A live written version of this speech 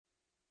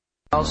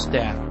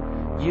Falstaff,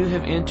 you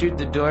have entered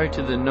the door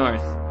to the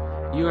north.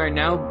 You are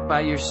now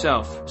by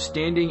yourself,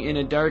 standing in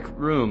a dark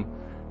room.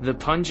 The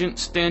pungent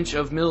stench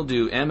of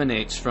mildew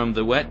emanates from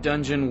the wet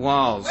dungeon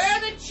walls. Where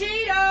are the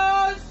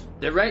Cheetos?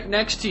 They're right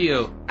next to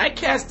you. I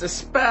cast a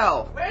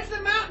spell. Where's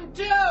the Mountain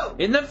Dew?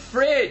 In the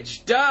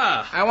fridge,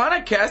 duh! I want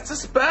to cast a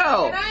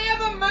spell. Can I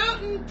have a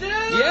Mountain Dew?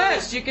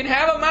 Yes, you can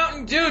have a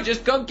Mountain Dew,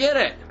 just go get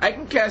it. I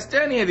can cast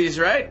any of these,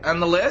 right?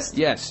 On the list?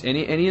 Yes,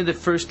 any of the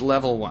first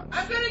level ones.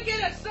 I'm gonna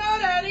get a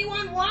soda.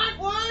 Anyone want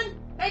one?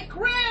 Hey,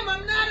 Graham,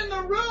 I'm not in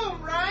the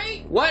room,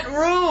 right? What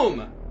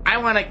room? I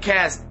want to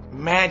cast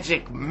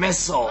Magic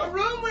Missile. The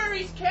room where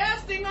he's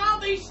casting all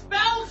these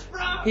spells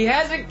from. He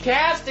hasn't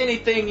cast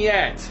anything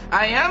yet.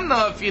 I am,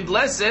 though, if you'd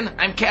listen.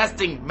 I'm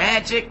casting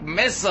Magic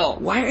Missile.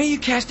 Why are you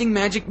casting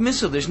Magic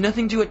Missile? There's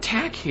nothing to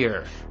attack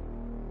here.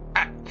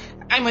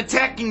 I'm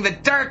attacking the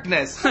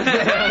darkness.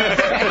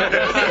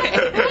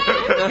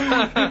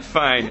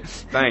 Fine.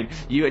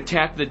 You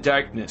attack the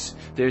darkness.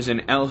 There's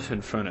an elf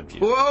in front of you.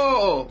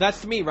 Whoa!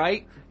 That's me,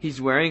 right? He's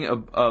wearing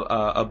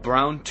a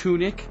brown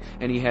tunic,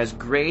 and he has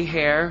gray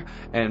hair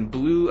and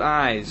blue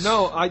eyes.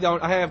 No, I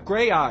don't. I have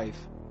gray eyes.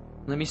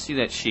 Let me see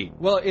that sheet.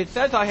 Well, it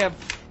says I have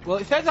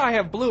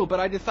blue,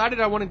 but I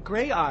decided I wanted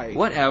gray eyes.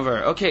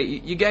 Whatever. Okay,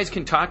 you guys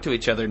can talk to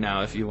each other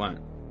now if you want.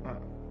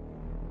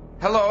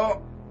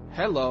 Hello.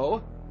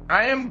 Hello.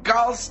 I am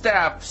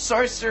Falstaff,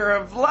 Sorcerer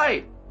of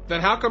Light.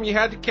 Then how come you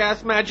had to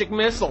cast Magic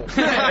Missile?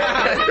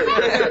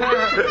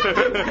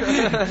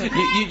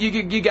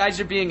 You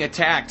guys are being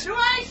attacked. Do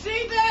I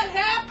see that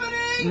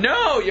happening?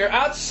 No, you're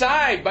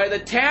outside by the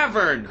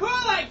tavern. Cool,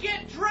 I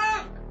get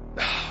drunk.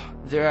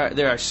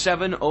 There are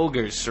 7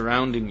 ogres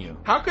surrounding you.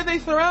 How could they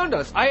surround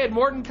us? I had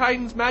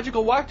Mordenkainen's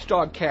magical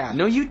watchdog cast.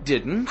 No, you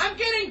didn't. I'm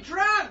getting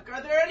drunk.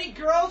 Are there any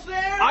girls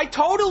there? I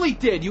totally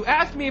did. You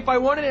asked me if I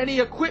wanted any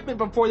equipment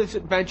before this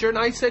adventure, and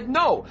I said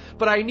no.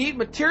 But I need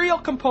material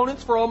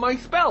components for all my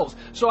spells,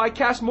 so I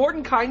cast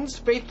Mordenkainen's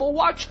faithful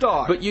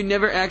watchdog. But you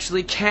never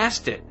actually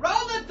cast it.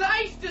 Roll the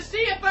dice to see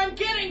if I'm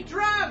getting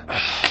drunk.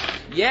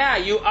 Yeah,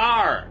 you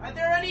are. Are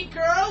there any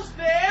girls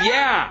there?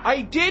 Yeah.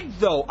 I did,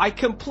 though. I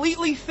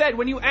completely said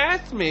when you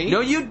asked me... No,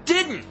 you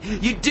didn't.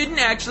 You didn't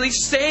actually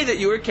say that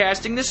you were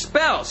casting the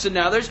spell, so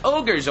now there's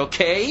ogres,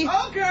 okay?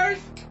 Ogres?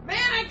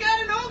 Man, I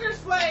got an ogre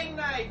slaying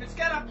knife. It's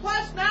got a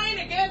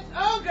 +9 against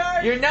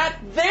ogres. You're not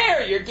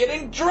there. You're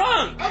getting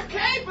drunk.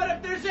 Okay, but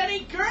if there's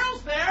any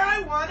girls there,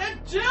 I want to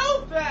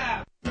do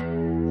them.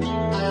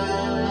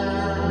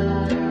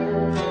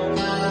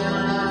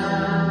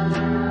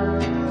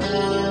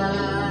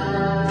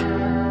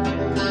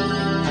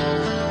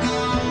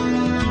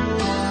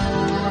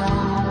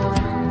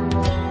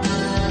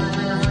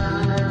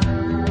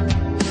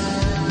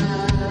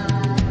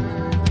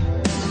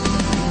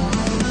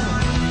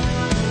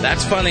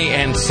 That's funny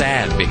and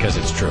sad because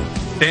it's true.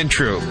 And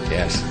true.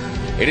 Yes.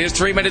 It is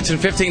 3 minutes and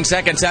 15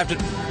 seconds after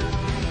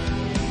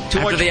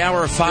the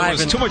hour of 5. There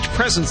was too much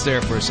presence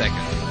there for a second.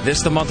 This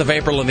is the month of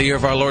April in the year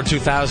of our Lord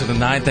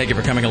 2009. Thank you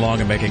for coming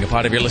along and making a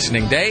part of your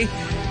listening day.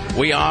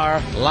 We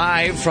are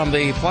live from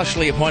the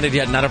plushly appointed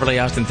yet not overly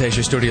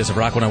ostentatious studios of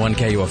Rock 101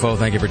 KUFO.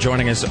 Thank you for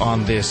joining us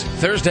on this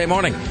Thursday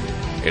morning.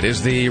 It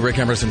is the Rick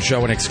Emerson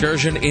Show, an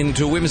excursion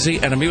into whimsy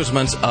and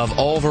amusements of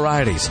all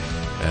varieties.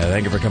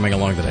 Thank you for coming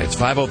along today. It's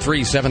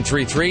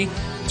 503-733-2970.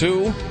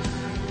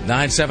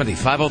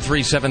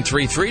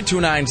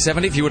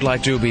 503-733-2970. If you would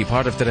like to be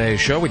part of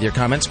today's show with your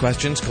comments,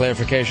 questions,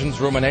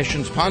 clarifications,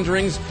 ruminations,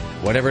 ponderings,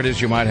 whatever it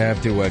is you might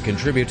have to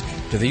contribute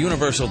to the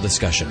universal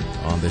discussion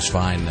on this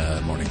fine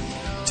morning.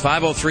 It's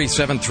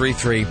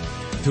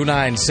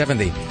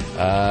 503-733-2970.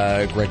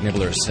 Greg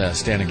Nibbler's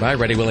standing by,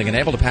 ready, willing, and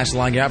able to pass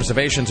along your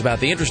observations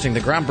about the interesting, the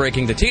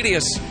groundbreaking, the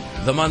tedious,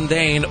 the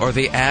mundane, or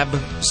the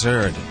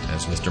absurd,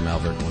 as Mr.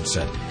 Malvert once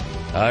said.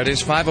 It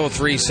is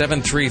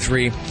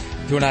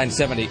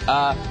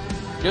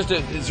 503-733-2970. Just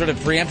to sort of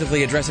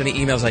preemptively address any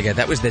emails I get,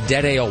 that was the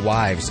Dead Ale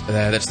Wives.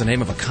 That's the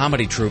name of a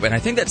comedy troupe, and I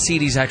think that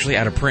CD's actually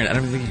out of print. I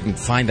don't think you can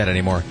find that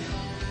anymore.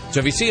 So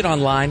if you see it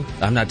online,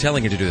 I'm not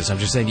telling you to do this. I'm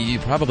just saying you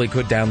probably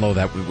could download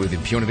that with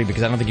impunity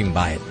because I don't think you can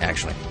buy it,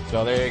 actually.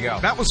 So there you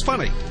go. That was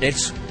funny.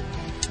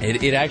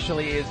 It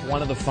actually is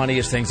one of the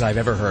funniest things I've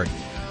ever heard.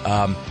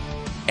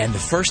 And the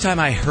first time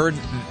I heard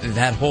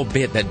that whole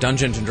bit, that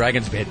Dungeons and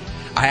Dragons bit,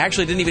 I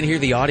actually didn't even hear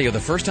the audio. The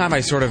first time I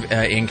sort of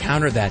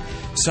encountered that,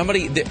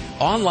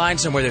 online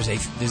somewhere,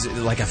 there's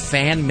like a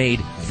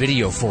fan-made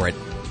video for it,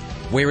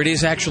 where it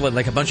is actually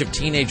like a bunch of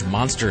teenage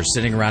monsters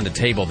sitting around a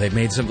table. They've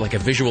made some like a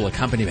visual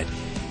accompaniment.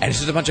 And it's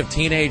just a bunch of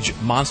teenage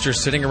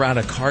monsters sitting around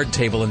a card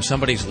table in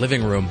somebody's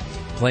living room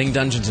playing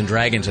Dungeons and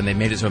Dragons, and they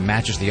made it so it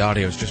matches the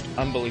audio. It's just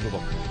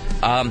unbelievable.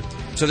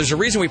 So there's a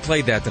reason we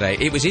played that today.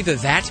 It was either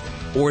that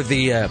or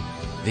the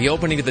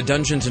opening of the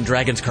Dungeons and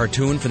Dragons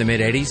cartoon from the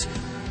mid-'80s,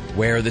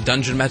 where the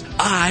Dungeon Master...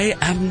 I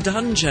am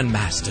Dungeon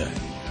Master.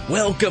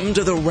 Welcome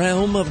to the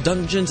realm of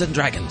Dungeons and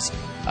Dragons.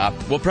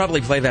 We'll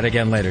probably play that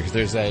again later, because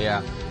there's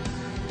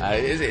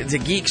it's a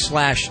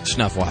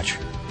geek/snuff watch.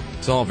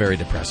 It's all very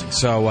depressing.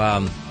 So,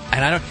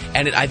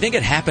 I think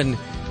it happened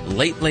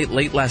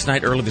late last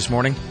night, early this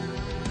morning.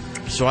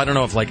 So I don't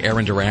know if like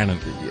Aaron Duran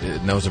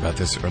knows about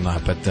this or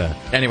not. But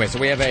anyway, so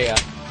we have a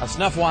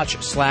Snuff Watch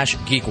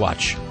 / Geek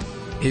Watch.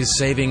 His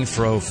saving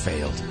throw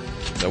failed.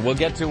 So we'll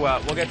get to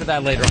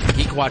that later on.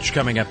 Geek Watch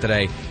coming up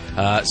today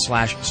 /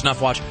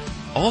 Snuff Watch.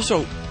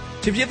 Also,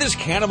 Tim, do you have this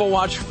cannibal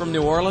watch from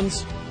New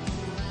Orleans?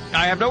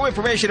 I have no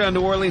information on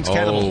New Orleans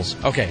cannibals.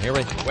 Okay, here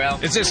we go. Well,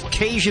 is this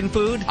Cajun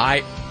food?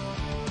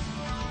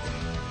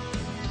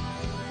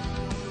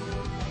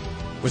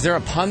 Was there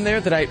a pun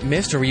there that I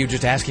missed, or were you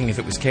just asking if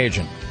it was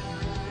Cajun?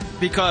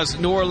 Because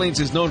New Orleans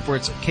is known for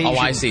its Cajun food. Oh,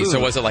 I see. Food.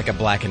 So was it like a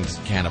blackened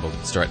cannibal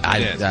story?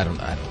 I don't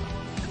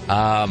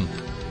know.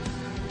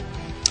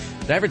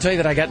 Did I ever tell you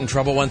that I got in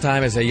trouble one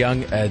time as a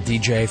young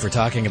DJ for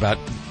talking about...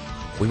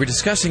 We were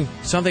discussing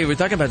something. We were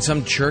talking about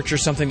some church or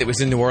something that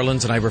was in New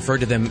Orleans, and I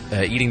referred to them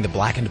eating the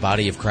blackened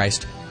body of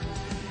Christ.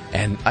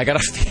 And I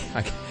got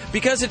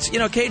because it's,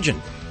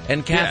 Cajun.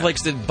 And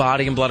Catholics did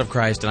body and blood of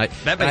Christ. And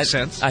that makes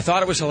sense. I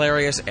thought it was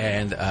hilarious,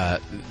 and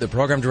the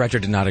program director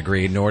did not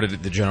agree, nor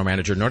did the general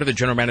manager, nor did the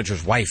general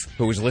manager's wife,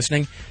 who was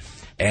listening,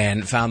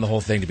 and found the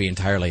whole thing to be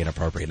entirely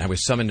inappropriate. And I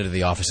was summoned into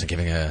the office and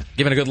given a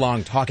good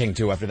long talking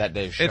to after that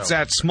day's show. It's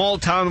that small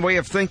town way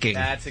of thinking.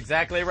 That's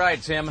exactly right,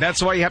 Tim.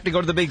 That's why you have to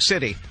go to the big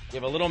city.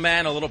 Give a little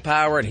man a little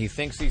power, and he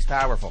thinks he's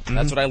powerful. Mm-hmm.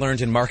 That's what I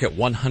learned in Market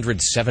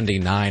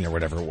 179 or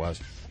whatever it was.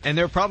 And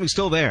they're probably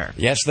still there.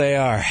 Yes, they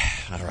are.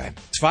 All right.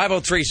 It's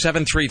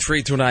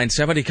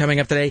 503-733-2970 coming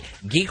up today.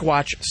 Geek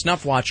Watch,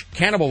 Snuff Watch,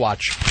 Cannibal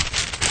Watch.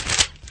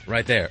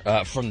 Right there,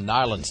 from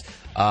Nylands.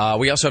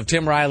 We also have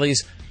Tim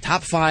Riley's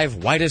Top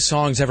 5 Whitest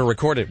Songs Ever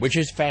Recorded, which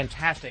is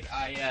fantastic.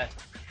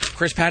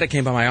 Chris Paddock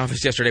came by my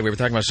office yesterday. We were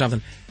talking about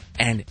something,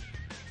 and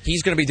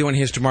he's going to be doing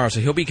his tomorrow, so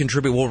he'll be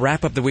contributing. We'll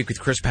wrap up the week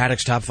with Chris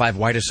Paddock's Top 5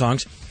 Whitest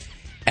Songs,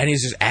 and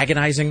he's just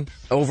agonizing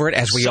over it,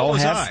 as we all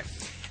have.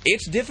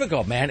 It's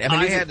difficult, man.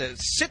 I had to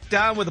sit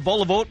down with a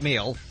bowl of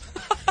oatmeal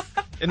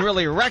and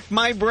really wreck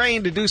my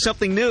brain to do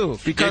something new,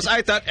 because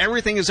I thought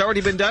everything has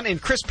already been done,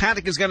 and Chris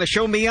Paddock is going to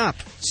show me up.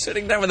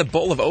 Sitting down with a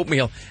bowl of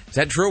oatmeal. Is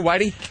that true,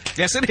 Whitey?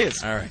 Yes, it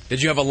is. All right.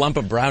 Did you have a lump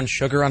of brown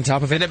sugar on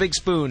top of it? And a big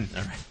spoon.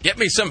 All right. Get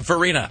me some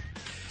farina.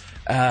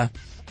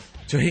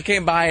 So he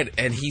came by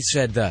and he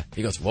said,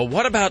 he goes, well,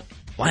 what about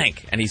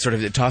blank? And he sort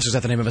of tosses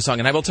out the name of a song.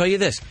 And I will tell you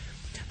this.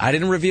 I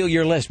didn't reveal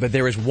your list, but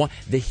there is one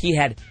that he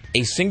had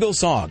a single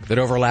song that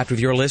overlapped with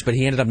your list, but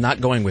he ended up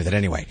not going with it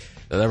anyway.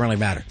 That doesn't really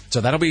matter. So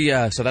that'll be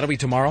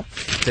tomorrow.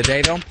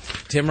 Today, though,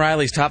 Tim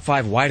Riley's Top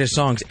 5 Whitest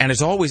Songs. And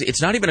as always,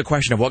 it's not even a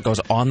question of what goes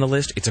on the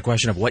list. It's a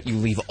question of what you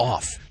leave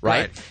off,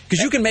 right? Because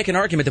you can make an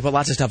argument to put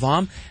lots of stuff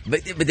on,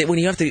 but when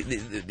you have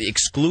to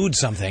exclude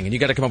something and you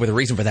got to come up with a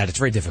reason for that, it's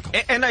very difficult.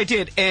 And I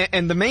did.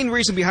 And the main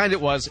reason behind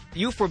it was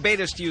you forbade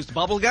us to use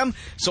bubblegum,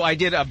 so I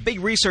did a big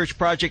research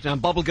project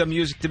on bubblegum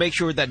music to make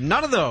sure that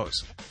none of those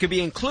could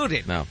be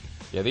included. No.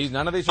 Yeah,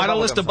 none of these are on a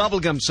list of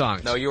bubblegum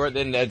songs. No,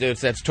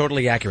 that's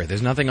totally accurate.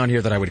 There's nothing on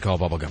here that I would call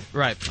bubblegum.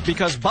 Right,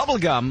 because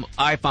bubblegum,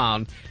 I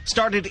found,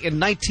 started in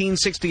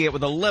 1968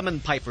 with a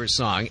Lemon Pipers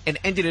song and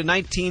ended in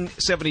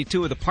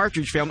 1972 with the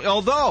Partridge Family,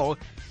 although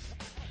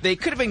they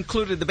could have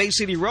included the Bay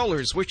City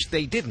Rollers, which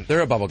they didn't.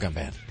 They're a bubblegum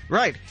band.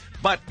 Right,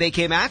 but they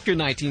came after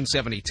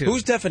 1972.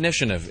 Whose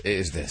definition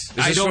is this? Is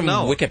I this don't from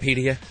know.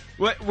 Wikipedia?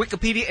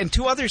 Wikipedia and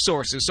 2 other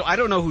sources, so I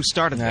don't know who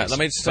started this. Let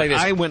me say this.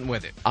 I went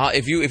with it.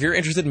 If you're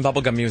interested in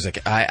bubblegum music,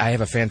 I have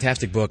a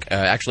fantastic book,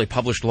 actually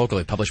published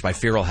locally, published by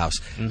Feral House.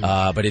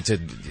 Mm-hmm. But it's a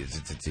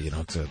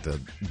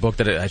book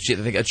that I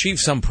think achieved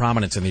some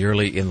prominence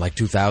in like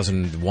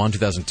 2001,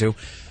 2002.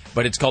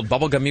 But it's called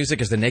Bubblegum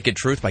Music is the Naked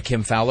Truth by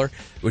Kim Fowler,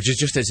 which is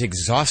just this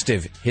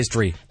exhaustive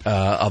history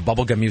of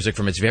bubblegum music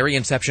from its very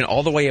inception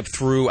all the way up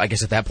through, I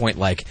guess at that point,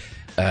 like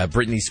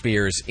Britney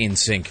Spears,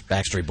 NSYNC,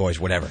 Backstreet Boys,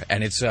 whatever.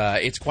 And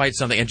it's quite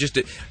something. And just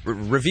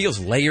reveals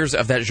layers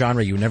of that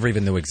genre you never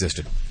even knew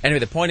existed. Anyway,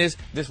 the point is,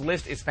 this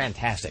list is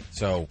fantastic.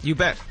 So you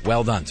bet.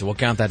 Well done. So we'll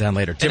count that down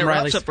later. Tim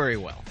Riley wraps up very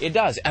well. It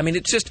does. I mean,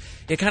 it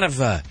kind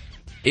of...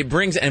 It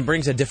brings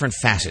a different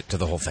facet to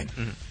the whole thing.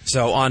 Mm-hmm.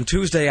 So on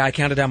Tuesday, I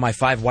counted down my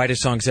 5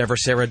 whitest songs ever.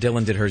 Sarah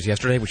Dillon did hers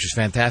yesterday, which is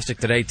fantastic.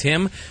 Today,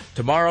 Tim.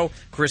 Tomorrow,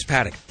 Chris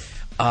Paddock.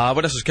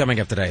 What else is coming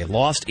up today?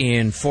 Lost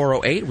in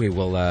 408. We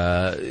will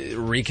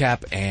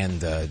recap and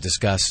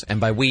discuss. And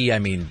by we, I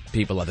mean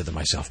people other than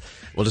myself.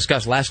 We'll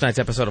discuss last night's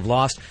episode of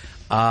Lost.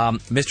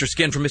 Mr.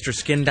 Skin from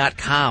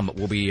MrSkin.com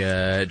will be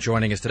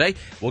joining us today.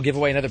 We'll give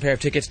away another pair of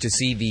tickets to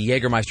see the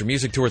Jägermeister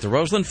Music Tour at the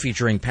Roseland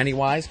featuring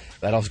Pennywise.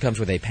 That also comes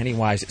with a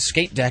Pennywise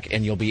skate deck,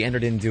 and you'll be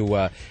entered into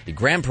a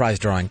grand prize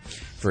drawing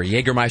for a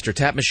Jägermeister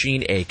tap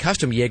machine, a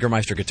custom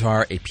Jägermeister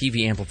guitar, a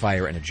PV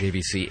amplifier, and a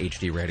JVC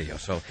HD radio.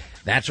 So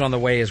that's on the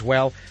way as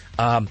well.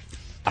 Have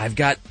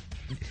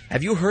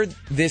you heard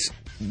this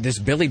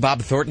Billy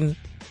Bob Thornton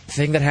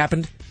thing that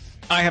happened?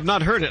 I have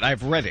not heard it.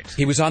 I've read it.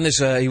 He was on this.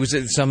 He was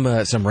at some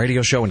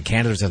radio show in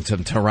Canada,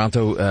 some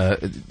Toronto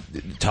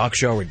talk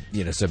show, or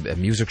some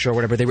music show, or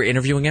whatever. They were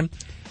interviewing him,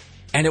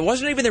 and it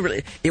wasn't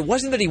even it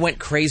wasn't that he went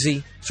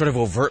crazy, sort of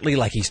overtly,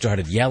 like he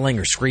started yelling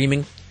or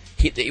screaming.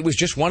 it was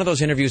just one of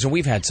those interviews, and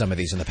we've had some of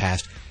these in the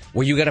past,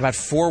 where you get about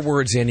 4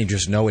 words in, you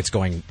just know it's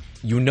going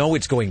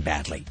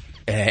badly.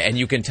 And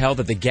you can tell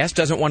that the guest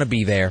doesn't want to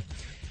be there,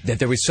 that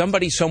there was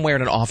somebody somewhere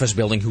in an office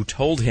building who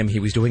told him he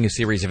was doing a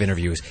series of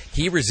interviews.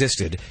 He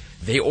resisted.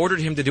 They ordered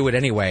him to do it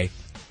anyway.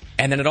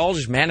 And then it all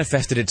just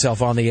manifested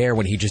itself on the air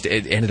when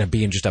it ended up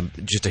being just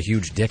a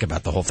huge dick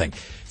about the whole thing.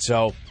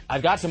 So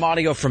I've got some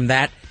audio from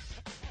that.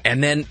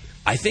 And then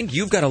I think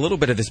you've got a little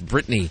bit of this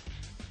Britney.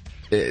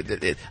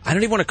 I don't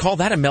even want to call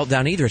that a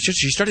meltdown either. It's just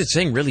she started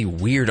saying really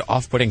weird,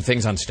 off-putting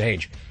things on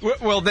stage.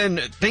 Well, then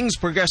things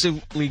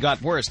progressively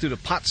got worse due to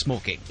pot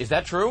smoking. Is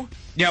that true?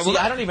 Yeah, See,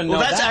 I don't even know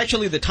that's that.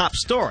 actually the top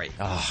story.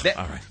 Oh,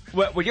 all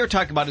right. What you're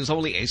talking about is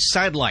only a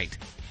sidelight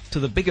to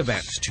the big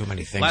event. There's too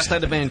many things. Last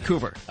night in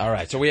Vancouver. All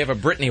right, so we have a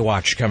Britney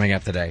watch coming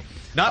up today.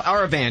 Not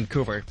our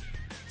Vancouver.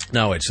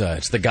 No, it's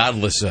the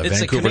godless It's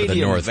Vancouver the to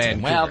the north.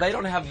 Vancouver. Well, they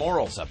don't have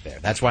morals up there.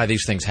 That's why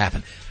these things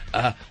happen.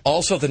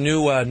 Also, the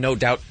new No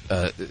Doubt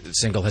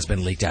single has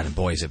been leaked out, and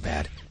boy, is it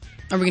bad.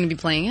 Are we going to be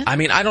playing it? I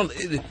mean, I don't...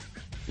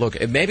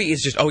 Look, maybe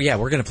it's just... Oh, yeah,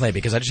 we're going to play it,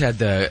 because I just had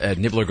the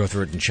Nibbler go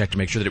through it and check to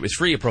make sure that it was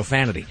free of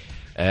profanity.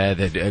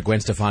 That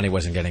Gwen Stefani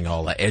wasn't getting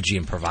all edgy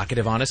and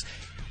provocative on us.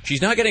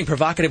 She's not getting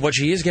provocative. What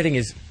she is getting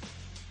is...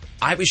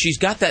 she's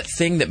got that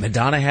thing that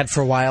Madonna had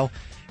for a while.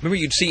 Remember,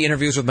 you'd see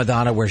interviews with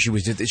Madonna where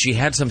she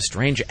had some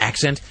strange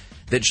accent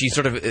that she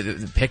sort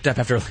of picked up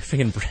after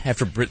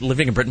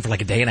living in Britain for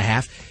like a day and a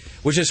half,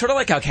 which is sort of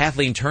like how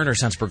Kathleen Turner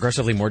sounds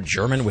progressively more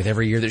German with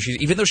every year that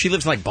even though she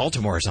lives in like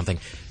Baltimore or something.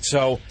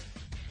 So,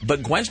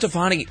 but Gwen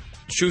Stefani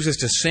chooses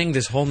to sing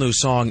this whole new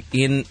song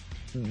in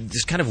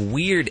this kind of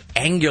weird,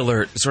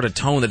 angular sort of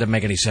tone that doesn't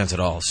make any sense at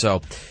all.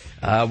 So,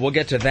 we'll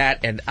get to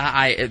that, and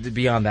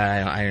beyond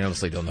that, I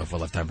honestly don't know if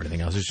we'll have time for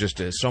anything else. There's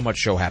just so much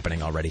show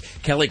happening already.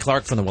 Kelly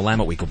Clark from the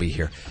Willamette Week will be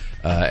here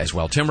as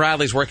well. Tim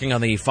Riley's working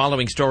on the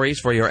following stories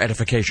for your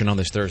edification on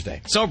this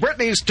Thursday. So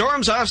Britney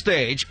storms off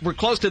stage for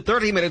close to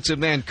 30 minutes in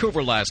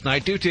Vancouver last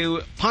night due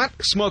to pot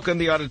smoke in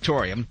the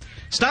auditorium,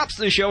 stops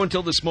the show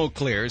until the smoke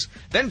clears,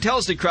 then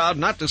tells the crowd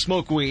not to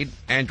smoke weed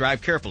and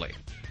drive carefully.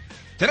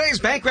 Today's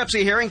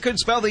bankruptcy hearing could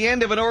spell the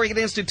end of an Oregon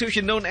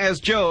institution known as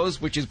Joe's,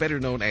 which is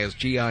better known as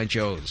G.I.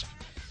 Joe's.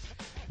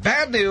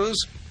 Bad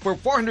news for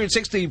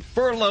 460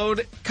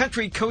 furloughed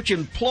country coach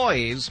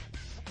employees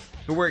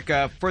who work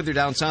further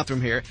down south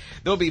from here.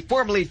 They'll be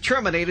formally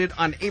terminated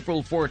on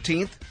April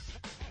 14th.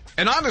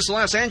 An honest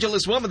Los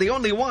Angeles woman, the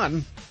only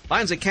one,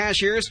 finds a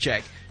cashier's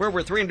check for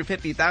over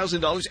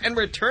 $350,000 and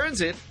returns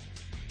it.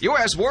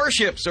 U.S.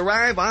 warships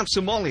arrive off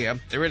Somalia.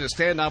 They're in a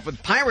standoff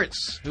with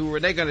pirates who were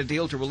then going to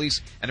deal to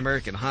release an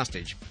American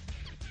hostage.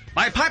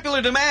 By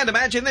popular demand,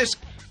 imagine this.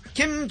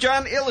 Kim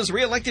Jong-il is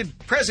re-elected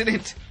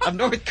president of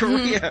North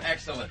Korea.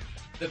 Excellent.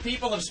 The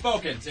people have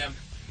spoken, Tim.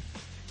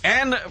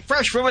 And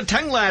fresh from a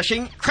tongue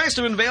lashing,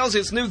 Chrysler unveils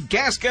its new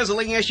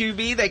gas-guzzling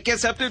SUV that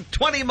gets up to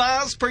 20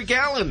 miles per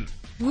gallon.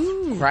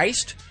 Ooh.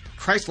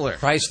 Chrysler.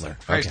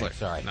 Okay,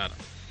 sorry. No.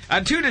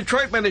 2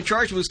 Detroit men are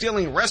charged with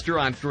stealing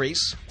restaurant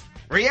grease.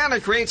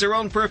 Rihanna creates her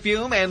own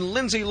perfume, and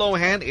Lindsay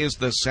Lohan is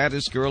the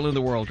saddest girl in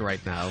the world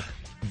right now.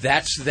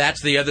 That's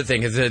the other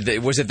thing.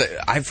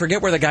 I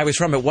forget where the guy was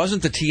from. It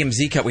wasn't the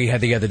TMZ cut we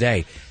had the other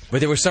day, but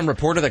there was some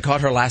reporter that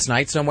caught her last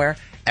night somewhere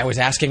and was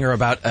asking her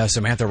about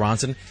Samantha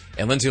Ronson,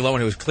 and Lindsay Lohan,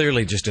 who was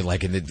clearly just in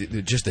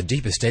the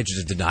deepest stages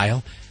of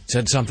denial,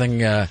 said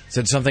something about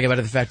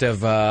the effect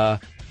of.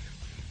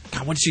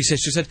 God, what did she say?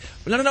 She said,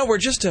 "No, we're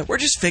just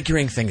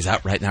figuring things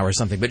out right now, or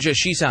something." But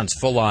she sounds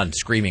full on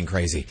screaming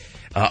crazy.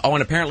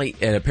 And apparently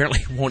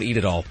won't eat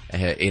it all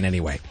in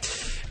any way,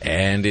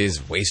 and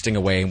is wasting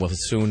away, and will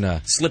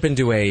soon slip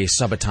into a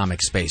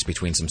subatomic space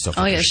between some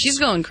suffocations. Oh yeah, she's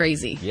going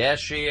crazy. Yes,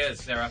 she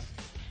is, Sarah.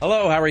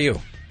 Hello, how are you?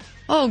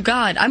 Oh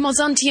God, I was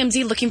on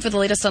TMZ looking for the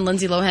latest on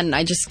Lindsay Lohan, and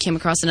I just came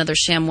across another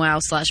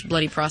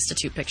ShamWow/bloody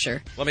prostitute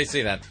picture. Let me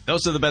see that.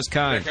 Those are the best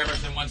kind.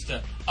 Emerson wants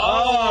to.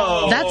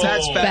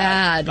 That's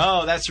bad.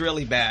 Oh, that's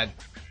really bad.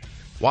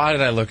 Why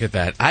did I look at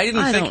that? I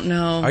don't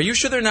know. Are you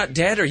sure they're not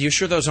dead? Are you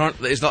sure those aren't?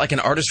 Is that like an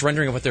artist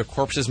rendering of what their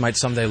corpses might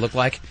someday look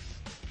like?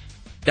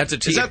 Is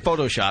that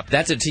Photoshop?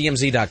 That's at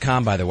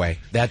TMZ.com, by the way.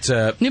 That's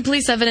New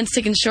police evidence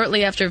taken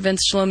shortly after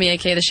Vince Shlomi,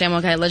 a.k.a. the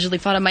ShamWow guy, allegedly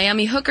fought a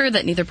Miami hooker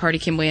that neither party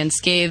came away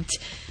unscathed.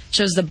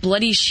 Shows the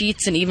bloody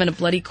sheets and even a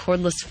bloody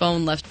cordless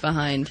phone left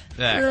behind.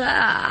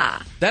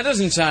 That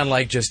doesn't sound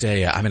like just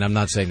I'm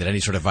not saying that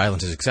any sort of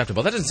violence is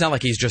acceptable. That doesn't sound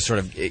like he's just sort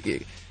of,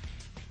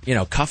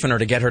 cuffing her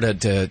to get her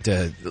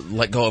to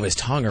let go of his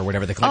tongue or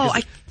whatever they call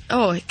it.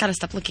 I gotta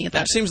stop looking at that.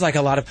 That seems like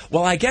a lot of.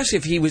 Well, I guess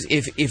if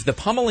the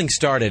pummeling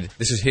started,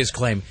 this is his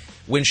claim,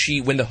 when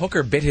the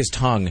hooker bit his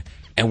tongue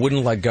and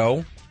wouldn't let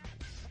go.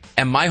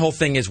 And my whole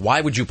thing is,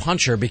 why would you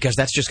punch her? Because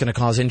that's just going to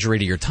cause injury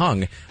to your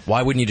tongue.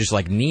 Why wouldn't you just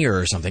knee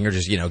her or something, or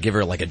just give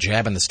her like a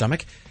jab in the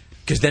stomach?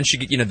 Because then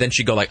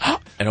she'd go like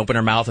and open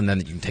her mouth, and then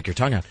you can take your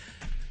tongue out.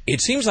 It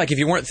seems like if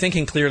you weren't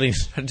thinking clearly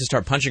to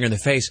start punching her in the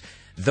face,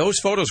 those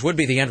photos would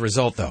be the end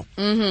result, though.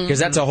 Because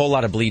that's a whole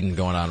lot of bleeding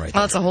going on right there.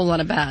 Well, that's a whole lot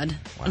of bad.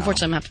 Wow.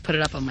 Unfortunately, I'm going to have to put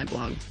it up on my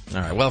blog.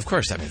 All right. Well, of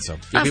course. I mean, so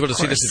you'll be able to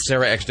see this at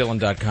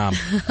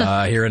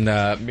sarahxdillon.com here in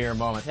a mere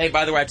moment. Hey,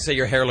 by the way, I have to say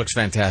your hair looks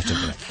fantastic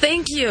today.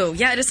 Thank you.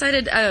 Yeah, I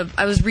decided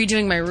I was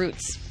redoing my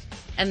roots.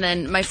 And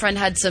then my friend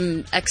had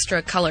some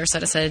extra color, so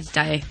I decided to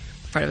dye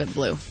part of it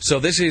blue. So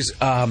this is...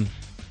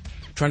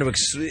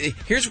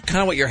 here's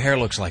kind of what your hair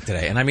looks like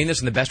today, and I mean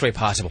this in the best way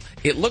possible.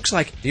 It looks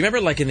like, do you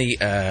remember like in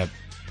the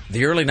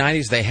early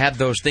 90s, they had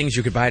those things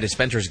you could buy at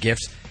Spencer's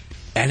Gifts,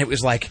 and it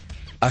was like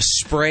a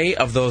spray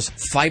of those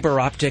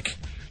fiber optic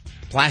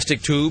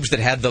plastic tubes that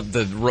had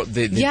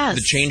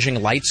the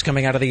changing lights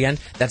coming out of the end?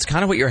 That's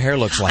kind of what your hair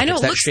looks like. I know,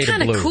 it's it that looks shade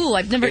kind of of blue. cool.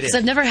 I've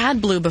never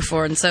had blue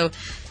before, and so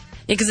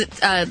because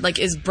it like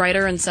is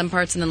brighter in some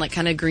parts and then like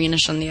kind of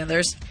greenish on the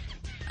others.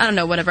 I don't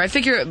know, whatever. I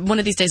figure one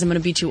of these days I'm going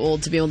to be too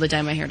old to be able to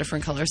dye my hair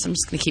different colors, so I'm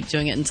just going to keep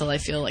doing it until I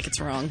feel like it's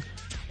wrong.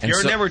 And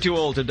you're never too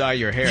old to dye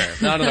your hair.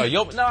 No.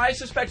 I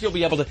suspect you'll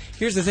be able to.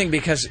 Here's the thing,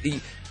 because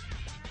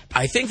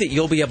I think that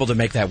you'll be able to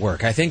make that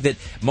work. I think that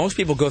most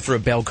people go through a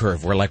bell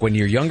curve where, like, when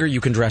you're younger, you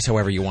can dress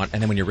however you want,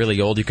 and then when you're really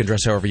old, you can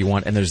dress however you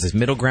want, and there's this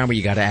middle ground where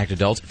you got to act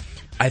adult.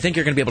 I think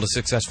you're going to be able to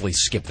successfully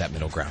skip that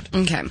middle ground.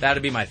 Okay. That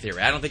would be my theory.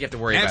 I don't think you have to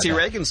worry about that. Nancy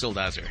Reagan still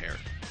dyes her hair.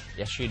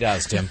 Yes, she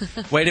does, Tim.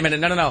 Wait a minute.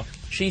 No.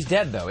 She's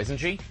dead, though, isn't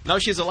she? No,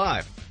 she's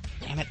alive.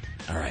 Damn it.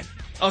 All right.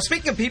 Oh,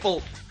 speaking of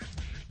people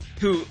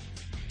who...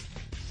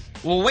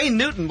 Well, Wayne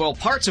Newton,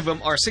 parts of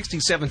him are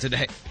 67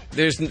 today.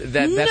 That's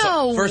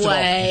no first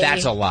way. of all,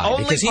 that's a lie.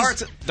 Only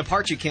because the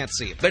parts you can't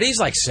see. But he's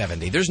like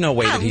 70. There's no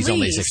way that he's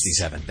only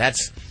 67.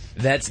 That's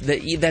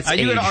Are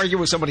you going to argue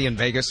with somebody in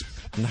Vegas?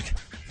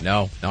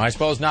 No, I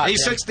suppose not.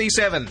 He's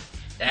 67.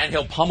 And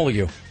he'll pummel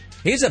you.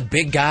 He's a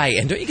big guy,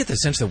 and don't you get the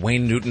sense that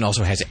Wayne Newton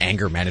also has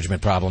anger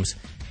management problems?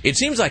 It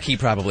seems like he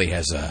probably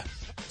has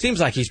Seems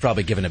like he's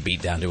probably given a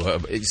beat down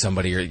to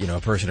somebody or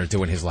a person or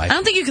two in his life. I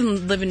don't think you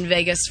can live in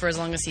Vegas for as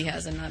long as he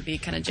has and not be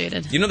kind of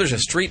jaded. There's a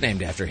street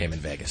named after him in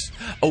Vegas.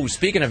 Oh,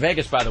 speaking of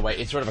Vegas, by the way,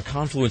 it's sort of a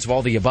confluence of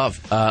all the above.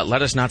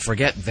 Let us not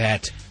forget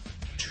that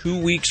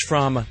 2 weeks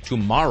from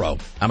tomorrow,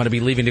 I'm going to be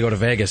leaving to go to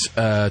Vegas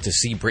to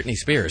see Britney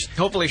Spears.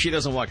 Hopefully she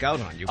doesn't walk out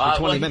on you for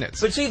 20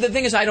 minutes. But see, the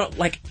thing is, I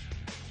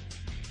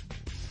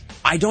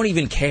don't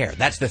even care.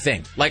 That's the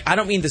thing. Like, I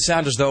don't mean to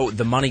sound as though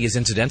the money is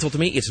incidental to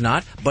me. It's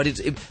not. But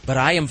but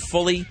I am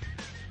fully...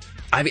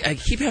 I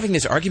keep having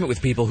this argument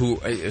with people who...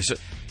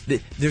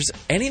 there's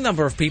any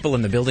number of people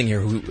in the building here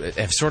who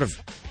have sort of,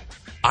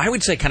 I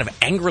would say, kind of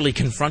angrily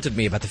confronted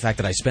me about the fact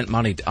that I spent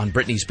money on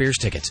Britney Spears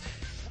tickets.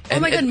 Oh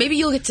my God, maybe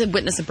you'll get to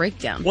witness a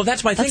breakdown. Well,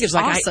 that's my thing. Is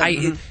like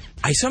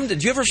awesome. do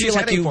you ever feel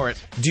like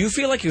do you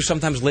feel like you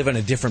sometimes live on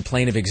a different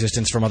plane of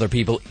existence from other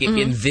people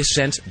in this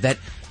sense that...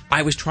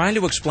 I was trying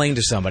to explain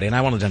to somebody, and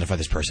I won't identify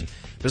this person.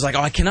 It was like,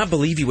 I cannot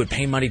believe you would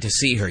pay money to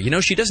see her.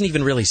 She doesn't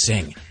even really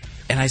sing.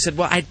 And I said,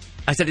 well, I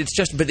said it's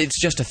just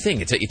a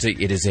thing. It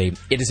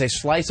is a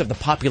slice of the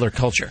popular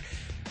culture.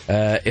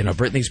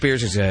 Britney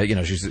Spears is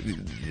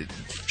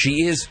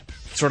she is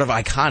sort of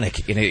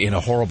iconic in a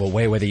horrible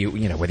way, whether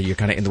you're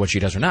kind of into what she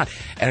does or not.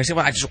 And I said,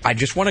 well, I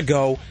just want to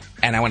go,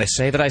 and I want to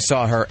say that I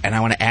saw her, and I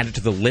want to add it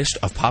to the list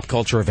of pop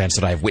culture events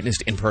that I have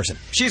witnessed in person.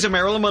 She's a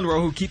Marilyn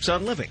Monroe who keeps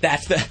on living.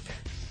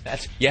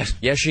 Yes,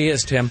 she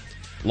is, Tim.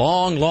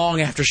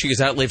 Long after she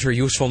has outlived her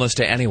usefulness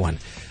to anyone,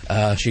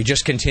 she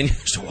just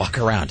continues to walk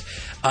around.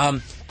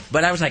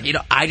 But I was like,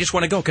 I just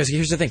want to go, because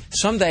here's the thing: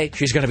 someday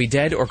she's going to be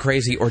dead or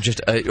crazy or just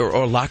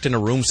or locked in a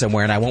room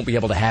somewhere, and I won't be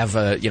able to have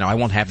I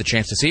won't have the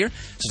chance to see her. So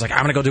it's like, I'm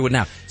going to go do it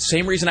now.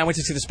 Same reason I went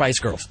to see the Spice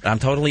Girls. I'm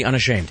totally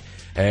unashamed,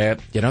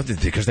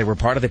 because they were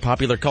part of the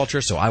popular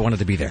culture, so I wanted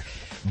to be there.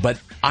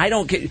 But I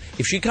don't get...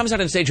 If she comes out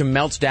on stage and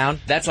melts down,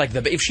 that's like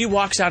if she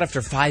walks out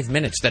after 5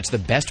 minutes, that's the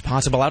best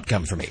possible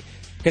outcome for me.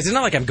 Because it's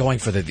not like I'm going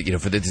for the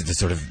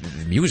sort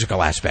of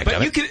musical aspect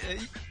of it.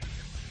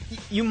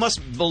 You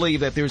must believe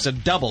that there's a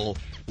double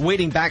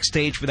waiting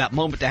backstage for that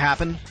moment to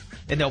happen,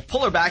 and they'll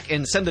pull her back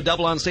and send the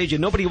double on stage,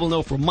 and nobody will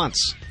know for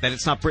months that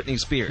it's not Britney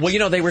Spears.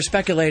 Well, they were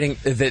speculating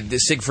that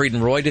Siegfried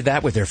and Roy did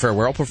that with their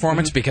farewell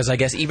performance, because I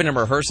guess even in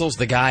rehearsals,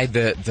 the guy,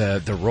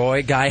 the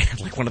Roy guy, had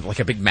like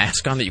a big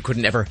mask on that you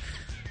couldn't ever...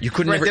 They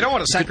don't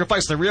want to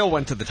sacrifice the real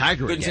one to the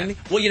tiger again.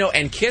 Well,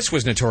 and Kiss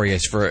was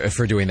notorious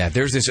for doing that.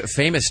 There's this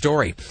famous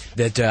story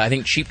that I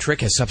think Cheap Trick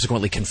has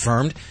subsequently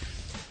confirmed,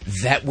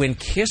 that when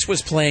Kiss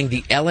was playing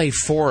the LA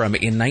Forum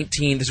in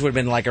this would have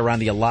been like around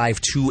the Alive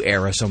 2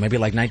 era, so maybe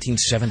like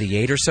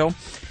 1978 or so.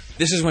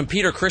 This is when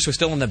Peter Criss was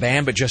still in the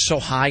band, but just so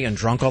high and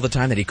drunk all the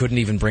time that he couldn't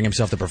even bring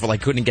himself to perform,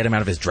 couldn't get him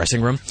out of his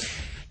dressing room.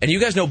 And you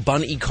guys know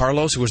Bun E.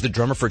 Carlos, who was the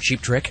drummer for Cheap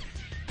Trick?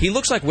 He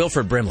looks like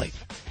Wilford Brimley.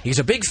 He's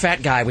a big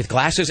fat guy with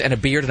glasses and a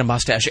beard and a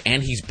mustache,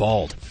 and he's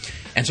bald.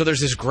 And so there's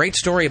this great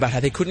story about how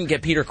they couldn't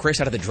get Peter Criss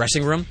out of the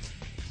dressing room.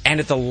 And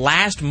at the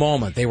last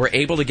moment, they were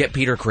able to get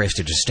Peter Criss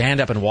to just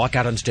stand up and walk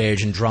out on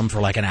stage and drum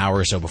for like an hour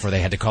or so before they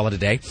had to call it a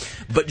day.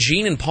 But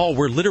Gene and Paul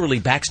were literally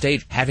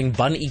backstage having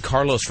Bun E.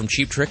 Carlos from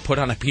Cheap Trick put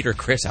on a Peter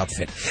Criss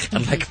outfit.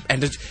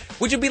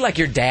 Which would be like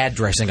your dad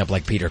dressing up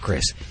like Peter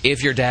Criss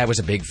if your dad was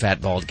a big,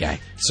 fat, bald guy.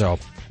 So,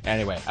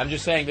 anyway, I'm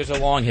just saying there's a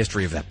long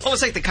history of that. Well,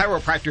 it's like the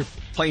chiropractor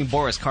playing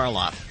Boris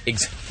Karloff.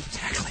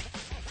 Exactly.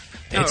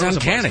 No, It's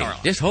uncanny.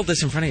 Just hold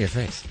this in front of your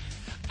face.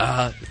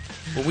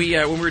 When we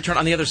return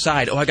on the other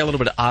side, I got a little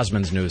bit of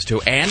Osmond's news,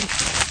 too. And,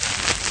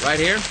 right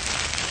here,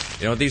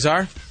 you know what these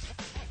are?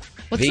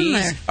 What's in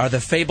there? These are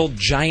the fabled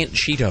giant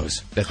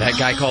Cheetos that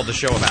guy called the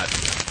show about.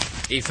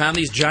 He found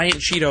these giant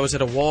Cheetos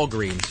at a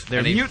Walgreens.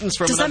 They're mutants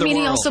from Does another that mean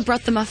world. he also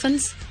brought the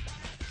muffins?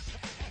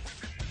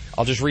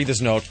 I'll just read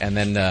this note, and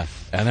then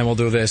we'll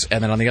do this.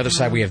 And then on the other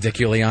side, we have Dick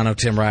Uliano,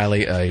 Tim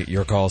Riley,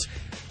 your calls.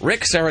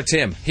 Rick, Sarah,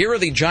 Tim, here are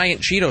the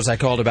giant Cheetos I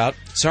called about.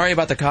 Sorry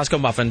about the Costco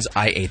muffins.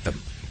 I ate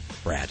them.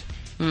 Brad.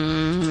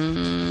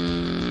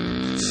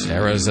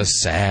 Sarah's a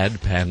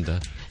sad panda.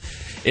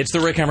 It's the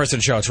Rick Emerson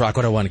Show. It's Rock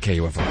 101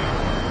 KUFO.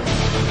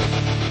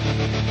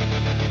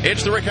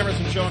 It's the Rick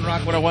Emerson Show on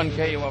Rock 101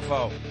 KUFO.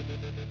 All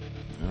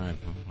right,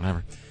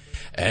 whatever.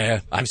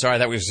 I'm sorry,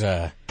 that was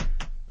the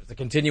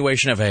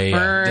continuation of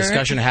a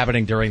discussion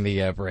happening during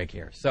the break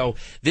here. So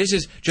this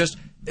is just,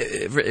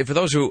 for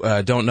those who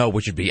don't know,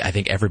 which would be, I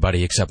think,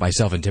 everybody except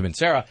myself and Tim and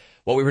Sarah,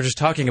 what we were just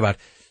talking about.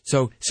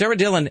 So Sarah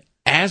Dillon,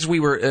 as we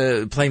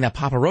were playing that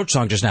Papa Roach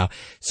song just now,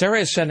 Sarah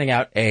is sending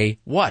out a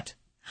what?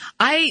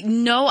 I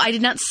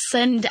did not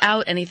send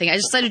out anything. I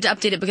just decided to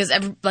update it because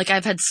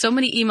I've had so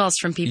many emails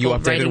from people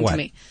writing to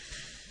me.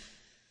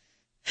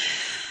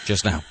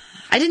 Just now.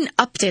 I didn't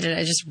update it.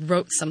 I just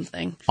wrote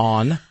something.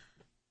 On?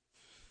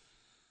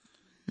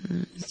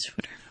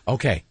 Twitter.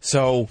 Okay,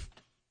 so...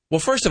 Well,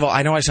 first of all,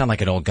 I know I sound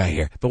like an old guy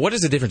here, but what is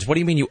the difference? What do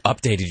you mean you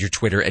updated your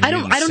Twitter? And I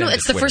don't know.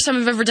 It's the first time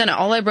I've ever done it.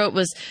 All I wrote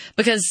was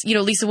because,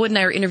 Lisa Wood and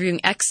I are interviewing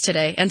X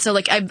today. And so,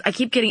 I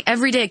keep getting,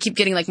 every day I keep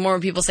getting, more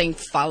people saying,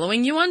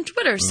 following you on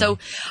Twitter. So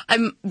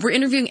we're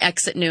interviewing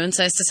X at noon.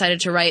 So I decided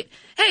to write,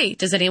 hey,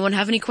 does anyone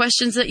have any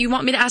questions that you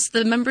want me to ask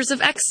the members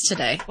of X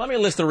today? Let me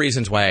list the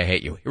reasons why I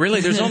hate you.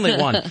 Really, there's only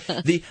one.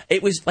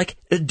 It was like,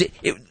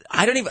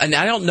 I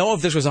don't know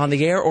if this was on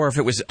the air or if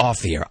it was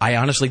off the air. I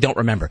honestly don't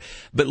remember.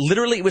 But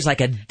literally, it was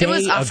like a day ago. It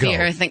was off the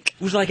air, I think.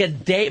 It was like a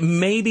day,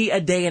 maybe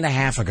a day and a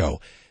half ago.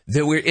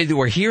 That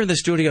we're here in the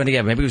studio, and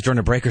yeah, maybe it was during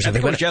a break or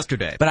something. I think it was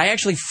yesterday. But I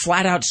actually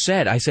flat out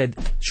said,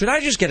 should I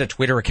just get a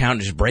Twitter account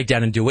and just break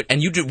down and do it?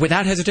 And you do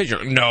without hesitation.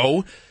 Like,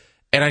 no.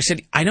 And I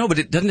said, I know,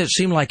 but doesn't it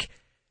seem like...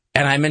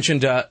 And I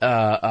mentioned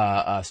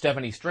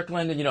Stephanie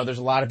Strickland, and there's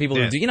a lot of people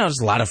who there's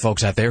a lot of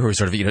folks out there who are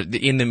sort of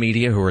in the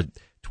media who are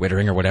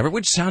twittering or whatever,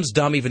 which sounds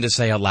dumb even to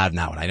say out loud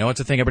now. And I know it's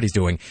a thing everybody's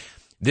doing.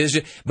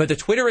 But the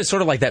Twitter is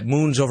sort of like that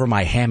moons over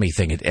my hammy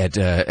thing at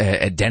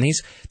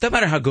Denny's. Doesn't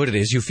matter how good it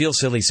is, you feel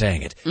silly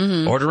saying it.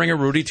 Mm-hmm. Ordering a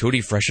Rudy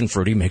Tooty fresh and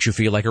fruity makes you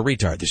feel like a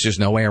retard. There's just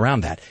no way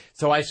around that.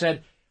 So I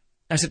said,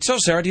 so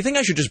Sarah, do you think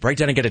I should just break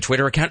down and get a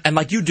Twitter account?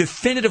 And you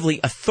definitively,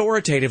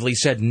 authoritatively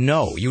said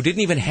no. You didn't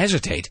even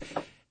hesitate.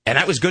 And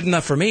that was good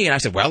enough for me. And I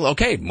said, well,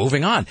 okay,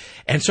 moving on.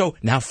 And so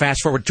now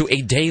fast forward to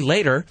a day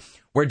later,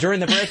 where during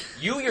the break,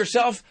 you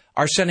yourself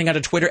are sending out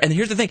a Twitter. And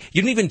here's the thing.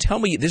 You didn't even tell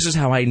me. This is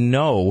how I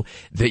know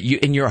that you,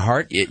 in your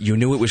heart, you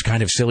knew it was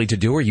kind of silly to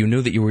do, or you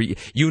knew that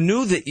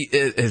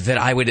that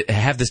I would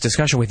have this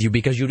discussion with you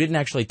because you didn't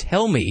actually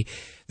tell me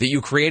that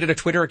you created a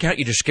Twitter account.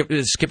 You just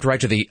skipped right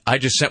to I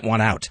just sent one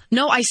out.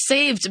 No, I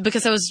saved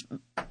because I was,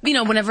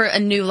 whenever a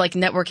new social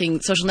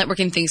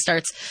networking thing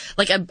starts,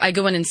 I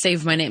go in and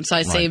save my name. So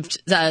I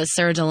saved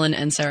Sarah Dillon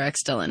and Sarah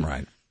X Dillon.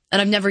 Right.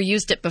 And I've never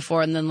used it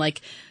before. And then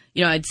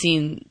I'd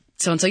seen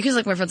so-and-so,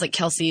 because my friends like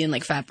Kelsey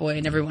and Fat Boy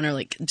and everyone are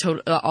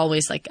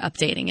always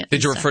updating it.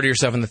 Did you refer to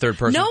yourself in the third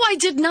person? No, I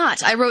did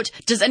not. I wrote,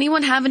 does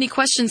anyone have any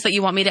questions that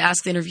you want me to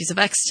ask the interviews of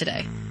X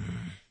today?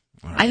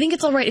 Right. I think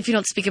it's all right if you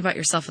don't speak about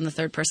yourself in the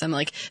third person. I'm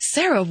like,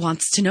 Sarah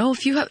wants to know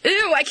if you have...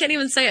 Ew, I can't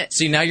even say it.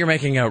 See, now you're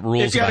making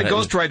rules. If you had a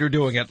ghostwriter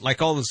doing it,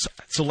 like all the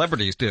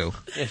celebrities do.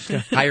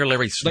 Hire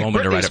Larry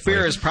Sloman to write it for you. Britney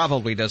Spears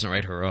probably doesn't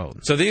write her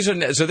own. So this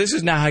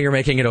is now how you're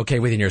making it okay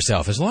within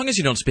yourself. As long as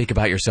you don't speak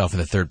about yourself in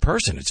the third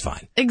person, it's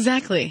fine.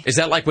 Exactly. Is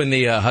that like when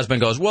the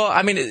husband goes, well,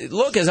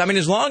 look,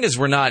 as long as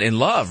we're not in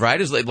love, right?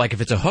 It's like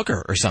if it's a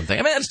hooker or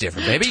something. That's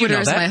different, baby. Twitter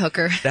is that. My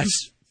hooker.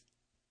 That's...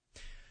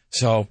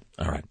 So,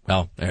 all right.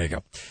 Well, there you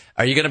go.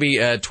 Are you going to be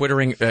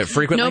Twittering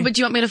frequently? No, but do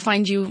you want me to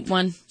find you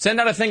one? Send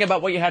out a thing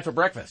about what you had for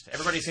breakfast.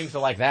 Everybody seems to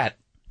like that.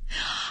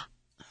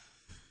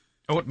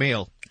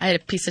 Oatmeal. I had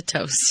a piece of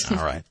toast. All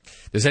right.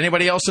 Does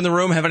anybody else in the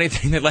room have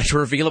anything they'd like to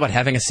reveal about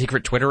having a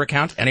secret Twitter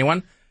account?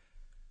 Anyone?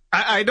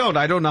 I don't.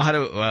 I don't know how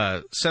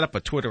to set up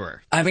a Twitterer.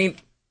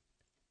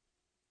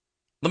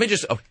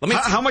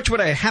 How much would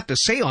I have to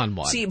say on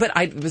one?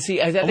 I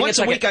think once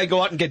a week I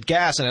go out and get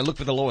gas and I look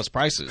for the lowest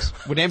prices.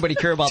 Would anybody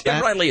care about that?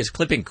 Tim Riley is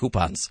clipping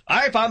coupons.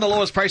 I found the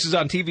lowest prices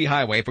on TV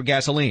Highway for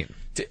gasoline.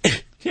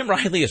 Tim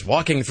Riley is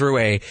walking through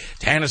a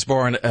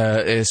Tannisbourne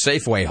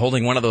Safeway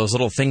holding one of those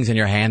little things in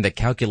your hand that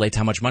calculates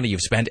how much money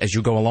you've spent as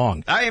you go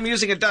along. I am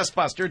using a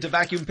dustbuster to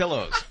vacuum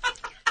pillows.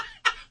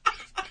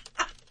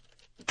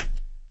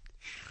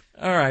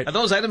 All right. Are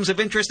those items of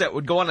interest that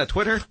would go on a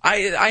Twitter?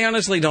 I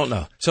honestly don't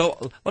know.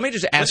 So let me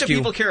just ask What do you.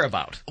 people care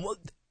about?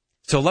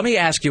 So let me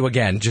ask you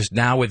again, just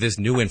now with this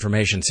new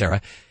information,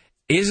 Sarah.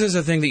 Is this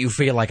a thing that you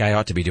feel like I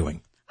ought to be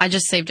doing? I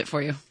just saved it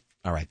for you.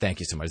 All right. Thank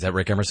you so much. Is that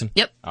Rick Emerson?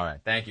 Yep. All right.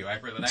 Thank you.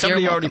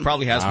 Somebody already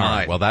probably has All mine.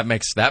 right. Well, that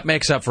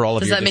makes up for all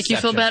of Does your that make you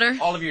feel deception.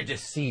 better? All of your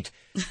deceit.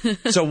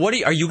 So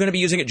are you going to be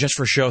using it just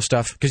for show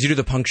stuff? Because you do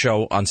the punk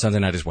show on Sunday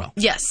night as well.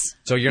 Yes.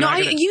 So you're not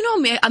gonna... You know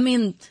me. I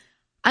mean,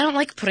 I don't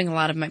like putting a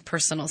lot of my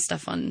personal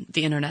stuff on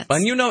the internet.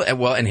 And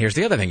and here's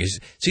the other thing is,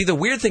 see, the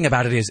weird thing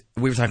about it is,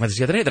 we were talking about this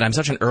the other day, that I'm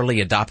such an early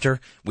adopter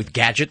with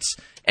gadgets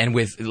and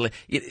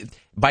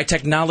by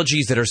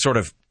technologies that are sort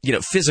of,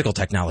 physical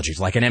technologies,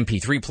 like an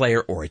MP3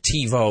 player or a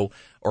TiVo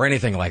or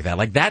anything like that.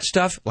 Like that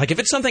stuff, like if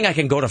it's something I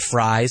can go to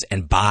Fry's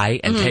and buy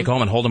and take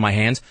home and hold in my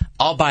hands,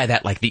 I'll buy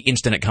that like the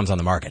instant it comes on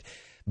the market.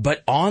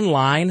 But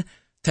online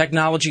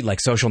technology,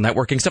 like social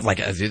networking stuff, like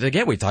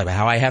again, we talked about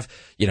how I have,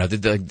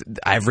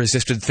 I've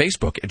resisted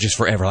Facebook just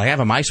forever. Like I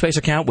have a MySpace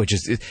account, which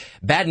is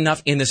bad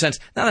enough in the sense,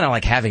 not that I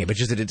like having it, but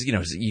just that it's,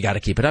 you got to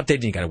keep it updated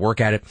and you got to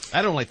work at it.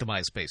 I don't like the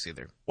MySpace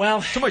either.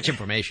 Well, too much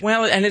information.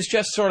 Well, and it's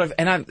just sort of,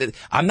 and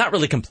I'm not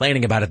really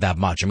complaining about it that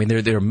much. I mean,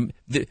 there are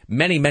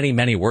many, many,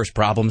 many worse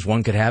problems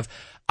one could have.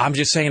 I'm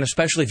just saying,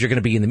 especially if you're going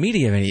to be in the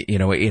media,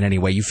 in any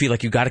way, you feel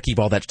like you got to keep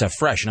all that stuff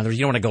fresh. In other words,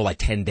 you don't want to go like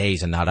 10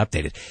 days and not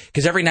update it.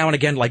 Because every now and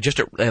again, like just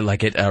at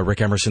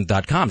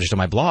rickemerson.com, just on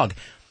my blog,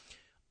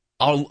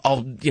 I'll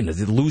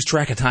lose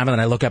track of time, and then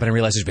I look up and I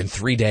realize it's been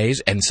 3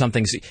 days, and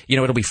something's,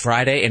 it'll be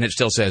Friday, and it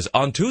still says,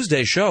 on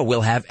Tuesday's show,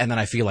 we'll have, and then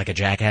I feel like a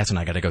jackass, and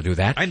I got to go do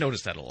that. I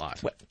noticed that a lot.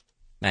 What?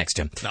 Thanks,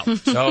 Tim. No.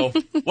 So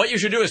what you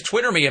should do is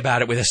Twitter me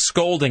about it with a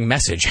scolding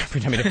message.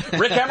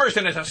 Rick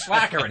Emerson is a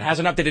slacker and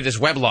hasn't updated his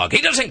weblog.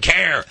 He doesn't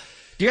care.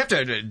 Do you have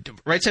to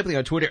write something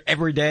on Twitter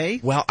every day?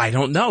 Well, I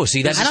don't know.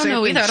 See, I don't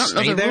know either. I don't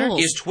know the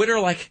rules. Is Twitter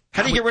like...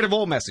 How do you get rid of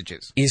old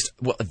messages?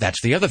 Well,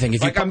 that's the other thing.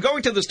 I'm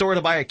going to the store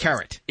to buy a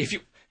carrot.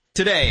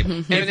 Today.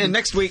 and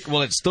next week,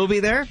 will it still be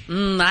there?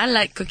 I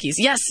like cookies.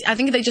 Yes, I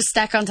think they just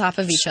stack on top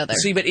of each other.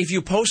 See, but if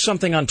you post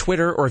something on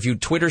Twitter, or if you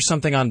Twitter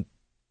something on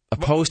a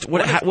post,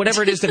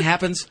 whatever it is that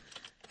happens...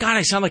 God,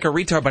 I sound like a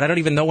retard, but I don't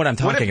even know what I'm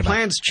talking about. What if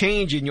plans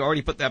change and you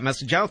already put that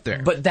message out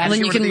there? But that's,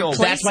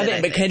 that's my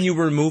thing. But can you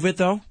remove it,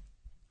 though?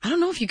 I don't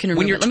know if you can remove it.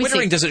 When you're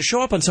Twittering, does it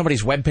show up on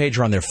somebody's webpage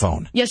or on their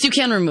phone? Yes, you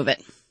can remove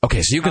it.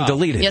 Okay, so you can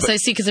delete it. Yes, I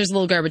see, because there's a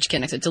little garbage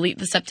can next to it. Delete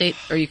this update,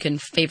 or you can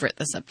favorite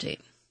this update.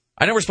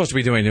 I know we're supposed to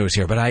be doing news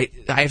here, but I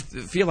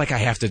feel like I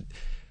have to...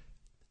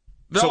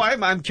 No,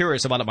 I'm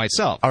curious about it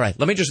myself. All right,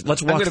 let's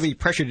walk... I'm going to be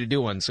pressured to do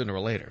one sooner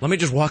or later. Let me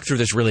just walk through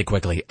this really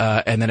quickly.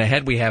 And then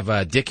ahead we have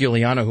Dick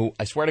Uliano, who,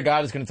 I swear to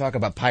God, is going to talk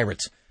about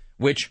pirates,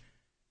 which...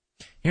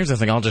 Here's the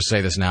thing, I'll just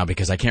say this now,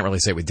 because I can't really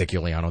say it with Dick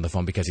Uliano on the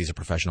phone, because he's a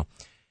professional.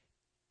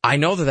 I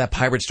know that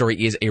pirate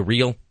story is a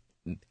real,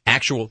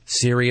 actual,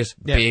 serious,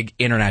 big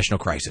international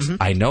crisis.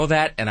 Mm-hmm. I know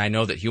that, and I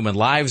know that human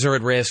lives are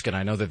at risk, and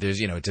I know that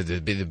there's, it's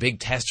the big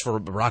test for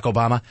Barack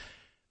Obama.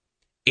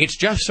 It's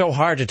just so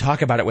hard to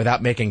talk about it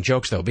without making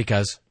jokes, though,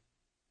 because,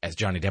 as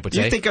Johnny Depp would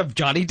say... You think of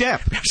Johnny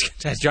Depp.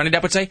 As Johnny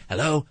Depp would say,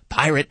 hello,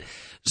 pirate.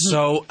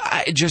 So,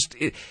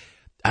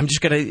 I'm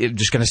just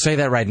gonna say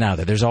that right now,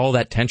 that there's all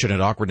that tension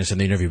and awkwardness in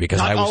the interview, because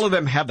Not all of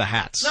them have the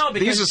hats. No,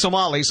 because... These are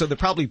Somalis, so they're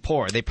probably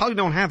poor. They probably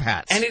don't have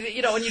hats. And, and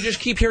you just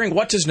keep hearing,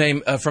 what's his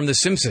name, from The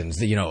Simpsons,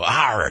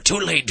 too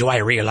late do I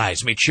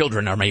realize me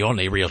children are my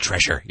only real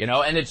treasure,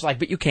 and it's like,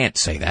 but you can't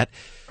say that.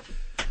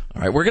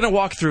 All right, we're going to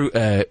walk through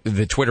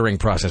the Twittering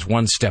process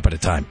one step at a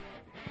time.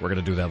 We're going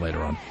to do that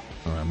later on.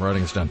 All right, I'm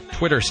writing this down.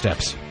 Twitter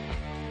steps.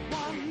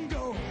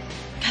 God,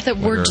 that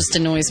word just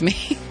annoys me.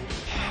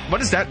 What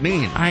does that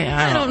mean?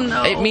 I don't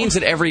know. It means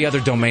that every other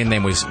domain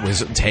name was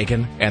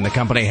taken, and the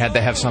company had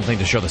to have something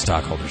to show the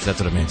stockholders.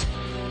 That's what it means.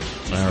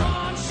 All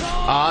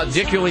right.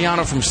 Dick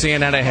Uliano from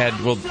CNN ahead.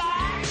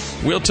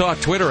 We'll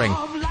talk Twittering.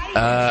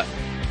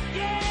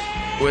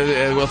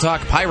 We'll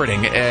talk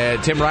pirating.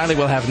 Tim Riley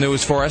will have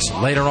news for us.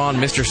 Later on,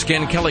 Mr.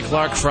 Skin, Kelly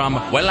Clark from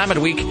Willamette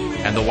Week,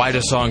 and the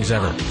widest songs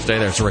ever. Stay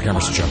there. It's the Rick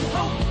Emerson Show.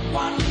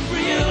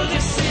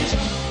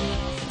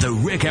 The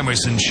Rick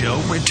Emerson Show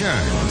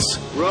returns.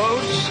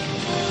 Roads?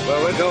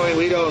 Where we're going,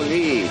 we don't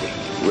need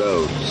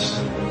roads.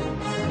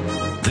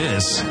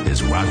 This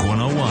is Rock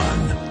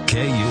 101,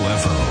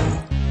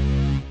 KUFO.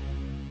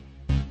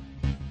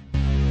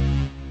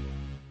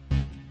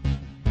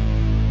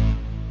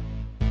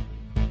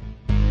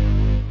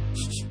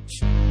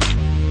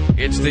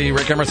 It's the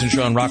Rick Emerson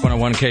Show on Rock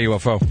 101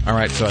 KUFO. All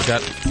right, so I've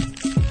got...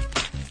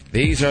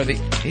 These are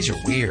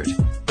weird.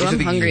 I'm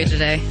hungry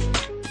today.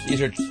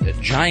 These are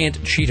giant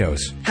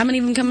Cheetos. How many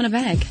of them come in a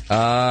bag?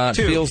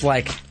 2. Feels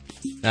like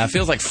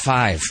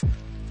 5.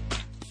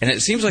 And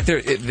it seems like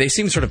they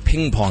seem sort of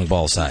ping pong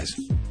ball size.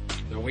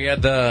 So we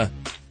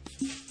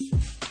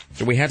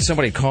had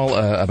somebody call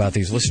about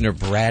these. Listener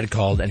Brad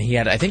called, and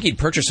I think he'd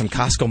purchased some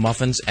Costco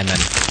muffins, and then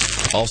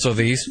Also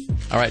these.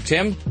 All right,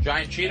 Tim,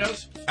 Giant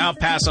Cheetos? I'll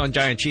pass on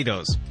Giant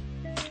Cheetos.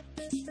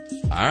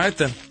 All right,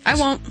 then. I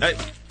won't.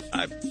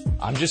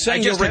 I'm just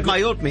saying. I just had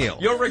my oatmeal.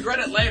 You'll regret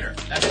it later.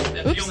 That's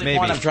the only Maybe.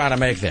 point I'm trying to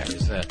make there.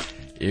 Is,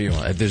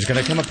 there's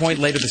going to come a point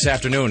later this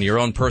afternoon, your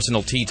own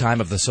personal tea time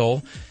of the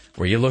soul,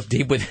 where you look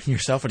deep within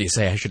yourself and you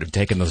say, I should have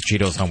taken those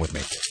Cheetos home with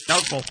me.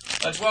 Doubtful.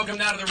 Let's welcome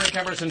now to the Rick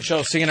Emerson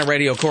Show, CNN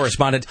radio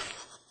correspondent,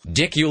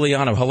 Dick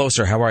Uliano. Hello,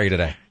 sir. How are you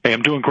today? Hey,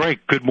 I'm doing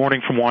great. Good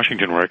morning from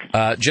Washington, Rick.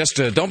 Just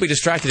don't be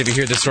distracted if you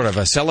hear this sort of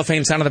a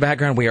cellophane sound in the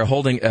background. We are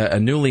holding a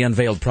newly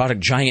unveiled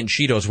product, Giant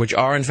Cheetos, which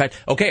are, in fact,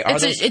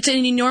 it's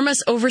an enormous,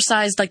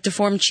 oversized,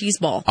 deformed cheese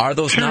ball. Are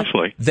those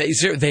Seriously?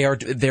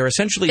 They're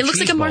essentially It looks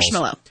cheese like a balls,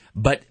 marshmallow.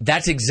 but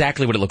that's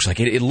exactly what it looks like.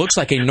 It looks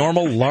like a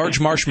normal,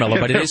 large marshmallow,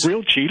 but it is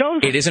real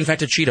Cheetos? It is, in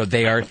fact, a Cheeto.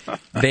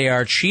 They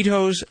are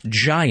Cheetos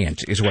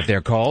Giant, is what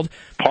they're called.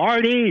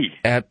 Party!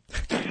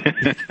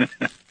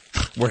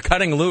 We're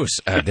cutting loose,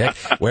 Dick.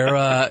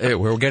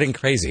 We're getting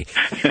crazy.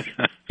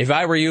 If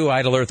I were you,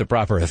 I'd alert the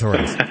proper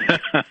authorities.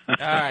 All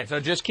right, so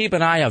just keep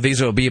an eye out.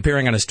 These will be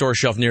appearing on a store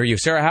shelf near you.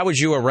 Sarah, how would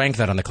you rank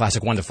that on the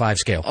classic 1 to 5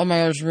 scale? Oh my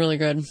God, it's really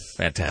good.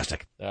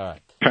 Fantastic. All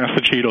right. Pass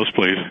the Cheetos,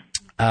 please.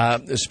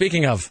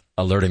 Speaking of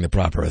alerting the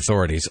proper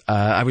authorities,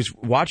 I was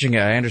watching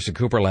Anderson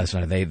Cooper last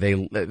night. They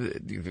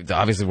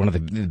obviously one of the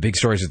big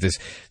stories is this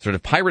sort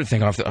of pirate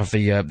thing off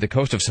the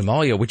coast of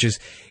Somalia, which is.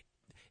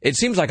 It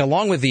seems like,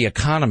 along with the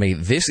economy,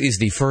 this is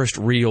the first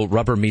real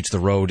rubber meets the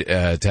road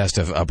test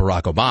of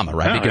Barack Obama,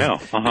 right?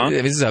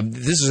 Because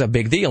this is a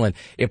big deal, and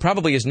it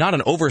probably is not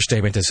an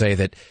overstatement to say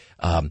that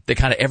kind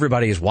of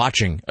everybody is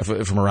watching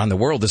from around the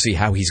world to see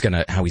how he's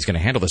gonna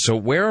handle this. So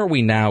where are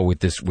we now with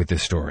this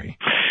story?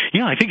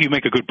 Yeah, I think you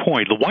make a good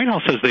point. The White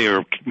House says they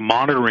are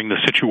monitoring the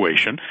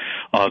situation.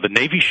 The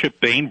Navy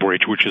ship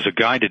Bainbridge, which is a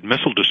guided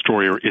missile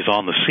destroyer, is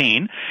on the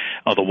scene.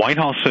 The White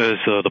House says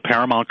the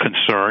paramount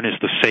concern is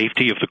the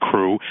safety of the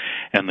crew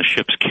and the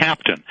ship's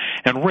captain.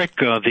 And Rick,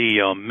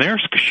 the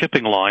Maersk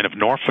shipping line of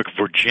Norfolk,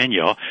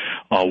 Virginia,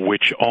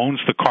 which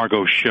owns the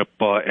cargo ship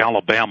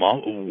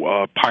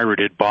Alabama,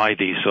 pirated by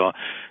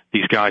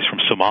these guys from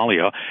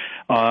Somalia,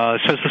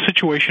 says the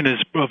situation is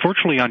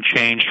virtually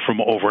unchanged from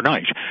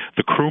overnight.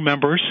 The crew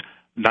members,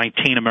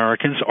 19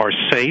 Americans, are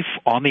safe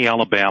on the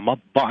Alabama,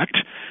 but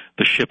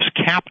the ship's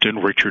captain,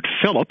 Richard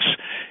Phillips,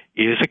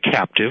 is a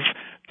captive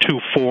to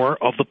 4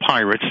 of the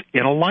pirates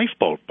in a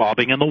lifeboat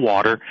bobbing in the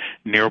water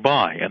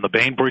nearby. And the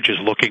Bainbridge is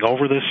looking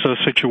over this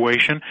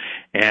situation,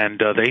 and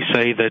they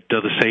say that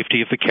the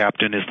safety of the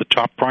captain is the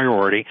top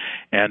priority,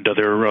 and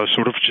they're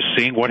sort of just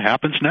seeing what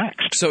happens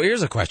next. So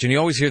here's a question. You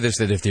always hear this,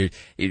 that if you're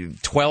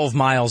 12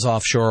 miles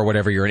offshore or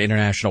whatever, you're in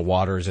international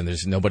waters and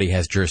nobody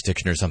has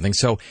jurisdiction or something.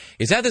 So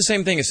is that the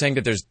same thing as saying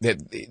that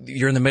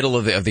you're in the middle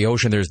of the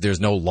ocean,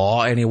 there's no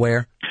law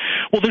anywhere?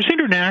 Well, there's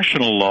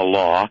international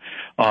law,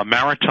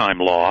 maritime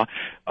law,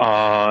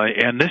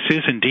 and this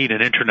is indeed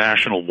in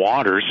international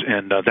waters,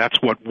 and that's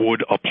what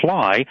would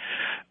apply.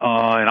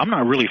 And I'm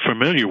not really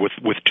familiar with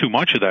too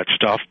much of that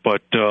stuff,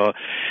 but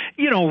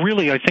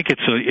really, I think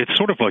it's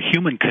sort of a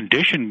human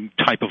condition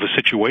type of a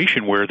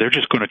situation where they're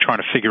just going to try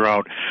to figure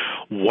out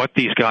what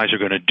these guys are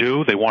going to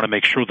do. They want to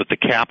make sure that the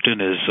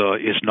captain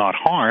is not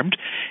harmed,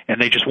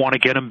 and they just want to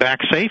get him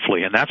back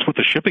safely. And that's what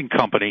the shipping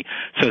company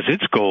says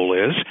its goal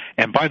is.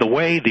 And by the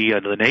way,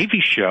 the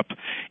Navy ship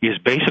is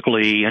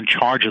basically in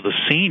charge of the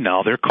scene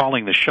now. They're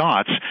calling the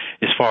shots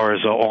as far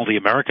as all the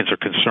Americans are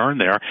concerned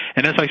there.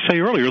 And as I say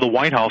earlier, the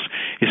White House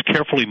is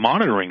carefully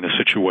monitoring the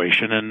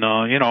situation and,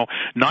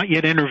 not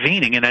yet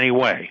intervening in any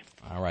way.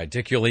 All right,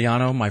 Dick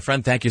Uliano, my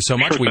friend, thank you so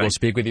much. Sure We thing. will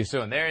speak with you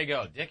soon. There you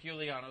go. Dick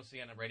Uliano,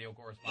 CNN radio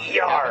correspondent.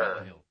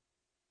 Yarr.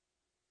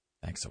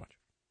 Thanks so much.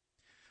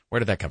 Where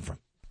did that come from?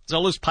 There's a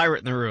loose pirate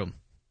in the room.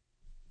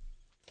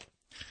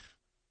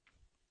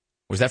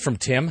 Was that from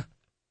Tim?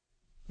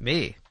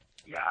 Me.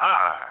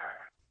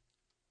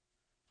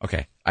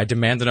 Okay, I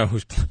demand to know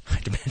who's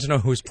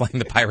playing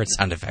the pirate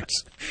sound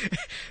effects.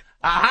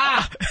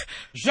 Aha!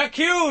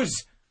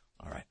 J'accuse!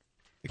 All right.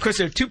 Because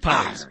there are 2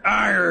 pirates.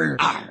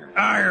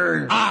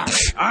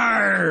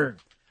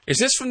 Is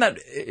this from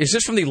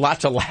the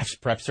Lots of Laughs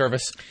prep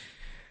service?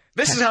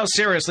 This is how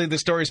seriously the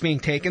story is being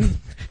taken.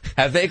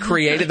 Have they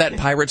created that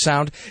pirate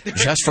sound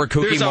just for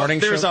Kooky Morning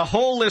Show? There's a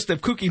whole list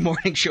of Kooky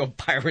Morning Show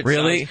pirate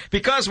Really? sounds.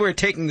 Because we're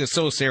taking this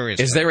so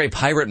seriously. Is there a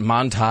pirate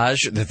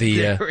montage that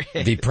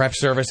the prep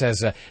service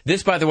has?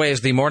 This, by the way,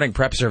 is the morning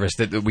prep service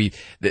that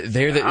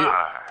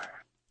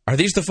are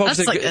these the folks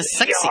That's that like a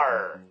sexy.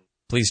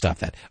 Please stop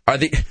that. Are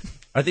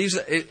these?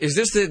 Is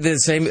this the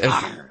same?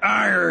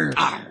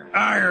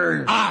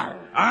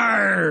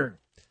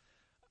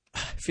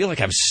 I feel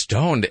like I'm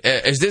stoned.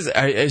 Is this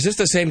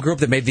the same group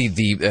that made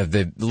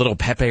the little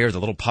Pepe or the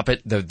little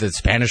puppet, the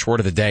Spanish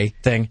word of the day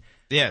thing?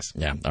 Yes.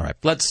 Yeah. All right.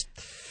 Let's.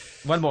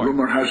 One more.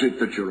 Rumor has it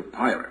that you're a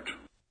pirate.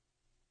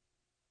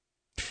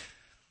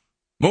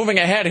 Moving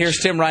ahead, here's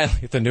Tim Riley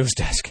at the news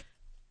desk.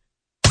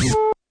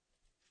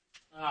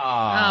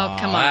 Oh,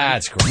 come on.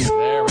 That's great.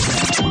 There we go.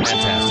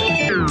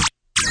 Fantastic.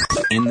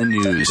 In the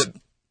news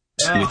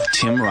with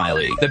Tim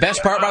Riley. The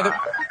best part, by the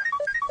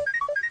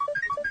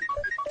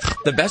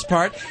The best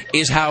part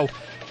is how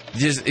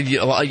just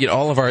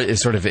all of our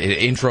sort of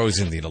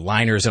intros and the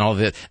liners and all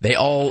of it, they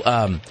all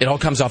it all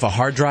comes off a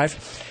hard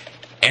drive,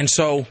 and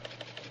so,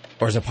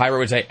 or as a pirate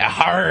would say, a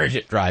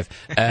hard drive.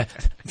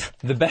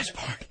 The best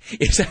part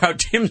is how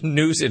Tim's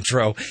news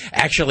intro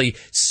actually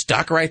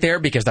stuck right there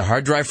because the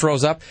hard drive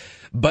froze up.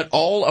 But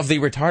all of the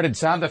retarded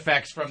sound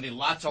effects from the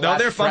lots of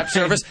prep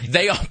service,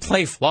 they all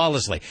play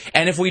flawlessly.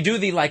 And if we do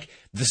the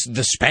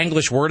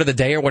Spanglish word of the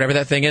day or whatever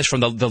that thing is from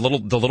the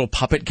little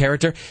puppet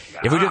character,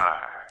 if we do,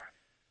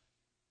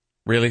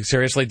 really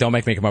seriously, don't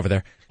make me come over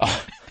there.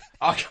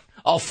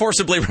 I'll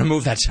forcibly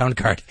remove that sound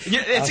card.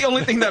 Yeah, it's the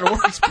only thing that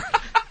works.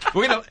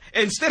 We're gonna,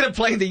 instead of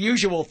playing the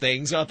usual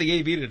things off the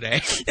AV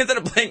today, instead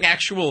of playing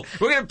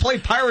we're gonna play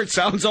pirate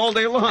sounds all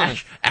day long.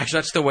 Actually,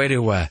 that's the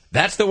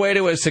way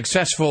to a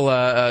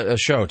successful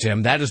show,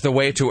 Tim. That is the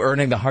way to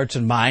earning the hearts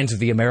and minds of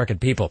the American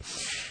people.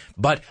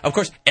 But of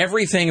course,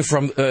 everything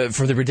from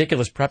the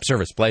ridiculous prep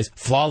service plays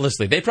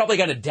flawlessly. They probably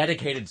got a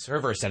dedicated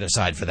server set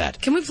aside for that.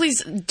 Can we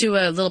please do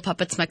a Little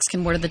Puppets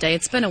Mexican word of the day?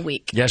 It's been a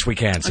week. Yes, we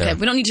can. Sarah. Okay,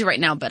 we don't need to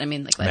right now, but I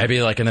mean, later. Maybe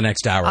in the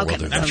next hour we'll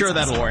do that. I'm sure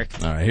that'll work.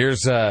 All right,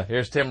 here's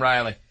Tim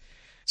Riley.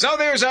 So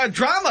there's a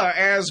drama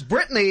as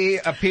Britney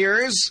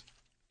appears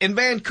in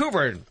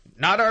Vancouver.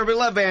 Not our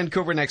beloved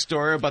Vancouver next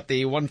door, but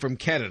the one from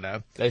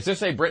Canada. Does this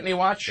say Britney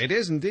Watch? It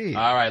is indeed.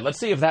 All right, let's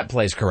see if that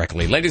plays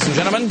correctly. Ladies and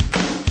gentlemen,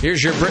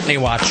 here's your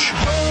Britney Watch.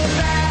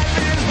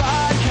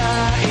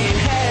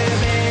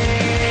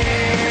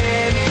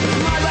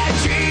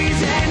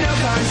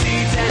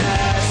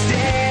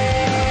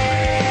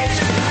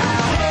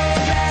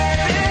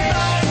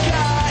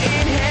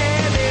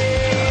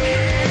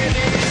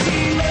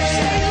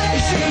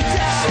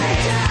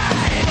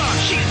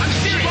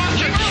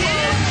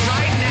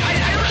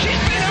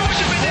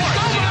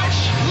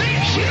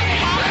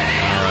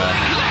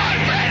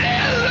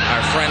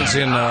 Friends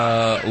in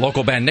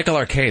local band Nickel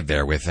Arcade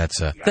there with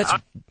that's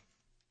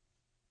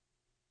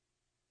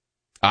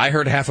I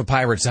heard half a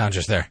pirate sound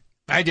just there.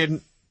 I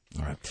didn't.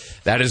 All right.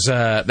 That is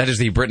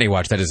the Britney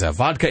Watch. That is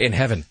Vodka in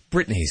Heaven,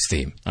 Britney's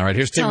theme. All right,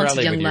 here's Tim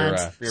Riley with your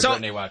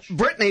Britney Watch.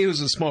 Britney,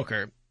 who's a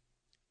smoker,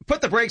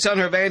 put the brakes on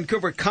her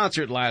Vancouver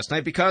concert last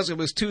night because it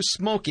was too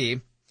smoky.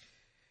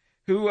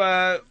 She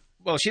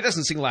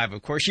doesn't sing live,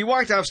 of course. She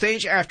walked off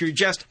stage after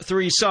just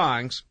 3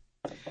 songs.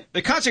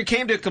 The concert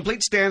came to a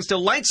complete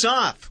standstill, lights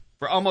off,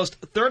 for almost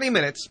 30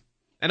 minutes,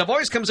 and a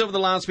voice comes over the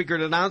loudspeaker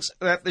to announce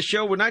that the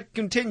show would not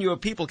continue if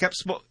people kept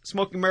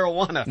smoking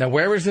marijuana. Now,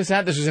 where was this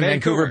at? This was in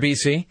Vancouver,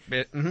 BC?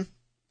 Mm-hmm.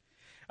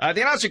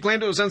 The announcer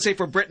claimed it was unsafe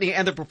for Britney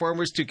and the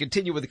performers to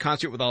continue with the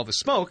concert with all the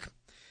smoke.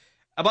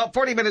 About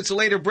 40 minutes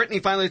later,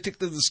 Britney finally took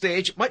to the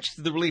stage, much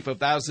to the relief of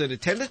thousands in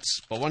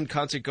attendance, but one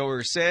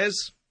concertgoer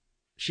says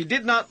she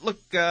did not look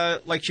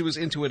like she was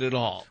into it at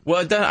all.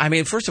 Well,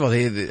 first of all,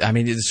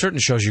 there's certain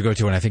shows you go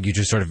to, and I think you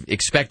just sort of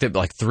expect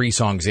that, 3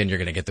 songs in, you're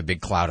going to get the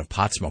big cloud of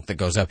pot smoke that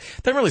goes up.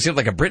 Doesn't really seem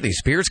like a Britney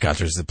Spears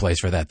concert is the place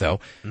for that,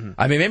 though.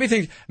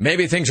 Mm-hmm.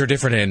 Maybe things are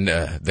different in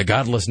the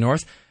godless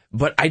North,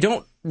 but I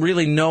don't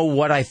really know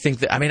what I think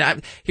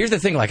that. Here's the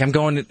thing. I'm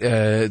going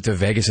to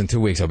Vegas in 2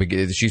 weeks.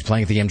 She's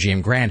playing at the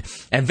MGM Grand,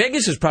 and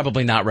Vegas is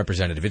probably not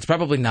representative. It's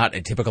probably not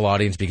a typical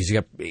audience because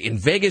in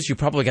Vegas you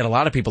probably get a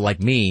lot of people like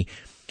me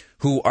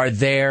who are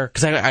there,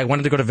 because I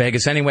wanted to go to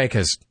Vegas anyway,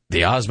 because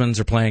the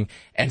Osmonds are playing,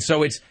 and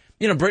so it's,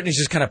 Britney's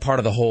just kind of part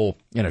of the whole,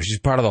 she's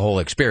part of the whole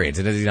experience,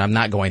 and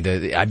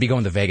I'd be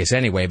going to Vegas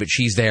anyway, but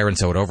she's there, and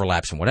so it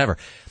overlaps and whatever.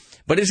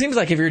 But it seems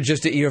like if you're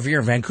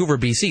in Vancouver,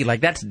 BC,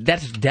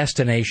 that's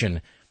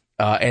destination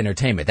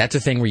entertainment. That's a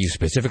thing where you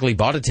specifically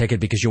bought a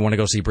ticket because you want to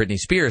go see Britney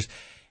Spears.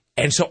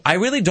 And so I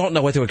really don't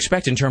know what to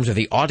expect in terms of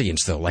the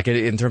audience, though,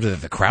 in terms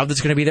of the crowd that's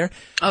going to be there.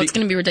 Oh, it's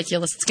going to be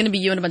ridiculous. It's going to be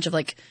you and a bunch of,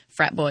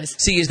 frat boys.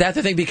 See, is that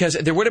the thing? Because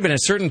there would have been a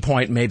certain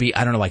point, maybe,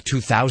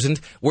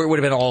 2000, where it would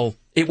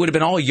have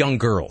been all young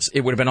girls.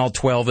 It would have been all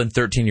 12 and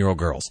 13-year-old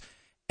girls.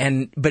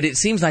 But it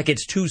seems like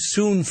it's too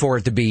soon for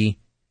it to be,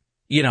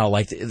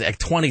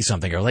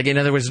 20-something. Or, in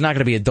other words, it's not going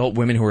to be adult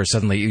women who are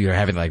suddenly either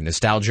having,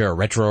 nostalgia or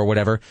retro or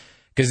whatever.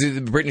 Because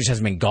Britney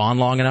hasn't been gone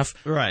long enough.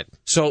 Right.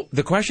 So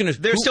the question is...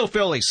 They're still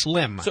fairly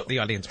slim, the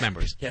audience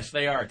members. Yes,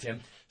 they are,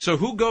 Tim. So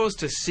who goes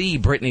to see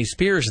Britney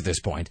Spears at this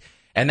point?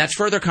 And that's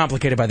further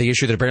complicated by the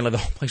issue that apparently the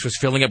whole place was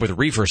filling up with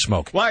reefer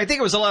smoke. Well, I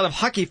think it was a lot of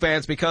hockey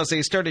fans because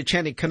they started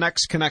chanting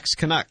Canucks, Canucks,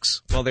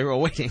 Canucks while they were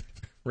waiting.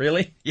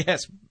 Really?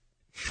 Yes.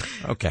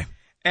 Okay.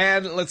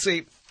 And let's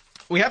see.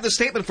 We have the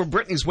statement from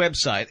Britney's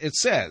website. It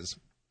says,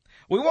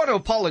 "We want to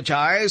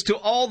apologize to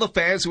all the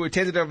fans who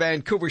attended our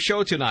Vancouver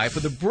show tonight for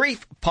the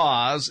brief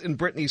pause in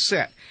Britney's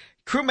set.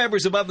 Crew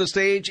members above the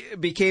stage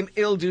became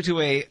ill due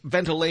to a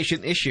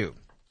ventilation issue."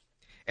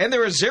 And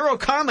there are 0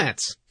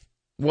 comments.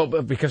 Well,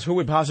 because who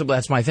would possibly?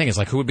 That's my thing. It's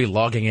who would be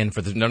logging in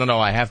for the? No.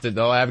 I have to.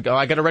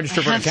 I got to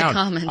register for an account.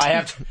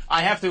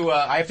 I have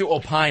to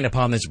opine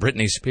upon this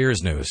Britney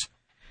Spears news.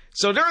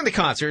 So during the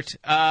concert,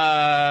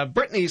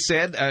 Britney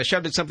said,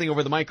 shouted something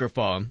over the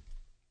microphone.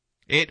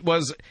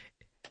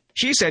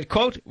 She said,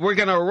 quote, "We're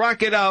going to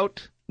rock it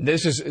out."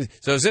 Is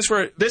this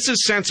where... This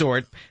is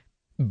censored.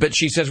 But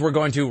she says we're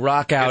going to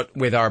rock out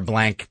with our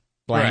blank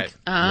blank.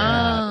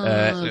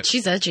 Right. Oh,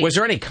 she's edgy. Was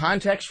there any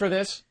context for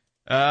this?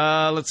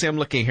 Let's see, I'm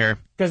looking here.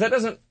 Because that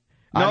doesn't...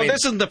 No,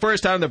 this isn't the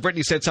first time that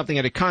Britney said something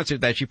at a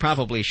concert that she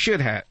probably should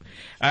have.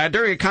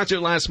 During a concert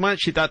last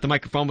month, she thought the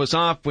microphone was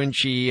off when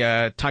she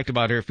talked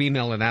about her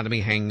female anatomy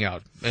hanging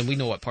out. And we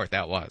know what part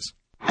that was.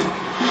 You'll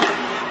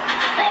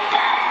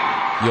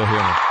hear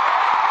it.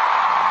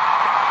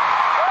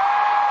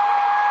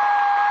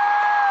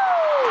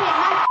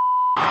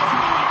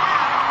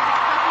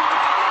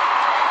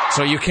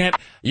 So you can't.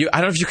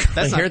 I don't know if you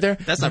can hear there.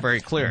 That's not very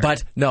clear.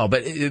 But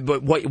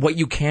what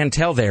you can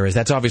tell there is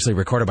that's obviously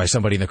recorded by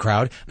somebody in the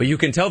crowd. But you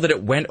can tell that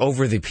it went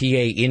over the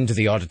PA into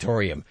the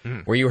auditorium,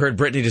 where you heard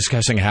Britney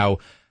discussing how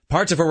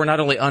parts of her were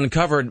not only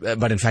uncovered,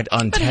 but in fact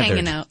untethered. But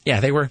hanging out. Yeah,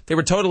 they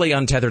were totally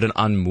untethered and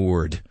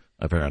unmoored,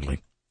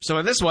 apparently. So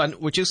in this one,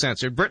 which is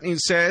censored, Britney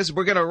says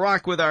we're going to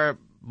rock with our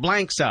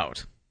blanks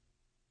out.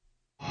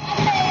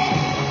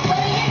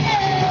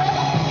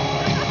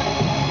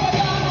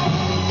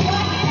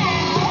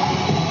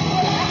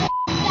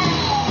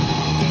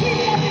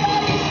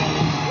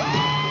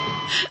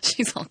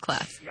 She's all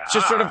class.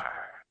 Just sort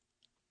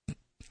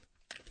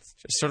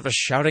of a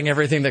shouting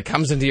everything that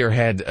comes into your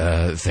head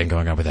thing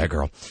going on with that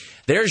girl.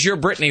 There's your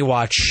Britney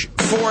watch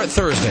for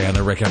Thursday on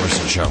the Rick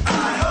Emerson Show.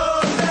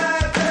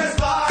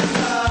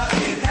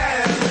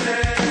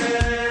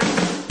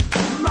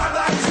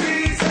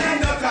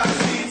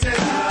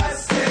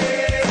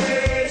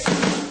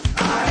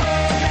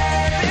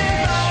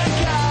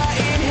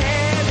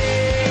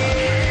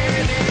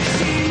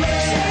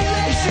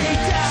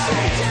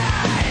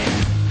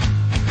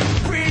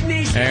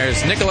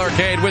 There's Nickel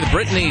Arcade with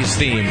Britney's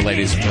theme,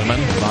 ladies and gentlemen.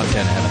 Locked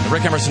in heaven. The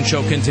Rick Emerson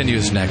Show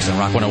continues next on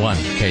Rock 101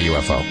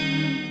 KUFO.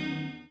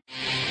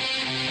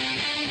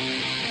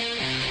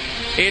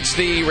 It's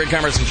the Rick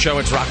Emerson Show.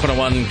 It's Rock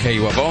 101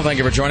 KUFO. Thank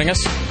you for joining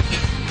us.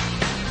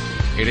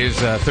 It is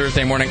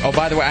Thursday morning. Oh,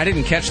 by the way, I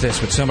didn't catch this,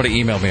 but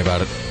somebody emailed me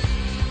about it.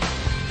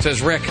 It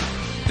says, Rick,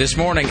 this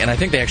morning, and I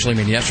think they actually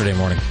mean yesterday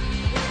morning.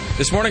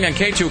 This morning on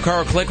K2,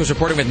 Carl Click was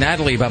reporting with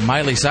Natalie about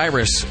Miley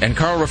Cyrus, and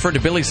Carl referred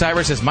to Billy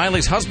Cyrus as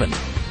Miley's husband.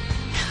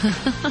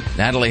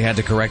 Natalie had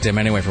to correct him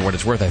anyway. For what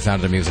it's worth, I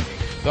found it amusing.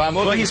 So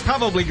well, he's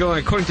probably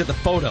going according to the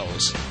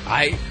photos.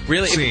 I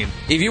really,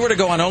 if you were to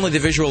go on only the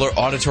visual or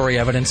auditory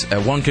evidence,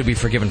 one could be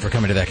forgiven for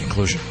coming to that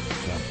conclusion.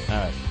 So,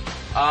 all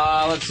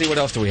right. Let's see, what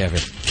else do we have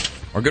here?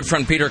 Our good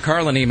friend Peter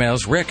Carlin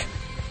emails, Rick,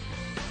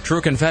 true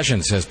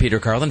confession, says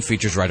Peter Carlin,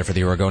 features writer for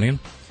the Oregonian.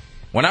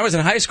 When I was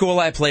in high school,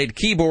 I played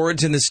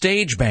keyboards in the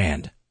stage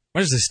band.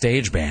 What is the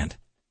stage band?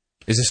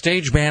 Is a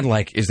stage band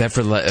like? Is that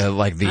for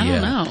like the? I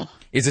don't know.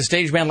 Is the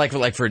stage band like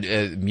for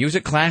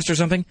music class or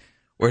something,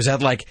 or is that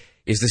like?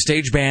 Is the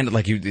stage band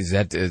like you? Is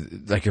that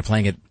like you're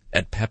playing it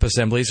at pep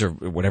assemblies or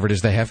whatever it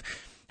is they have?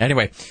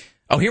 Anyway.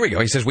 Oh, here we go.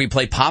 He says, we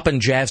play pop and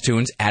jazz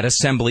tunes at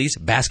assemblies,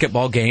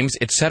 basketball games,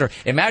 etc.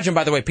 Imagine,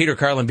 by the way, Peter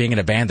Carlin being in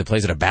a band that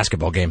plays at a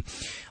basketball game.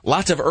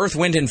 Lots of Earth,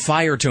 Wind, and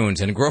Fire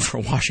tunes and Grover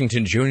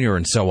Washington Jr.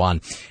 and so on.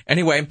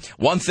 Anyway,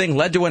 one thing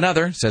led to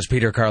another, says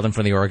Peter Carlin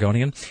from the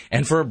Oregonian.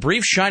 And for a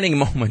brief shining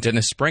moment in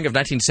the spring of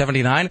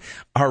 1979,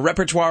 our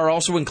repertoire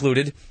also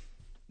included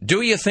Do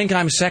You Think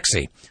I'm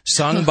Sexy?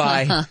 Sung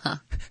by,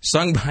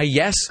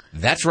 yes,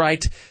 that's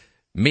right,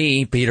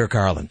 me, Peter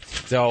Carlin.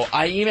 So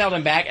I emailed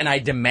him back and I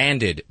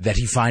demanded that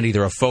he find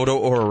either a photo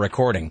or a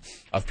recording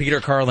of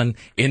Peter Carlin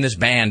in this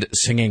band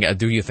singing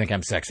Do You Think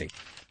I'm Sexy?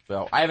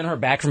 So I haven't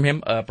heard back from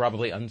him,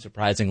 probably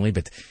unsurprisingly,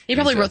 but he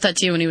probably wrote that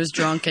to you when he was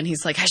drunk and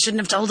he's like, I shouldn't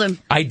have told him.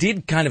 I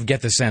did kind of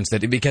get the sense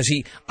that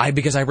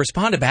because I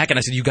responded back and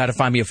I said, you got to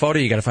find me a photo,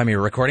 you got to find me a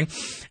recording.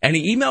 And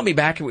he emailed me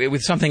back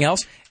with something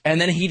else. And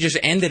then he just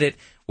ended it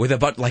with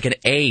about like an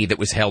A that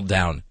was held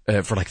down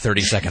for like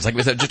 30 seconds. Like it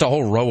was just a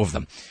whole row of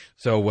them.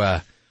 So,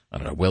 I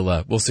don't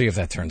know. We'll see if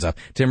that turns up.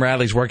 Tim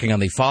Radley's working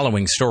on the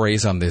following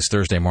stories on this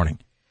Thursday morning.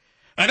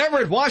 An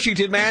Everett,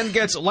 Washington man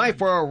gets life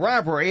for a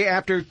robbery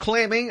after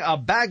claiming a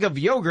bag of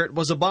yogurt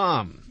was a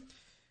bomb.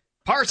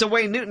 Parts of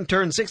Wayne Newton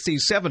turned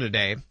 67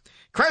 today.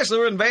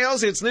 Chrysler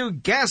unveils its new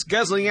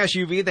gas-guzzling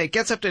SUV that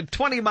gets up to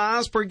 20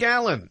 miles per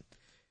gallon.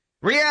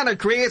 Rihanna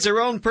creates her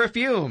own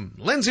perfume.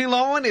 Lindsay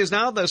Lohan is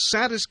now the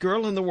saddest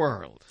girl in the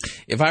world.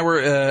 If I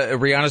were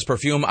Rihanna's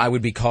perfume, I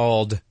would be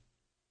called...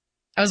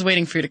 I was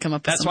waiting for you to come up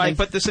with That's something. why I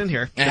put this in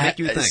here to make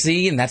you think.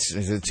 See, and that's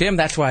Tim.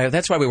 That's why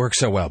we work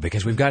so well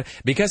because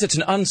it's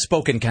an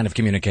unspoken kind of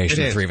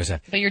communication. The three of us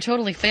have. But you're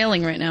totally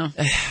failing right now.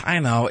 I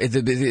know.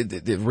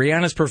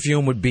 Rihanna's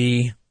perfume would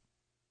be.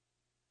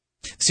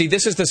 See,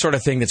 this is the sort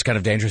of thing that's kind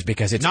of dangerous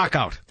because it's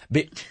knockout.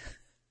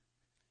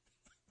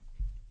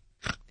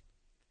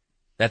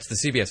 That's the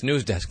CBS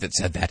News desk that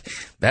said that.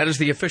 That is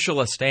the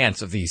official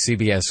stance of the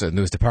CBS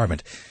News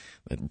department.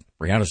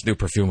 Rihanna's new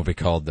perfume will be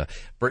called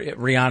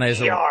Rihanna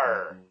is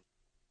a...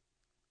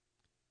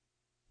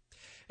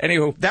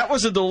 Anywho, that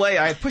was a delay.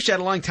 I pushed that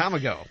a long time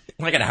ago.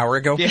 like an hour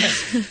ago. Yeah.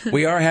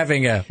 we're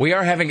having a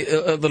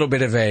little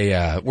bit of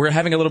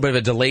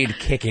a delayed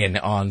kick-in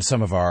on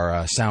some of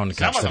our sound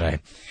cuts today.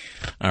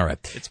 All right.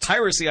 It's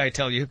piracy, I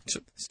tell you.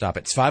 Stop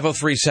it. It's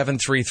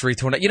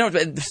 503-733-20. You know,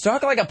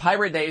 talk like a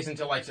pirate days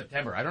until like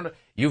September. I don't know.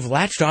 You've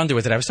latched onto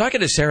it. I was talking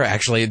to Sarah,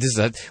 actually,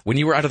 when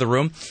you were out of the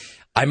room.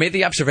 I made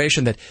the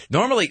observation that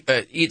normally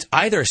it's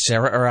either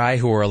Sarah or I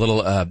who are a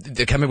little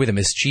they come in with a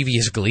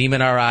mischievous gleam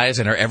in our eyes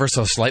and are ever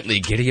so slightly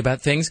giddy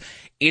about things.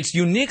 It's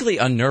uniquely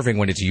unnerving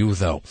when it's you,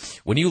 though.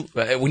 When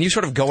you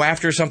sort of go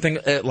after something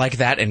like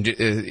that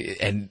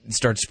and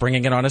start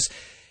springing it on us,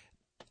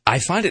 I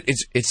find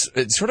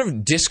it's sort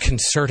of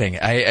disconcerting.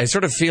 I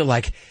sort of feel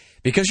like,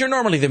 because you're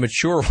normally the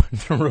mature one in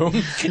the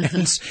room,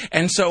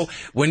 and so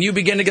when you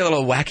begin to get a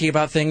little wacky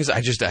about things,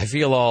 I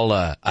feel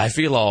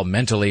all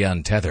mentally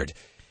untethered.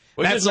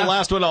 That's the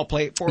last one I'll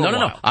play for.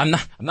 No. I'm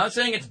not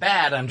saying it's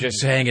bad. I'm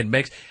just saying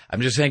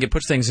it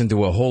puts things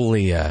into a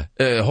wholly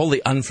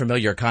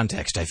unfamiliar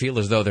context. I feel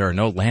as though there are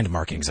no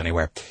landmarkings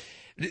anywhere.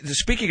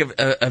 Speaking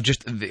of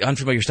just the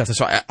unfamiliar stuff,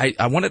 so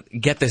I want to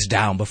get this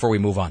down before we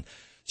move on.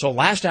 So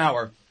last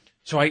hour,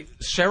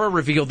 Sarah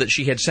revealed that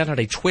she had sent out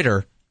a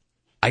Twitter,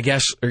 I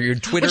guess, or your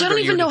Twitter. Which I don't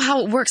even know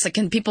how it works. Like,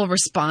 can people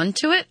respond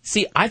to it?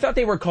 See, I thought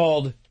they were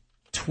called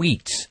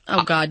tweets.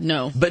 Oh God,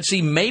 no. But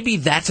see, maybe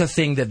that's a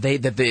thing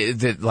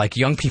that like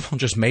young people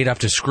just made up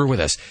to screw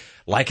with us.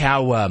 Like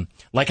how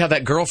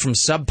that girl from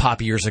Sub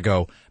Pop years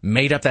ago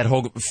made up that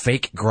whole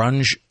fake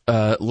grunge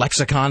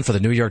lexicon for the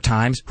New York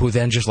Times, who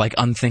then just like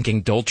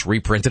unthinking dolts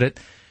reprinted it.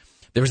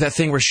 There was that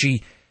thing where is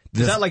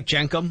that like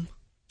Jenkum?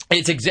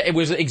 It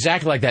was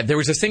exactly like that. There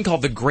was this thing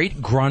called the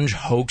Great Grunge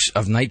Hoax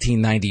of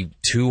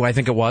 1992, I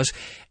think it was,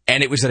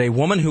 and it was that a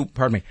woman who,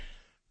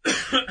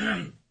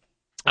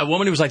 a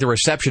woman who was like the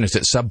receptionist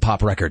at Sub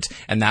Pop Records,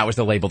 and that was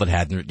the label that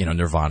had,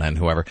 Nirvana and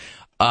whoever.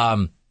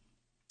 The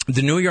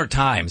New York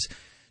Times,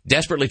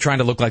 desperately trying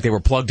to look like they were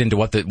plugged into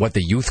what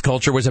the youth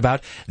culture was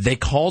about, they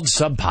called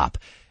Sub Pop,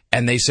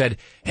 and they said,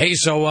 "Hey,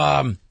 so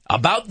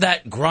about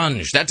that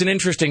grunge, that's an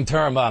interesting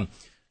term.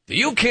 Do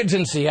you kids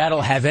in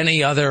Seattle have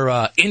any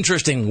other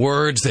interesting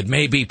words that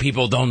maybe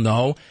people don't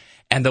know?"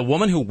 And the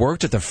woman who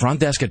worked at the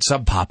front desk at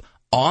Sub Pop,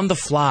 on the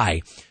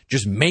fly,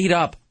 just made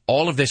up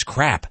all of this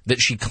crap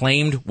that she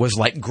claimed was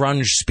like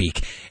grunge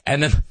speak.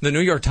 And then the New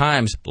York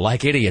Times,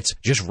 like idiots,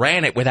 just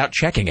ran it without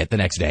checking it the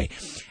next day.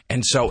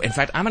 And so, in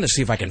fact, I'm going to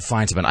see if I can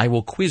find something. I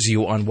will quiz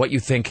you on what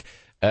you think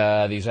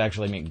these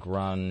actually mean.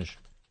 Grunge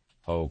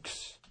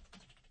hoax.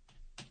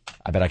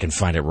 I bet I can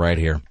find it right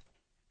here.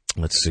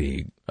 Let's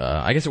see.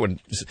 I guess it would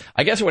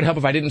help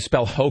if I didn't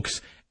spell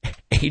hoax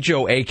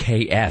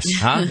H-O-A-K-S,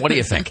 huh? What do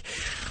you think?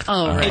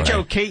 Right.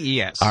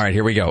 H-O-K-E-S. All right,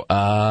 here we go.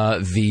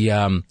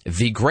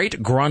 The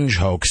Great Grunge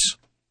Hoax,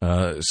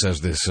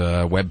 says this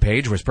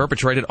webpage, was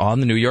perpetrated on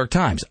the New York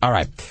Times. All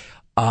right.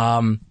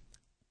 All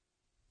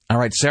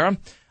right, Sarah,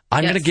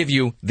 I'm going to give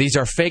you, these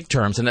are fake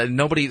terms, and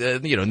nobody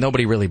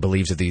really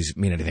believes that these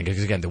mean anything.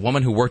 Because, again, the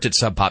woman who worked at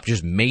Sub Pop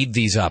just made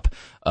these up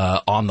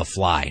on the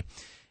fly,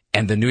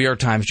 and the New York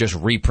Times just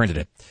reprinted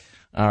it.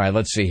 All right,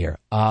 let's see here.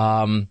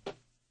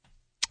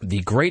 The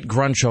Great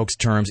Grunge Hoax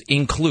terms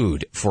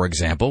include, for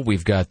example,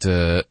 we've got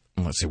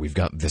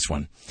this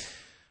one.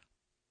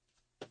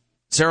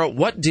 Sarah,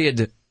 what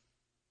did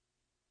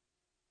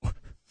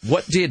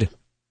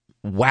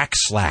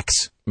wax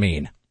slacks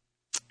mean?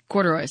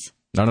 Corduroys.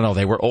 No,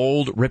 they were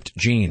old ripped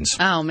jeans.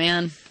 Oh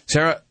man.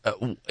 Sarah,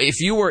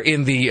 if you were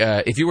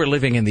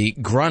living in the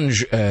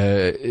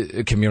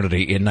grunge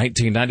community in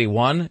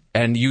 1991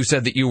 and you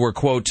said that you were,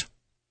 quote,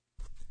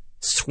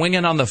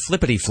 swinging on the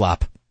flippity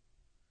flop,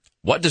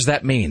 what does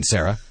that mean,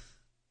 Sarah?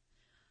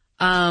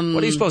 What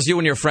do you suppose you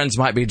and your friends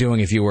might be doing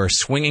if you were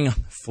swinging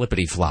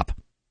flippity flop?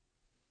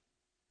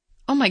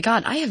 Oh my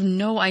God, I have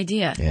no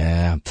idea.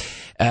 Yeah,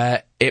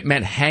 it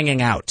meant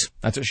hanging out.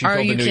 That's what she told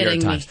the New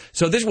York Times.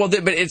 So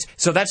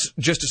that's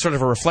just a sort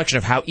of a reflection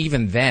of how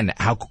even then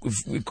how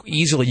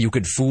easily you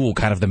could fool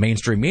kind of the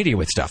mainstream media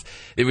with stuff.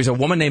 There was a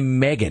woman named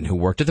Megan who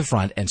worked at the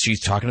front, and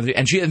she's talking to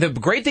and the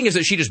great thing is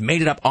that she just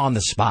made it up on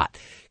the spot,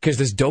 because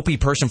this dopey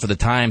person for the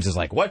Times is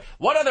like, what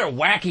other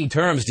wacky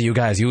terms do you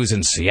guys use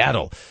in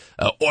Seattle,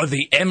 or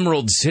the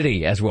Emerald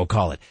City, as we'll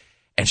call it?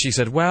 And she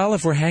said, well,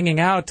 if we're hanging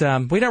out,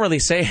 we don't really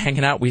say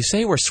hanging out. We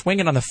say we're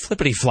swinging on the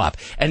flippity flop.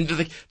 And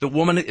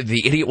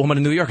the idiot woman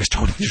in New York is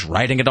totally just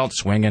writing it all,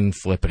 swinging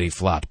flippity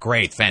flop.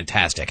 Great,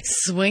 fantastic.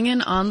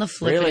 Swinging on the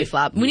flippity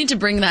flop. We need to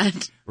bring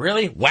that.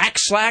 Really?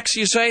 Wax slacks,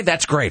 you say?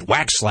 That's great.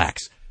 Wax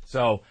slacks.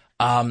 So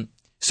when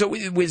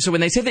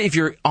they say that if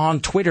you're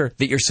on Twitter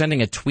that you're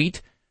sending a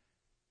tweet,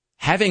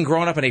 having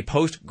grown up in a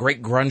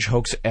post-Great Grunge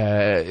Hoax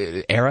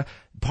era,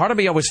 part of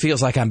me always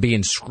feels like I'm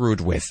being screwed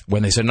with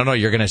when they say, no,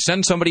 you're going to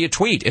send somebody a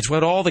tweet. It's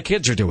what all the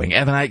kids are doing.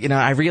 And then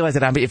I realize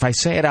that if I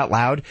say it out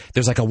loud,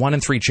 there's like a 1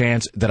 in 3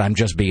 chance that I'm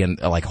just being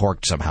like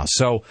horked somehow.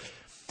 So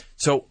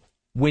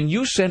when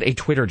you send a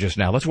Twitter just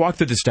now, let's walk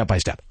through this step by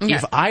step. Yeah.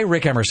 If I,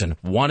 Rick Emerson,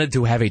 wanted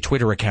to have a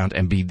Twitter account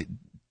and be,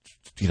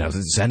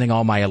 sending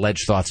all my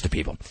alleged thoughts to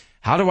people,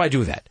 how do I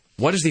do that?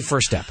 What is the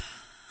first step?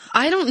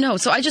 I don't know.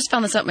 So I just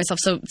found this out myself.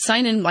 So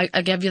sign in.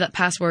 I gave you that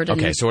password. And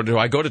Okay, so do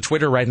I go to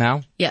Twitter right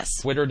now? Yes.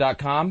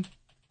 Twitter.com?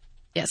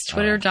 Yes,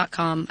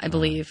 Twitter.com, I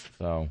believe.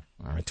 So,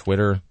 all right,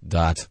 Twitter.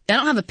 I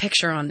don't have a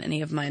picture on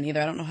any of mine either.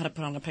 I don't know how to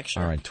put on a picture.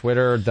 All right,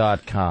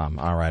 Twitter.com.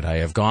 All right, I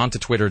have gone to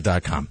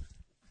Twitter.com.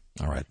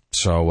 All right,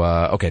 so,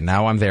 okay,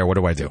 now I'm there. What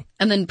do I do?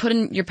 And then put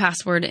in your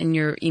password and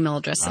your email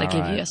address that I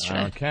gave you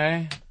yesterday.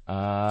 Okay.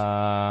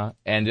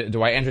 And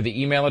do I enter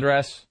the email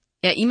address?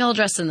 Yeah, email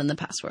address and then the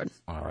password.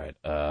 All right,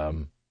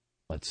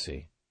 let's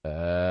see.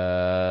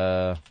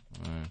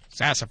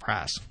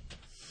 Sassafras.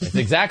 It's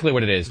exactly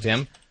what it is,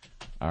 Tim.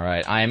 All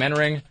right, I am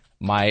entering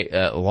my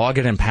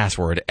login and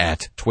password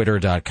at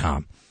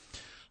twitter.com.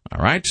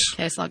 All right.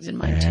 Okay, I just logged in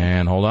mine too.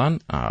 And hold on.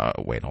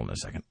 Wait, hold on a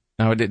second.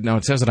 No,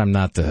 it says that I'm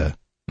not the...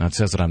 No, it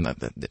says that I'm not...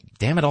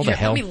 Damn it, all the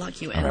hell. Let me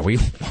log you in. All right, will you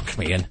log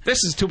me in?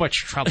 This is too much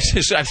trouble.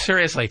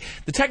 Seriously,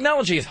 the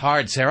technology is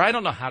hard, Sarah. I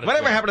don't know how to...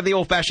 Whatever happened to the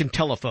old-fashioned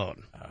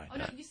telephone? Oh,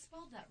 no, you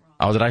spelled that wrong.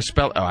 Oh, did I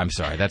spell... Oh, I'm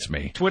sorry. That's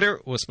me. Twitter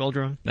was spelled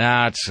wrong?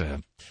 Nah, it's...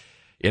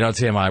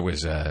 Tim, I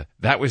was...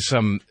 that was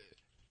some...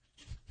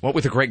 What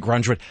was the great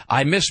grunge word?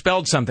 I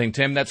misspelled something,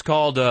 Tim. That's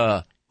called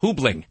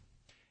hoobling.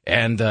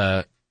 And,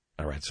 all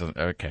right, so,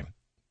 okay.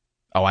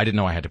 Oh, I didn't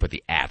know I had to put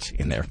the at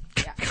in there.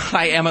 Yeah.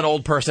 I am an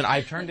old person.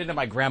 I turned into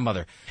my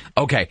grandmother.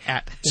 Okay.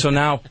 So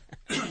now,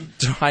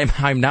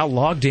 I'm now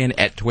logged in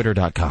at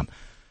twitter.com.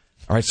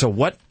 All right, so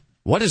what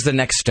is the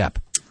next step?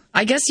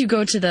 I guess you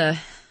go to the...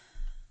 Let's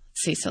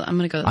see, so I'm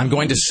going to go... I'm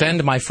going to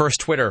send my first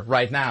Twitter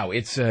right now.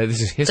 It's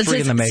this is history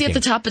in the making. See at the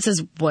top, it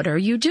says, what are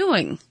you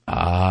doing?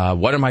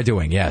 What am I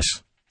doing? Yes.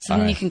 So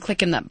then you can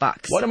click in that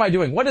box. What am I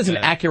doing? What is an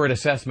accurate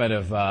assessment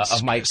of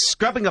my...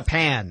 Scrubbing a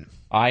pan.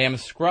 I am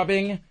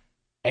scrubbing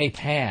a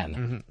pan.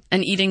 Mm-hmm.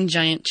 And eating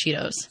giant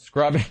Cheetos.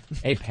 Scrubbing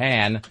a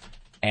pan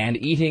and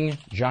eating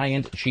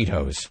giant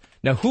Cheetos.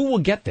 Now, who will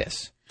get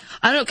this?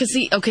 I don't know,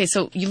 because okay,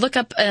 so you look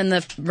up in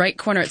the right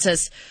corner, it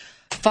says,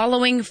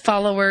 following,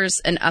 followers,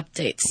 and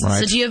updates. Right.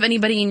 So do you have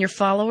anybody in your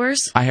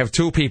followers? I have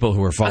 2 people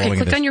who are following Okay,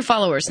 click this. on your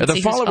followers. And the see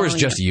who's followers following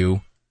just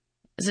you.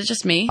 Is it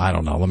just me? I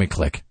don't know. Let me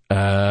click.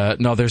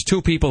 No, there's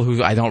 2 people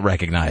who I don't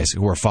recognize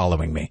who are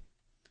following me.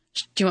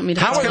 Do you want me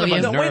to follow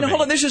you? No, wait,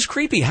 hold on. This is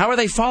creepy. How are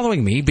they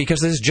following me? Because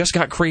this just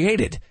got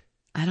created.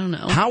 I don't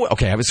know. How?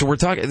 Okay, so we're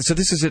talking. So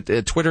this is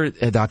at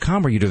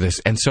twitter.com where you do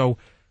this, and so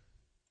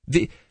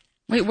Wait,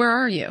 where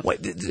are you?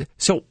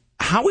 So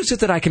how is it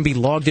that I can be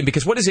logged in?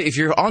 Because what is it if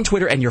you're on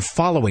Twitter and you're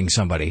following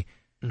somebody?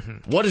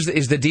 Mm-hmm. What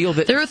is the deal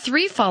that there are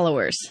 3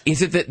 followers?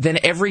 Is it that then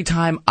every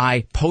time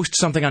I post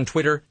something on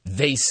Twitter,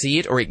 they see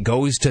it or it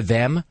goes to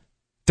them?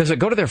 Does it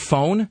go to their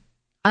phone?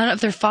 I don't know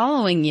if they're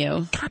following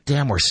you. God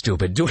damn, we're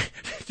stupid. Do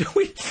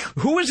we?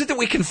 Who is it that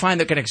we can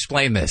find that can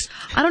explain this?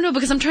 I don't know,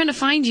 because I'm trying to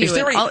find you, Is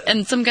there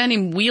and some guy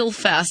named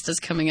Wheelfast is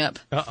coming up.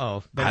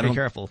 Uh-oh. Better be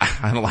careful.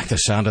 I don't like the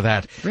sound of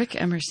that. Rick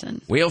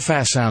Emerson.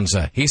 Wheelfast sounds,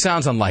 he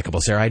sounds unlikable,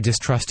 Sarah. I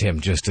distrust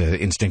him just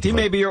instinctively.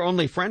 He may be your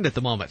only friend at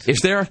the moment. Is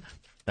there?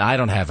 I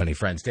don't have any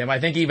friends, Tim. I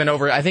think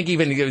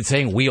even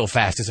saying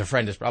Wheelfast is a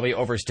friend is probably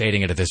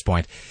overstating it at this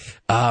point.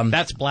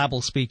 That's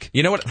blabble speak.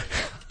 You know what?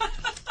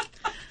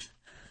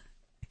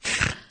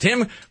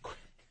 Tim,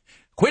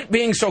 quit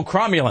being so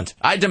cromulent.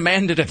 I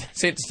demanded it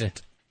this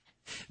instant.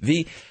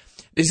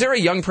 Is there a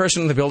young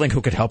person in the building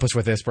who could help us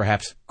with this,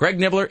 perhaps? Greg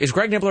Nibbler? Is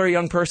Greg Nibbler a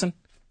young person?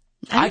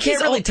 I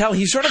can't really tell.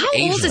 He's sort of ageless.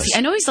 How old is he?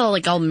 I know he's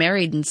all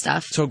married and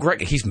stuff. So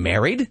Greg, he's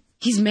married?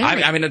 He's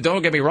married. I mean,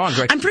 don't get me wrong,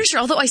 Greg. I'm pretty sure,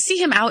 although I see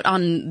him out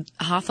on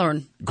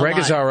Hawthorne. Greg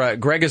is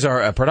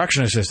our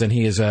production assistant.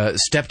 He has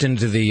stepped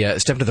into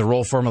the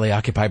role formerly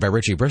occupied by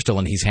Richie Bristol,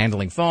 and he's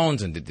handling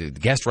phones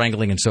and guest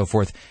wrangling and so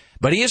forth.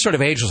 But he is sort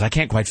of ageless. I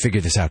can't quite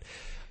figure this out.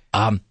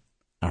 All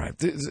right.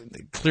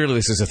 Clearly,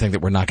 this is a thing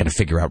that we're not going to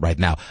figure out right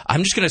now.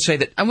 I'm just going to say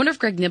that. I wonder if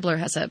Greg Nibbler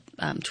has a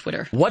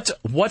Twitter.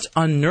 What's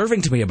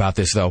unnerving to me about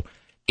this, though,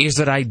 is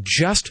that I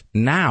just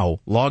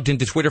now logged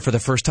into Twitter for the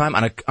first time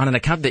on an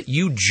account that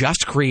you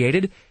just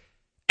created,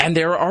 and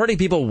there are already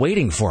people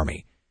waiting for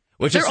me.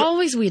 They're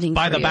always waiting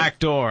by the back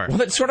door.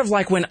 Well, it's sort of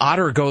like when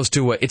Otter goes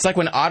to it's like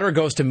when Otter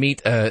goes to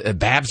meet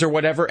Babs or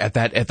whatever at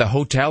the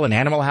hotel in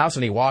Animal House,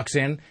 and he walks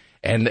in.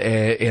 And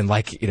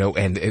Greg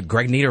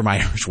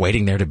Niedermeyer is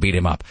waiting there to beat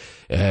him up,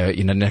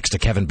 next to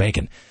Kevin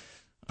Bacon.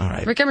 All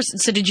right. Rick Emerson,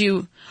 so did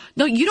you...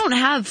 No, you don't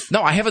have...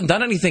 No, I haven't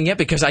done anything yet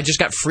because I just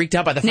got freaked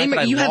out by the fact that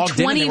I logged in. You have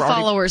 20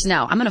 followers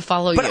now. I'm going to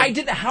follow you. But I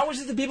didn't... How is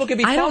it that people can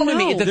be following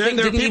me? The thing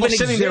there are didn't people even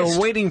sitting exist.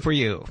 there waiting for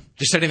you.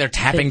 Just sitting there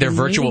tapping their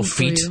virtual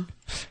feet.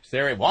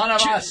 There, one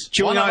of us.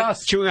 Chewing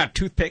out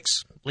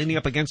toothpicks, leaning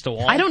up against a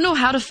wall. I don't know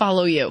how to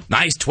follow you.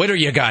 Nice Twitter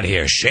you got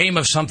here. Shame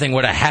if something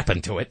would have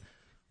happened to it.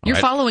 You're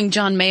following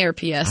John Mayer,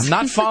 P.S. I'm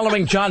not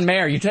following John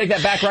Mayer. You take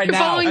that back right You're now.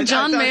 You're following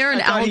John Mayer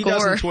and Al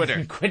Gore.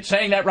 Twitter. Quit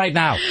saying that right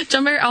now.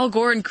 John Mayer, Al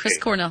Gore, and Chris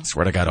Cornell.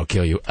 Swear to God, I'll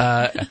kill you.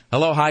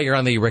 Hello, hi, you're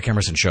on the Rick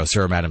Emerson Show.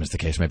 Sir or madam, as the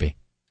case may be.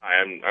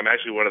 I'm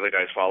actually one of the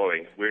guys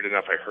following. Weird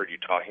enough, I heard you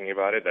talking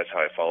about it. That's how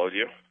I followed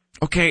you.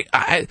 Okay,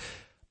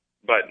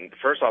 But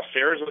first off,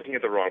 Sarah's looking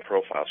at the wrong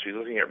profile. She's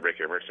looking at Rick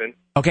Emerson.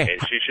 Okay.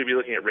 And she should be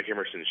looking at Rick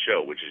Emerson's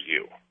show, which is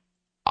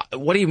you.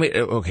 What do you mean?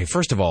 Okay,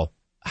 first of all,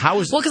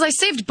 How is... Well, because I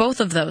saved both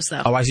of those,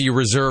 though. Oh, I see. You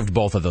reserved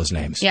both of those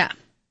names. Yeah.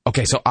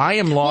 Okay, so I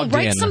am logged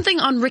write in. something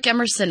on Rick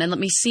Emerson and let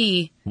me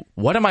see.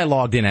 What am I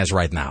logged in as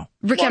right now?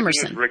 Rick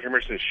Emerson. Rick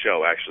Emerson's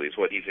show, actually, is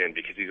what he's in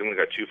because he's only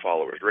got 2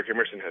 followers. Rick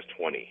Emerson has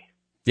 20.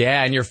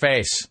 Yeah, in your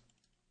face.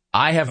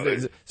 I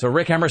have... So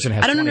Rick Emerson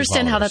has 20 I don't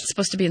understand followers. how that's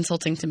supposed to be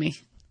insulting to me.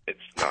 It's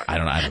not. I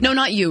don't know. No,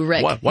 not you,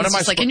 Rick. What It's am I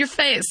just like in your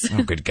face.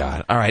 Oh, good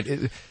God. All right.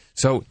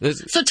 So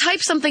type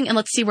something and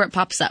let's see where it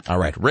pops up. All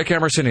right. Rick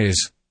Emerson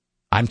is...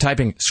 I'm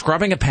typing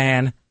scrubbing a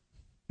pan.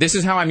 This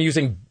is how I'm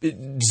using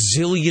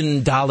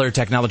zillion-dollar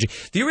technology.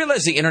 Do you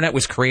realize the Internet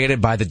was created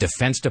by the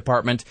Defense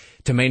Department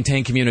to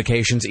maintain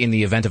communications in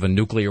the event of a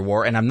nuclear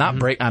war? And I'm not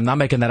I'm not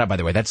making that up, by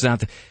the way. It's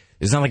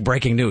not like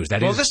breaking news.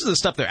 This is the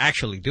stuff they're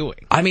actually doing.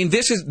 I mean,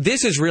 this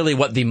is really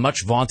what the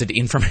much-vaunted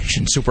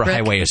information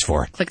superhighway is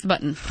for. Click the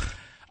button.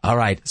 All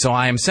right. So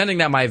I am sending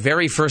now my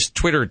very first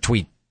Twitter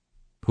tweet,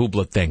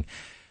 hoobla thing.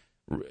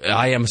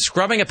 I am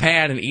scrubbing a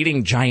pan and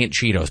eating giant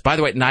Cheetos. By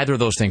the way, neither of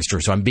those things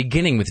true. So I'm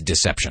beginning with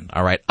deception.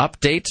 All right.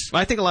 Update.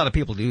 I think a lot of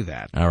people do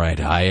that. All right.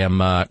 I am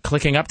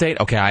clicking update.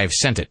 Okay. I have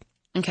sent it.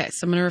 Okay.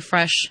 So I'm going to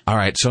refresh. All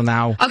right. So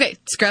now. Okay.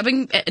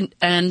 Scrubbing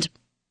and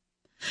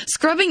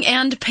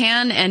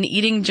pan and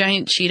eating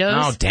giant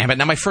Cheetos. Oh, damn it.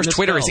 Now my first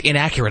Twitter is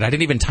inaccurate. I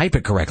didn't even type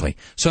it correctly.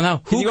 So now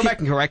Can you go back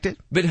and correct it?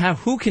 But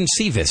who can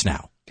see this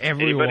now?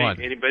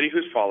 Everyone. Anybody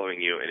who's following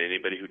you and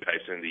anybody who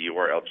types in the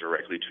URL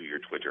directly to your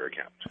Twitter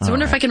account. So I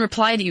wonder if I can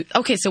reply to you.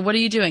 Okay, so what are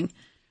you doing?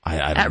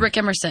 At Rick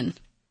Emerson.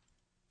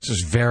 This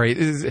is very...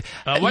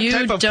 what you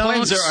type of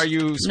cleanser are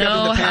you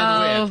scrubbing the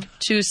pan with?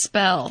 To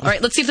spell. All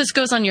right, let's see if this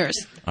goes on yours.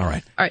 All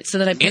right. All right, so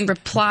then I hit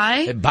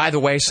reply. By the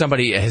way,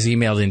 somebody has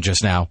emailed in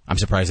just now. I'm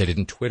surprised they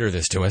didn't Twitter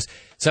this to us.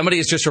 Somebody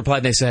has just replied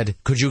and they said,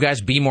 could you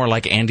guys be more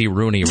like Andy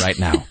Rooney right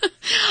now?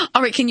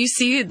 All right, can you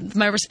see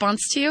my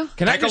response to you?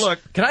 Take a look.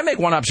 Can I make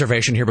one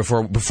observation here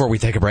before we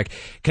take a break?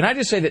 Can I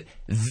just say that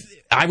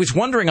I was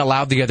wondering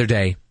aloud the other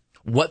day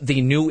what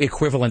the new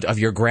equivalent of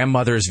your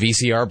grandmother's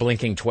VCR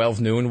blinking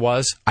 12 noon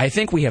was? I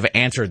think we have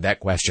answered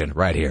that question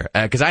right here,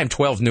 because I am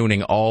 12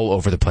 nooning all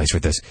over the place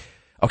with this.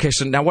 Okay,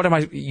 so now what am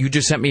I... You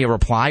just sent me a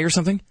reply or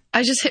something?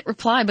 I just hit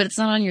reply, but it's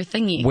not on your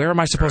thingy. Where am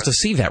I supposed to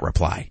see that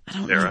reply? I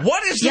don't know.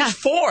 What is this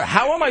for?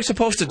 How am I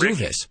supposed to do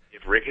this?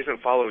 If Rick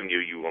isn't following you,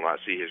 you will not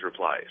see his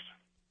replies.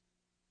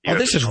 Oh,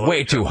 this is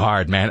way too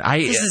hard, man.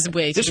 This is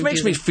way too This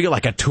makes me feel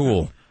like a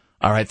tool.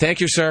 All right, thank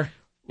you, sir.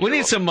 We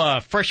need some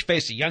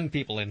fresh-faced young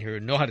people in here who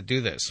know how to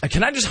do this.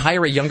 Can I just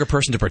hire a younger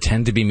person to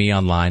pretend to be me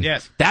online?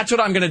 Yes. That's what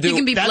I'm going to do. You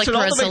can be That's like what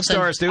all Paris the big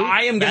stars do.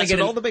 I am going to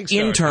get an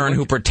intern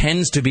who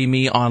pretends to be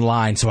me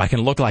online so I can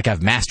look like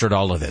I've mastered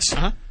all of this.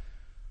 Uh-huh.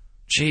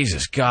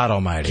 Jesus God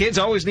almighty. Kids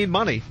always need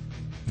money.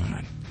 All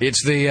right.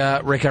 It's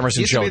the Rick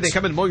Emerson Used Show. to be they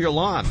come and mow your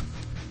lawn.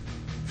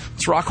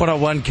 It's Rock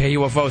 101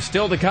 KUFO.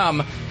 Still to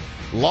come.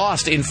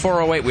 Lost in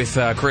 408 with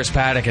Chris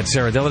Paddock and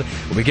Sarah Dillon.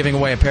 We'll be giving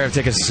away a pair of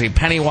tickets to see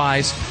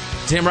Pennywise,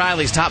 Tim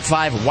Riley's top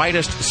 5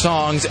 whitest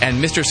songs,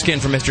 and Mr. Skin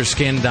from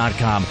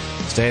MrSkin.com.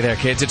 Stay there,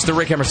 kids. It's the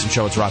Rick Emerson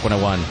Show. It's Rock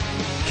 101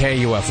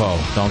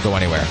 KUFO. Don't go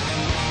anywhere.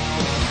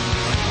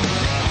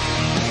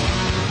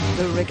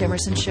 The Rick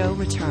Emerson Show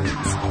returns.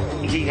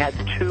 He had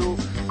 2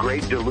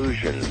 great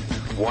delusions.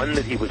 1,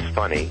 that he was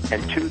funny,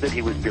 and 2, that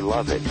he was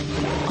beloved.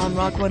 On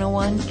Rock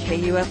 101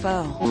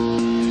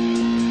 KUFO.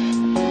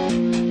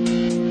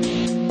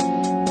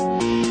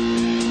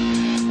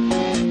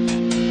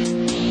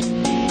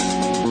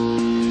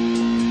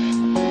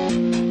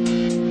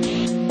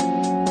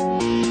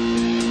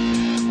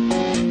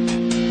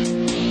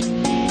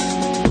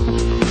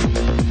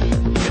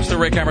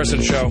 Rick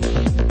Emerson Show.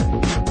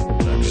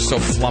 I'm just so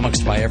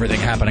flummoxed by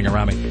everything happening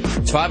around me.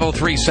 It's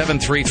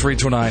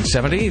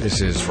 503-733-2970.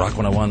 This is Rock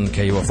 101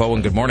 KUFO,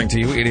 and good morning to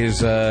you. It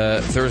is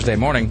Thursday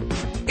morning.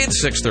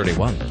 It's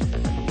 6:31.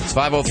 It's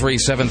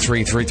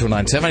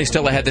 503-733-2970.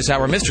 Still ahead this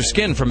hour, Mr.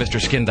 Skin from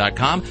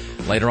MrSkin.com.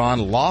 Later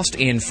on, Lost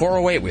in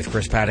 408 with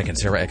Chris Paddock and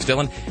Sarah X.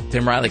 Dillon.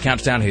 Tim Riley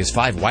counts down his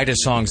 5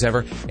 whitest songs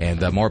ever,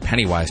 and more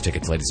Pennywise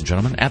tickets, ladies and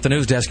gentlemen. At the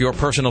news desk, your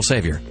personal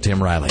savior,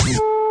 Tim Riley.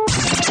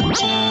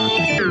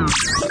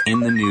 In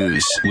the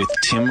news with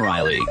Tim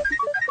Riley.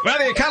 Well,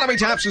 the economy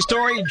tops the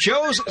story.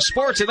 Joe's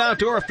sports and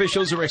outdoor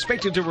officials are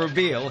expected to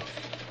reveal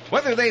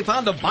whether they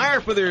found a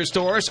buyer for their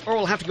stores or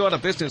will have to go out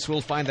of business.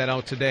 We'll find that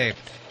out today.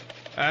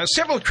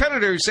 Several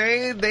creditors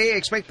say they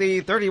expect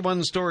the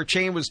 31-store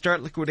chain would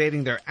start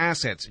liquidating their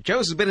assets.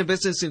 Joe's has been in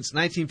business since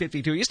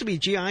 1952. It used to be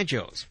G.I.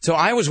 Joe's. So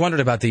I was wondering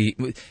about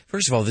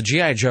first of all, the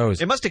G.I. Joe's.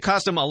 It must have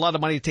cost them a lot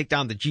of money to take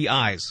down the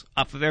G.I.s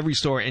off of every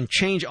store and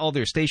change all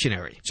their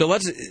stationery. So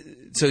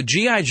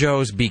G.I.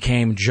 Joe's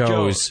became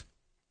Joe's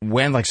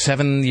when, like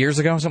 7 years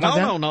ago, something like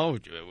that? No.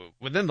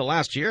 Within the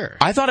last year.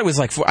 I thought it was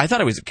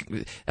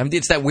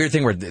it's that weird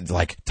thing where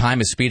like time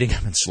is speeding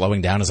up and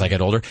slowing down as I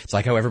get older. It's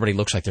like how everybody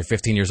looks like they're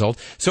 15 years old.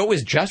 So it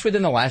was just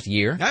within the last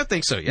year? I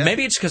think so, yeah.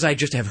 Maybe it's because I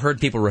just have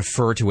heard people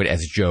refer to it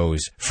as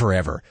Joe's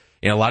forever.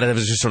 You know, a lot of it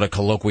was just sort of a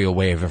colloquial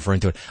way of referring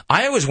to it.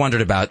 I always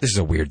wondered about, this is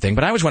a weird thing,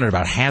 but I always wondered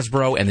about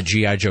Hasbro and the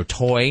G.I. Joe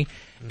toy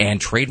and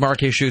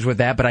trademark issues with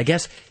that. But I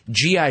guess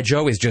G.I.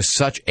 Joe is just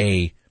such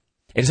a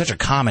It is such a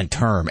common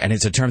term, and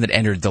it's a term that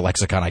entered the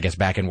lexicon, I guess,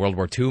 back in World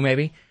War II,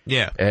 maybe.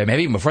 Yeah.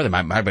 Maybe even before that.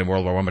 Might have been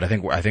World War I, but I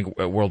think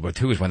World War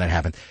II is when that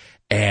happened.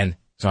 And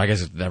so I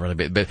guess it's not really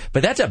big,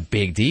 but that's a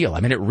big deal. I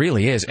mean, it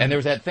really is. And there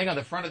was that thing on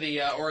the front of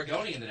the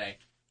Oregonian today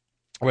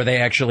where they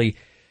actually,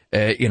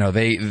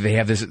 they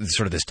have this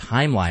sort of this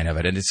timeline of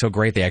it, and it's so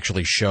great. They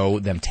actually show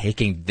them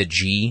taking the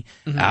G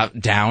out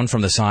down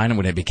from the sign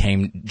when it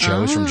became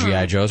Joe's from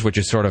G.I. Joe's, which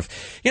is sort of,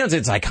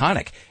 it's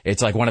iconic.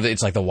 It's like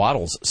it's like the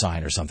Waddles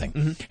sign or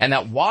something. And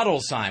that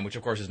Waddles sign, which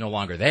of course is no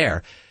longer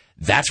there,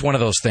 that's one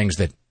of those things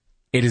that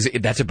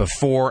that's a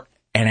before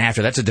and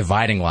after. That's a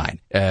dividing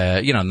line.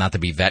 Not to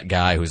be that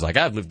guy who's like,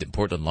 I've lived in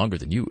Portland longer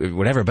than you,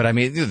 whatever. But I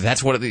mean,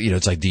 that's what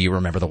it's like. Do you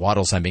remember the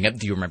Waddles sign being up?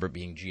 Do you remember it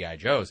being G.I.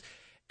 Joe's?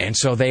 And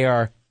so they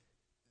are.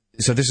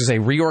 So this is a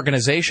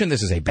reorganization.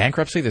 This is a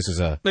bankruptcy. This is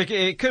a.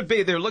 It could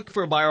be they're looking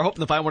for a buyer,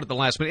 hoping to find one at the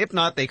last minute. If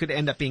not, they could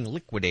end up being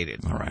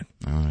liquidated. All right.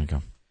 There you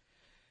go.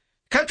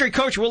 Country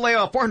Coach will lay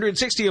off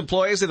 460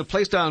 employees that have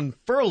placed on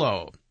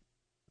furlough.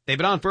 They've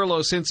been on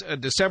furlough since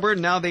December.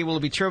 Now they will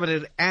be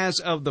terminated as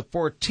of the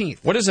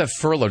 14th. What is a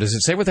furlough? Does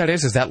it say what that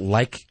is? Is that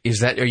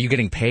are you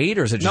getting paid,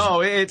 or is it just...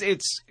 No, it's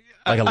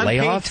like a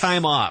unpaid layoff?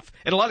 Time off.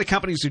 And a lot of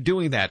companies are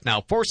doing that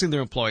now, forcing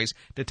their employees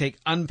to take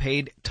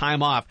unpaid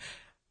time off,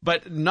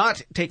 but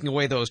not taking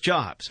away those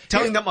jobs,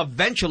 telling them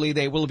eventually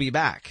they will be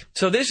back.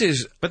 So this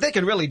is... But they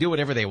can really do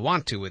whatever they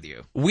want to with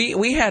you.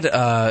 We had...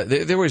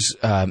 there was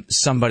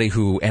somebody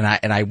who... And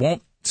I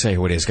won't say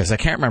who it is, because I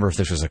can't remember if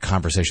this was a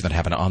conversation that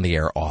happened on the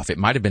air or off. It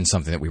might have been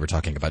something that we were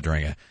talking about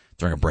during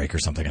a break or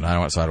something, and I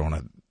don't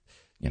want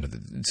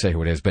to say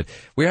who it is. But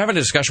we were having a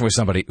discussion with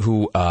somebody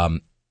who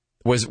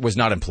was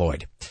not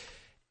employed,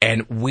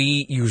 and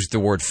we used the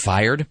word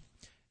fired.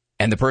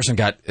 And the person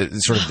got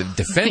sort of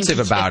defensive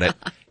about it.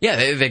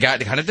 Yeah, they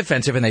got kind of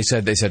defensive, and they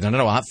said, no, I'm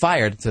not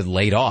fired. It said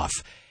laid off.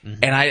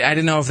 And I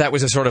didn't know if that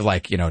was a sort of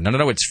like, no,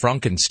 it's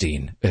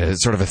Frankenstein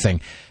sort of a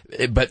thing.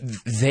 But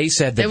they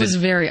said that it was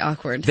very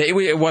awkward.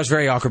 It was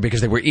very awkward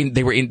because they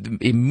were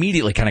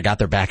immediately kind of got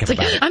their back up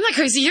about it. I'm not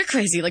crazy, you're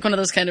crazy, like one of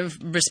those kind of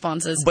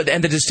responses.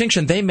 And the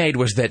distinction they made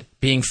was that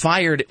being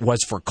fired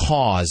was for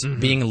cause,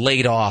 being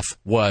laid off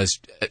was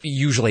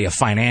usually a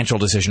financial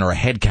decision or a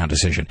headcount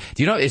decision.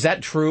 Do you know, is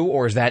that true,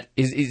 or is that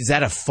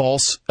a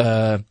false?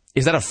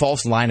 Is that a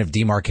false line of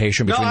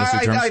demarcation between those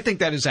two terms? I think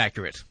that is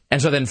accurate.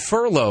 And so then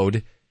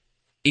furloughed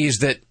is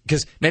that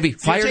because maybe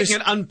fired is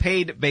taking an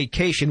unpaid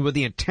vacation with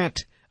the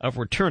intent of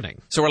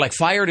returning. So we're like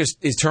fired is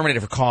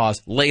terminated for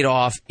cause, laid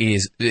off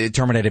is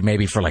terminated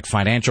maybe for like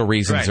financial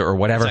reasons or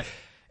whatever. Like,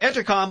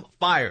 Intercom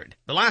fired.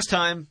 The last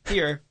time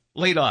here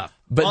laid off.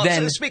 But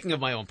then speaking of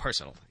my own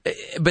personal.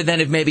 But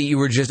then if maybe you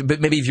were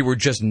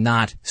just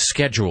not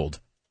scheduled.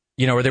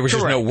 Or there was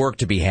just no work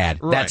to be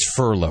had. Right. That's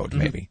furloughed,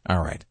 maybe.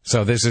 All right.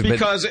 So this is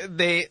because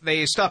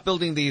they stopped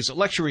building these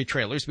luxury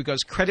trailers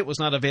because credit was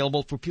not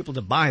available for people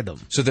to buy them.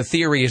 So the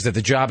theory is that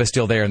the job is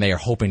still there and they are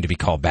hoping to be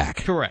called back.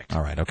 Correct.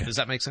 All right. Okay. Does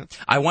that make sense?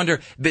 I wonder.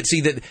 But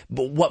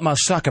what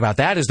must suck about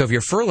that is though if you're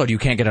furloughed, you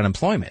can't get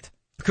unemployment.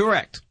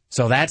 Correct.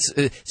 So that's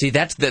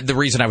the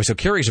reason I was so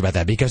curious about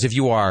that, because if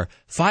you are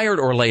fired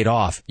or laid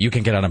off, you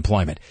can get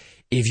unemployment.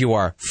 If you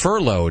are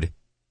furloughed,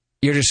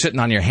 you're just sitting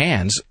on your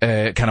hands,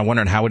 kind of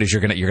wondering how it is you're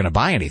gonna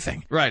buy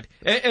anything. Right,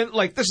 and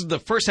like this is the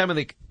first time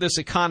in this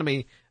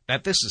economy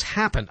that this has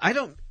happened. I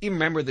don't even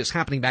remember this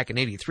happening back in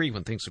 '83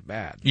 when things were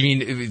bad. You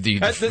mean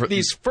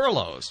these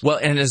furloughs? Well,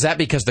 and is that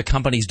because the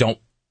companies don't?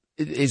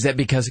 Is that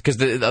because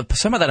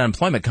some of that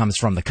unemployment comes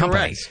from the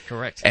companies?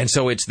 Correct. And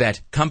so it's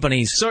that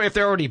companies. So if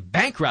they're already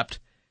bankrupt,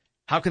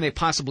 how can they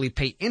possibly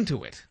pay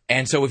into it?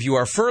 And so if you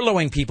are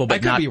furloughing people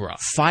but not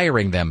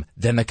firing them,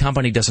 then the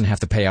company doesn't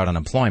have to pay out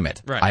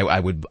unemployment. Right. I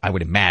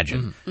would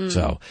imagine. Mm-hmm.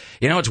 So,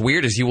 what's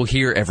weird is you will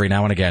hear every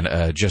now and again,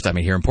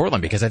 here in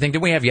Portland, because I think,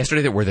 did we have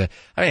yesterday that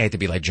I hate to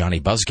be like Johnny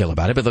Buzzkill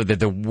about it, but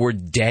the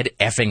word dead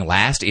effing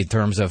last in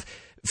terms of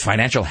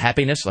financial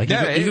happiness, like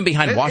even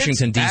behind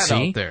Washington, D.C.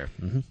 out there.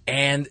 Mm-hmm.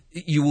 And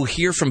you will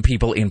hear from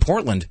people in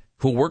Portland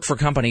who work for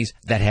companies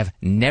that have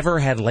never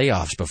had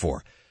layoffs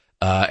before.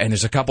 And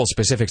there's a couple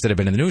specifics that have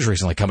been in the news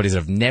recently, companies that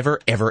have never,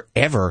 ever,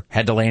 ever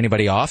had to lay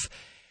anybody off.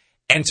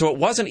 And so it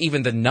wasn't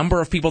even the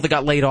number of people that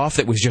got laid off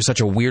that was just such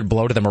a weird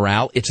blow to the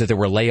morale. It's that there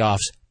were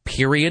layoffs,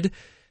 period.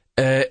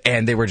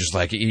 And they were just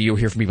like, you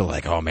hear from people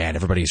like, oh man,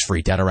 everybody's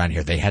freaked out around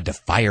here. They had to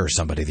fire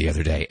somebody the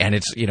other day. And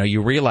it's,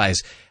 you realize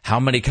how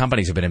many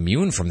companies have been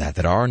immune from that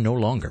are no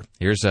longer.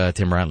 Here's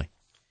Tim Riley.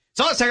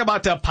 So let's talk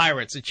about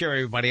pirates to cheer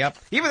everybody up.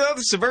 Even though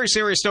this is a very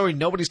serious story,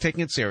 nobody's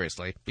taking it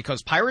seriously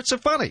because pirates are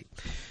funny.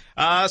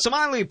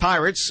 Somali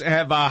pirates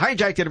have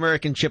hijacked an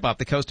American ship off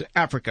the coast of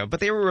Africa, but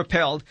they were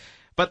repelled.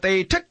 But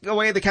they took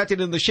away the captain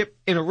of the ship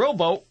in a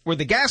rowboat where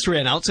the gas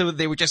ran out, so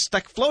they were just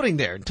stuck floating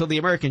there until the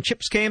American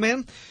ships came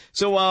in.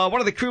 So one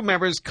of the crew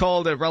members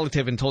called a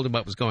relative and told him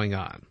what was going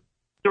on.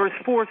 There was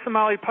 4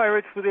 Somali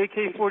pirates with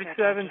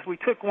AK-47s. We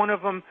took one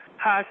of them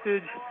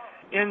hostage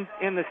in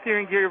the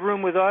steering gear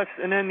room with us,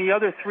 and then the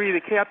other 3,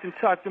 the captain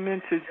talked them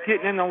into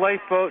getting in the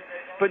lifeboat.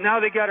 But now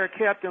they got our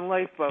captain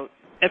lifeboat.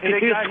 If you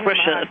use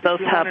question, it does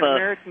have an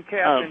American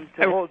captain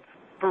to hold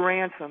for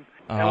ransom.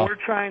 and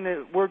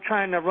we're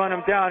trying to run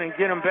them down and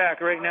get them back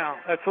right now.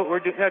 That's what we're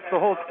doing. That's the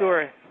whole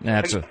story.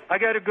 I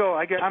got to go.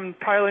 I'm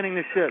piloting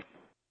the ship.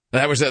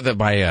 That was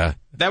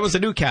that was the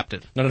new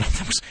captain. No,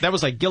 that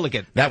was like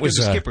Gilligan. That was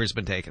the skipper's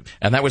been taken.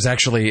 And that was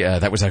actually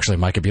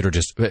my computer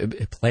just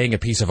playing a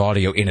piece of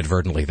audio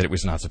inadvertently that it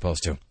was not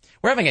supposed to.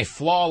 We're having a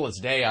flawless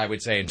day, I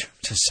would say, in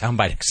terms of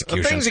soundbite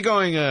execution. Things are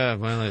going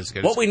well as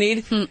good. What we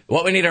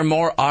need are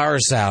more R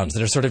sounds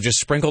that are sort of just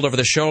sprinkled over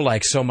the show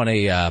like so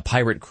many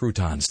pirate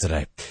croutons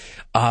today.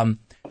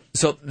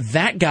 So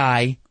that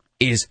guy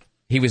he said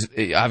he was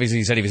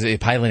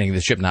piloting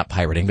the ship, not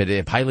pirating,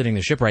 but piloting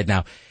the ship right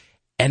now.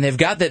 And they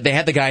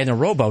had the guy in the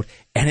rowboat,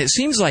 and it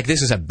seems like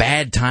this is a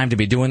bad time to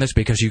be doing this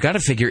because you got to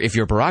figure if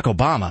you're Barack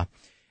Obama,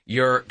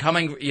 you're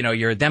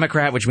a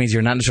Democrat, which means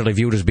you're not necessarily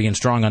viewed as being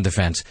strong on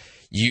defense.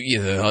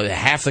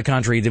 Half the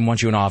country didn't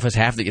want you in office.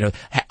 Half the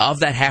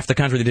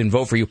country that didn't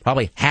vote for you,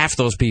 probably half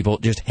those people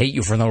just hate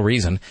you for no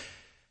reason.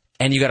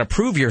 And you got to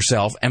prove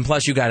yourself, and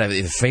plus you got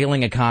a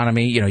failing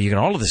economy. You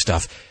got all of this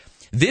stuff.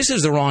 This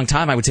is the wrong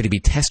time, I would say, to be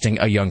testing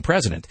a young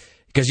president.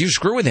 Because you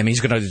screw with him, he's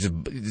going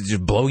to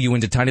blow you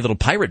into tiny little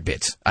pirate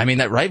bits. I mean,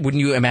 that right?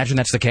 Wouldn't you imagine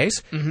that's the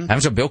case? Mm-hmm.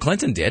 That's what Bill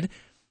Clinton did.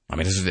 I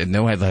mean,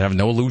 I have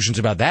no illusions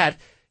about that.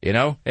 Hey,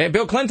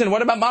 Bill Clinton,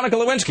 what about Monica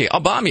Lewinsky?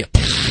 I'll bomb you.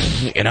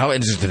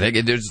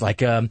 It's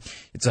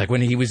like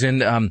when he was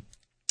when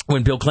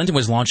Bill Clinton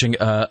was launching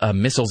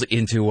missiles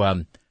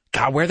into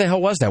God, where the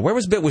hell was that? Where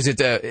was Bill? Was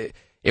it? I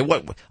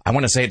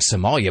want to say it's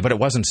Somalia, but it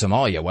wasn't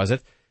Somalia, was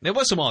it? It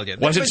was Somalia.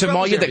 Was it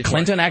Somalia that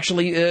Clinton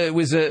actually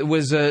was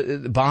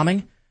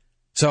bombing?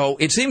 So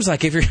it seems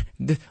like if you're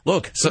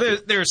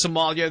there's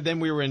Somalia, then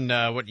we were in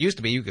what used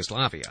to be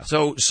Yugoslavia.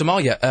 So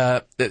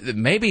Somalia,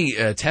 maybe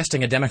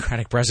testing a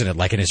Democratic president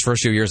like in his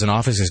first few years in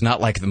office is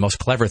not like the most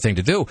clever thing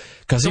to do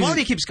because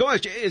Somalia keeps going.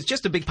 It's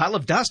just a big pile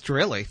of dust,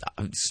 really.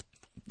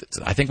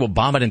 I think we'll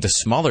bomb it into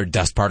smaller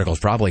dust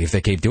particles probably if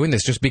they keep doing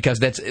this, just because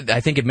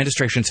I think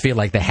administrations feel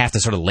like they have to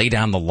sort of lay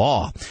down the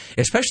law,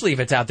 especially if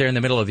it's out there in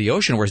the middle of the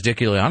ocean, whereas Dick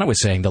Giuliano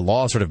was saying the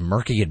law is sort of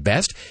murky at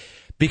best.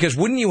 Because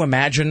wouldn't you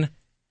imagine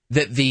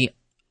that the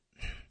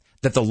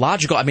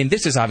logical, I mean,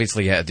 this is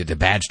obviously a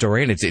bad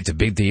story and it's a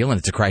big deal and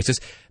it's a crisis,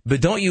 but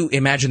don't you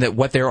imagine that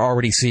what they're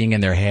already seeing in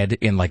their head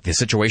in like the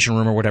Situation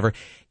Room or whatever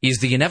is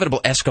the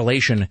inevitable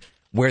escalation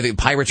where the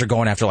pirates are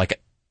going after like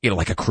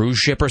a cruise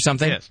ship or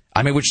something? Yes.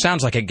 I mean, which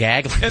sounds like a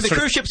gag. And the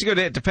cruise ships are going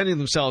to defend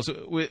themselves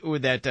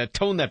with that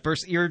tone that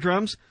bursts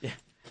eardrums. Yeah.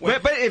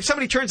 But if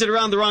somebody turns it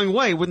around the wrong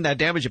way, wouldn't that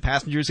damage a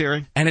passenger's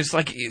hearing? And it's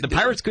like the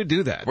pirates could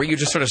do that. Where you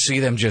just sort of see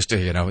them just,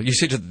 you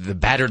see the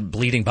battered,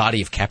 bleeding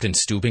body of Captain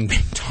Stubing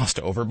being tossed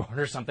overboard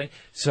or something.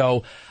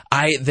 So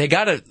they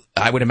got to,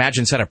 I would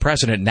imagine, set a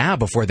precedent now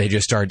before they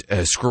just start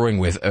screwing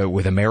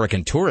with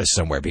American tourists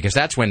somewhere, because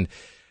that's when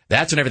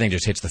everything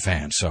just hits the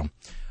fan. So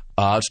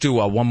let's do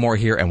one more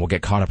here, and we'll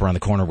get caught up around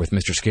the corner with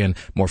Mr. Skin.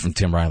 More from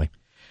Tim Riley.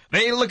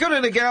 The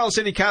Laguna Niguel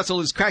City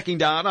Council is cracking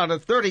down on a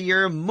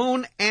 30-year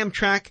Moon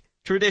Amtrak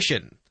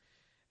tradition.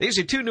 These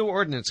are two new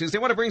ordinances. They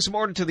want to bring some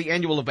order to the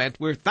annual event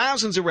where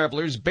thousands of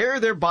revelers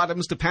bare their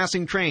bottoms to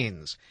passing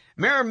trains.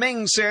 Mayor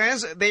Ming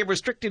says they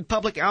restricted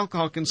public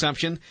alcohol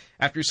consumption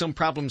after some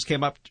problems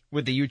came up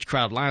with the huge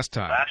crowd last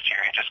time. Last year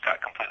it just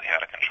got completely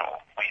out of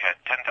control. We had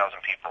 10,000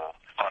 people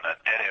on a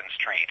dead-end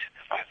street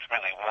with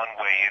really one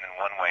way in and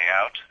one way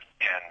out,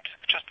 and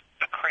just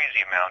a crazy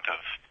amount of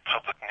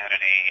public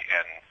nudity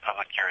and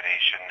public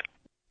urination.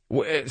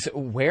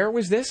 Where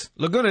was this?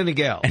 Laguna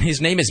Niguel. And his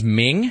name is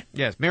Ming?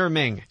 Yes, Mayor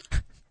Ming.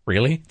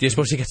 Really? Do you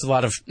suppose he gets a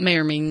lot of...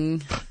 Mayor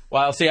Ming.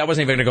 Well, see, I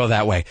wasn't even going to go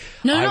that way.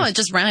 No, it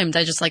just rhymed.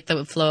 I just like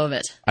the flow of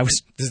it.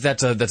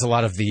 That's a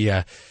lot of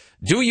the...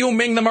 do you,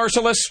 Ming the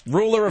Merciless,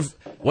 ruler of...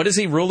 What is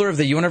he, ruler of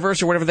the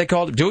universe or whatever they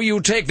called? Do you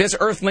take this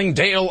earthling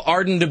Dale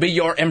Arden to be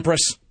your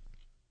empress?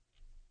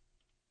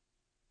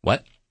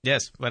 What?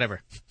 Yes,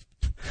 whatever.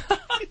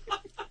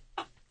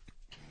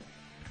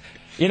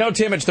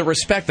 Tim, it's the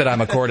respect that I'm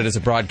accorded as a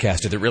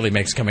broadcaster that really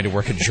makes coming to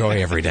work a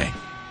joy every day.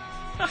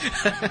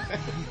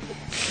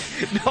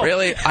 No.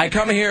 Really, I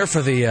come here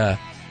for the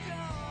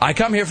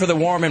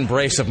warm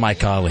embrace of my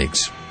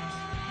colleagues.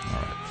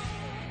 All right.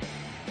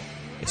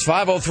 It's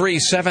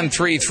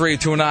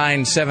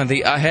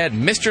 503-733-2970. Ahead,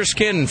 Mr.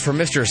 Skin from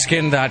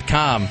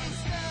MrSkin.com.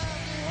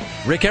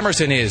 Rick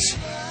Emerson is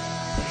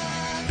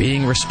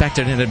being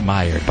respected and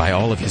admired by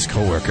all of his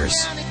coworkers.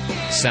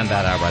 Send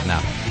that out right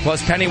now.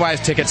 Plus,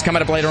 Pennywise tickets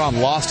coming up later on.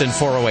 Lost in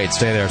 408.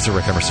 Stay there. It's the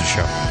Rick Emerson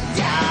Show.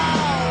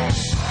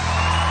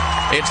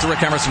 It's the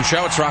Rick Emerson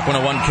Show. It's Rock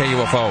 101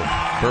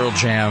 KUFO. Pearl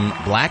Jam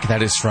Black.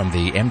 That is from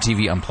the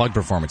MTV Unplugged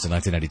performance in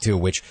 1992,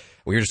 which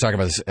we were just talking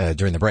about this,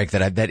 during the break.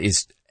 That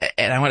is,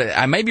 and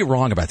I may be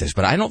wrong about this,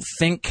 but I don't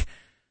think.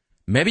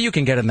 Maybe you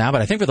can get it now,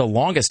 but I think for the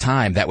longest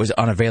time that was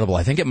unavailable.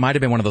 I think it might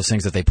have been one of those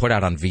things that they put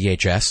out on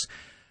VHS.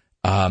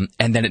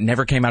 And then it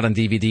never came out on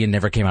DVD and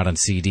never came out on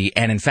CD.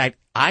 And in fact,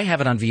 I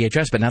have it on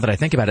VHS, but now that I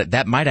think about it,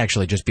 that might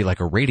actually just be like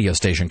a radio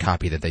station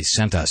copy that they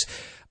sent us.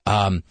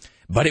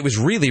 But it was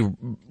really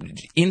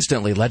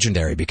instantly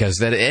legendary because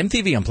that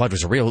MTV Unplugged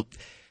was a real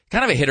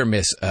kind of a hit or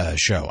miss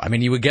show. I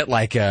mean, you would get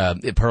like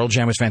Pearl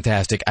Jam was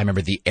fantastic. I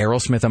remember the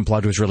Aerosmith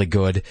Unplugged was really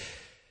good.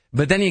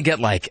 But then you get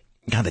like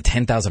the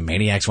 10,000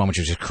 Maniacs one, which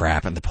is just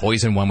crap, and the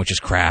Poison one, which is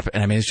crap.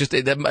 And I mean, it's just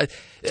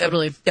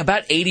totally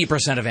about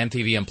 80% of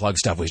MTV Unplugged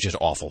stuff was just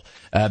awful.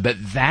 But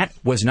that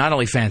was not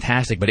only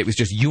fantastic, but it was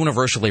just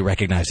universally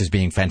recognized as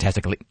being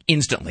fantastic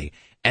instantly.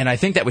 And I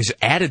think that was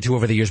added to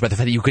over the years by the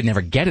fact that you could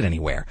never get it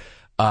anywhere.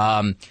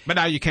 But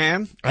now you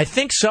can? I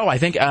think so. I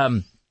think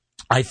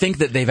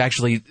that they've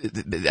actually,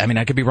 I mean,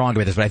 I could be wrong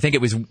with this, but I think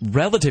it was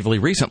relatively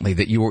recently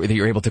that you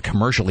were able to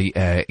commercially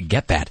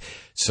get that.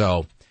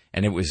 So,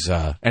 and it was,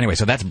 anyway,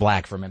 so that's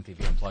Black from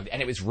MTV Unplugged. And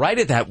it was right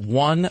at that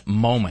one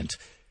moment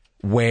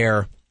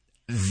where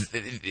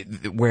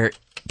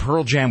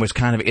Pearl Jam was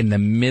kind of in the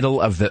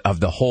middle of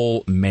the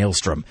whole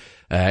maelstrom.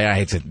 I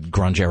hate to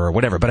grunge era or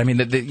whatever, but I mean,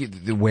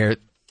 where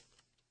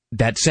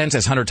that sense,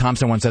 as Hunter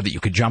Thompson once said, that you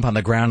could jump on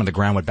the ground and the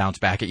ground would bounce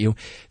back at you.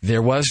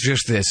 There was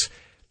just this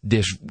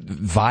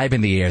vibe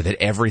in the air that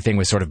everything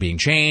was sort of being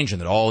changed and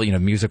that all,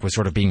 music was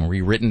sort of being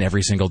rewritten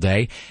every single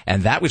day.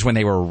 And that was when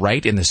they were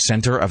right in the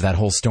center of that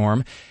whole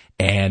storm.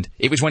 And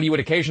it was when you would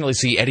occasionally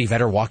see Eddie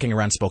Vedder walking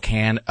around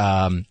Spokane,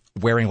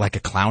 wearing like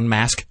a clown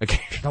mask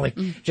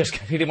occasionally, just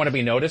 'cause he didn't want to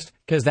be noticed.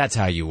 'Cause that's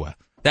how you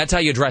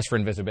dress for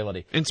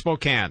invisibility. In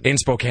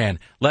Spokane.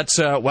 Let's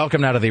welcome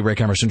now to the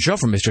Rick Emerson Show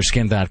from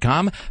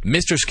MrSkin.com.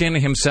 Mr. Skin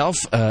himself,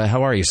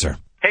 how are you, sir?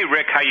 Hey,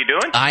 Rick, how you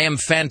doing? I am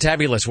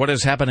fantabulous. What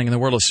is happening in the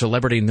world of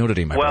celebrity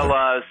nudity, my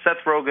brother?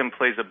 Seth Rogen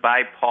plays a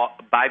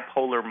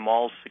bipolar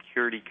mall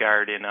security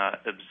guard in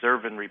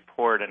Observe and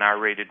Report, an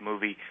R-rated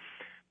movie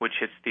which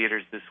hits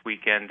theaters this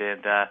weekend.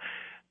 And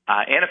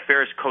Anna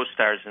Faris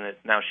co-stars in it.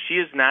 Now, she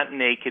is not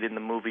naked in the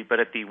movie, but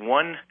at the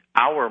 1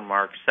 hour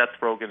mark, Seth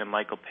Rogen and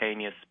Michael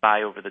Pena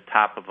spy over the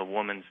top of a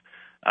woman's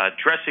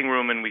dressing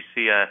room, and we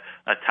see a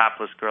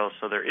topless girl.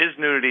 So there is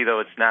nudity, though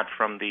it's not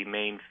from the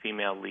main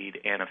female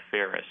lead, Anna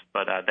Faris.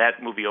 But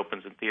that movie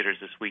opens in theaters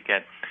this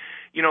weekend.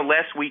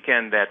 Last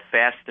weekend, that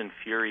Fast and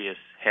Furious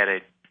had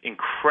an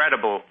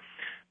incredible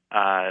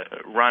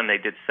run. They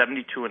did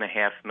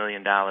 $72.5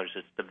 million.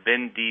 It's the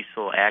Vin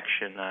Diesel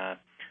action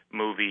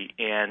movie,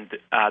 and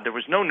there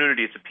was no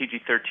nudity. It's a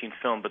PG-13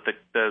 film, but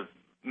the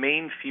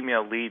main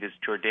female lead is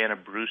Jordana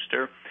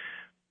Brewster.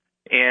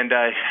 And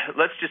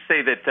let's just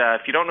say that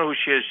if you don't know who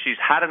she is, she's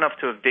hot enough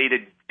to have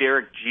dated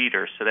Derek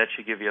Jeter, so that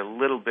should give you a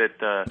little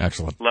bit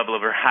level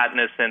of her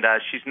hotness. And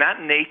she's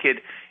not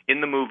naked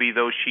in the movie,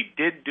 though she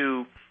did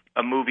do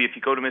a movie. If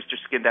you go to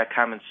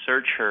MrSkin.com and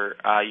search her,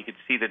 you can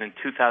see that in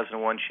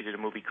 2001 she did a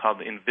movie called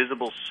The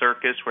Invisible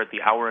Circus, where at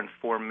the hour and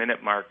 4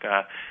 minute mark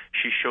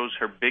she shows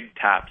her big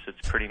tops.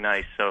 It's pretty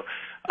nice. So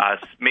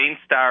main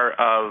star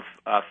of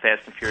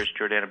Fast and Furious,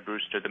 Jordana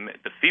Brewster,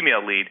 the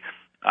female lead,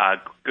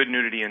 good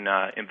nudity in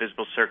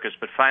Invisible Circus.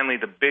 But finally,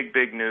 the big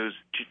news,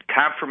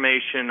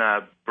 confirmation,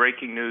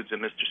 breaking news at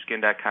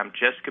MrSkin.com,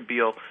 Jessica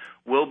Biel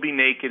will be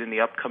naked in the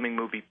upcoming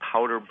movie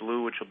Powder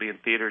Blue, which will be in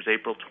theaters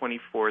April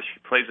 24th. She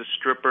plays a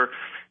stripper,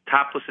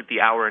 topless at the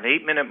hour and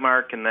 8 minute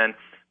mark, and then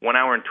 1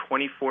 hour and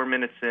 24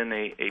 minutes in,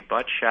 a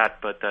butt shot.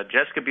 But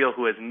Jessica Biel,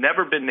 who has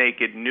never been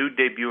naked, nude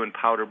debut in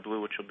Powder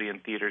Blue, which will be in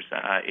theaters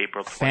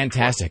April 24th.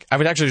 Fantastic. I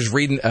was actually just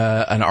reading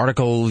an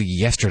article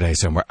yesterday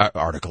somewhere,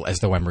 as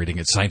though I'm reading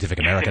it, Scientific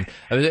American.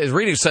 I was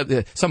reading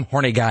some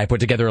horny guy put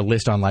together a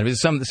list online. It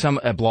was some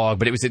blog,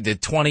 but it was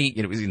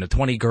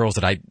 20 girls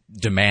that I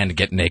demand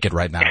get naked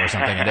right now or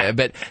something.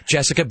 But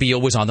Jessica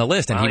Biel was on the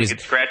list, and he was. You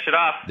could scratch it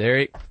off.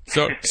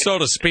 So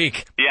to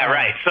speak. Yeah,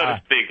 right. So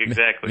to speak,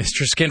 exactly.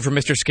 Mr. Skin from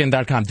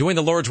MrSkin.com. Doing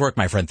the Lord's work,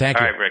 my friend. Thank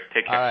you. All right, Rick.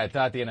 Take care. All right.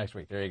 Talk to you next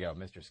week. There you go,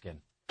 Mr. Skin.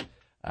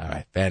 All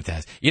right.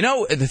 Fantastic.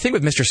 The thing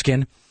with Mr.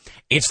 Skin,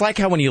 it's like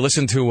how when you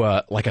listen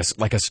to like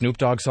a Snoop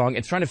Dogg song,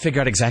 it's trying to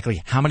figure out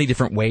exactly how many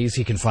different ways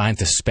he can find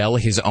to spell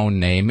his own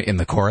name in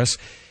the chorus.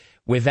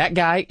 With that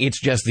guy,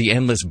 it's just the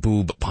endless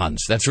boob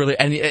puns. That's really,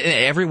 and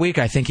every week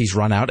I think he's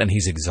run out and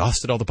he's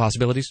exhausted all the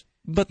possibilities.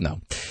 But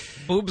no.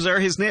 Boobs are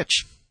his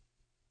niche.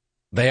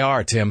 They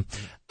are, Tim.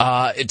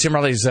 Tim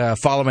Riley's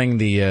following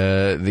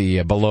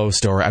the below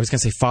story. I was going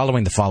to say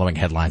following the following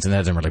headlines, and that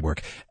doesn't really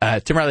work.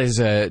 Tim Riley's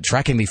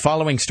tracking the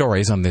following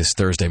stories on this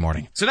Thursday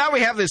morning. So now we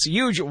have this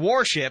huge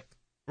warship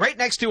right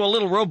next to a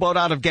little rowboat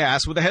out of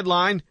gas with the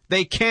headline,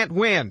 "They Can't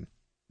Win."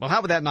 Well,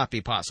 how would that not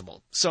be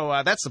possible?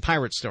 So that's the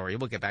pirate story.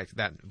 We'll get back to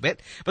that in a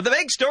bit. But the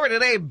big story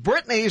today,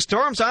 Britney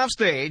storms off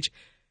stage,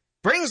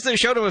 brings the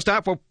show to a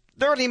stop for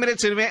 30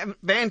 minutes in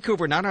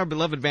Vancouver, not our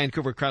beloved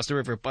Vancouver across the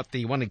river, but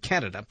the one in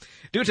Canada,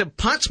 due to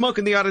pot smoke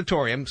in the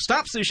auditorium,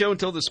 stops the show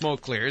until the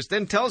smoke clears,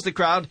 then tells the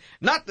crowd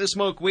not to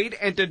smoke weed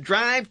and to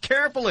drive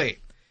carefully.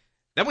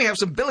 Then we have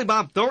some Billy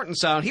Bob Thornton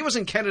sound. He was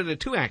in Canada,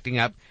 too, acting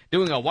up,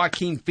 doing a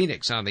Joaquin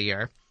Phoenix on the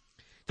air.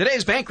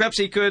 Today's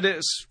bankruptcy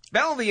could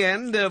spell the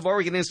end of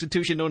Oregon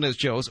institution known as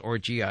Joe's, or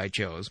G.I.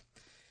 Joe's.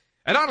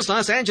 An honest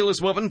Los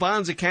Angeles woman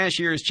bonds a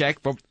cashier's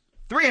check for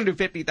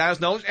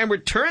 $350,000 and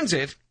returns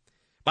it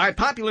By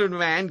popular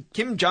demand,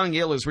 Kim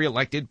Jong-il is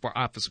reelected for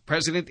office of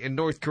president in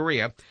North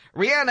Korea.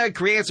 Rihanna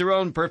creates her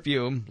own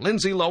perfume.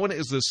 Lindsay Lohan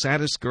is the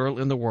saddest girl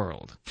in the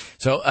world.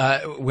 So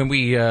when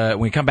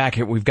we come back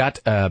here, we've got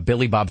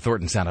Billy Bob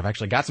Thornton sound. I've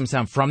actually got some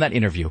sound from that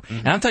interview.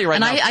 And I'll tell you right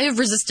now. And I have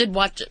resisted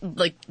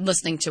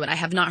listening to it. I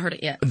have not heard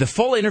it yet. The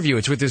full interview,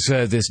 it's with this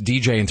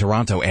DJ in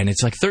Toronto, and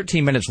it's like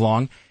 13 minutes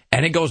long,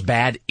 and it goes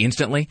bad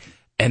instantly.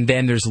 And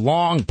then there's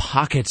long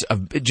pockets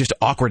of just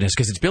awkwardness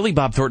because it's Billy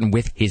Bob Thornton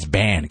with his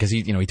band because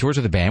he tours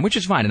with a band, which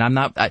is fine. And I'm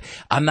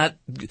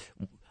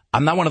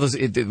not one of those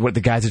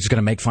the guys that's just going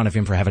to make fun of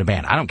him for having a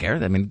band. I don't care.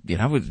 I mean,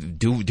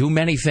 do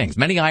many things,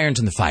 many irons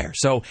in the fire.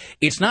 So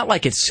it's not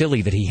like it's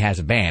silly that he has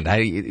a band.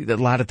 A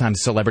lot of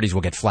times celebrities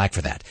will get flack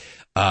for that.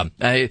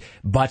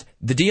 But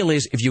the deal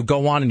is, if you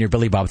go on and you're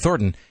Billy Bob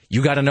Thornton,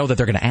 you got to know that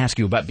they're going to ask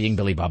you about being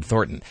Billy Bob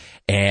Thornton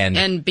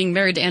and being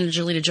married to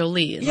Angelina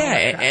Jolie.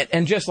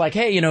 And just like,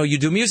 hey, you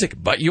do music,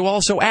 but you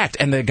also act.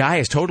 And the guy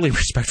is totally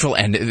respectful,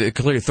 and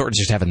clearly Thornton's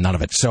just having none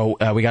of it. So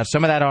we got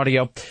some of that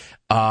audio.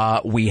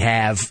 We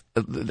have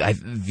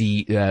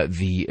the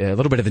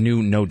little bit of the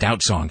new No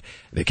Doubt song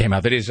that came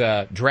out. That is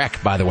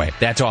Drek, by the way.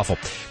 That's awful.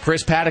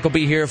 Chris Paddock will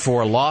be here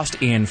for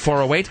Lost in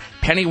 408,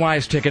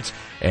 Pennywise tickets,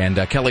 and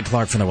Kelly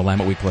Clark from the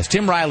Willamette Week Plus.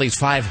 Tim Riley's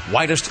 5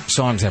 whitest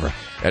songs ever.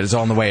 That is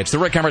all on the way. It's the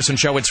Rick Emerson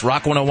Show. It's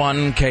Rock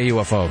 101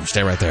 KUFO.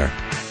 Stay right there.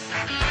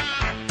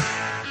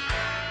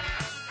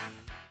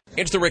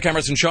 It's the Rick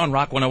Emerson Show on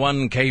Rock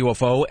 101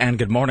 KUFO, and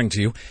good morning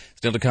to you.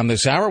 Still to come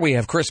this hour, we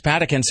have Chris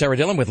Paddock and Sarah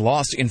Dillon with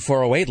Lost in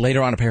 408.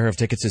 Later on, a pair of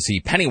tickets to see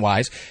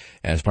Pennywise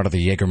as part of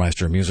the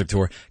Jägermeister music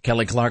tour.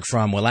 Kelly Clark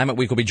from Willamette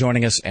Week will be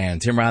joining us,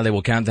 and Tim Riley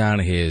will count down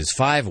his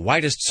 5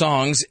 whitest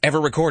songs ever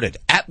recorded.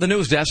 At the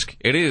news desk,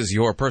 it is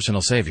your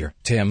personal savior,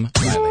 Tim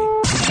Riley.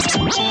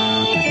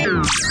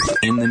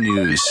 In the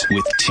news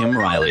with Tim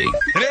Riley.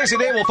 Today's the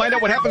day we'll find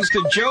out what happens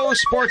to Joe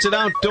Sports and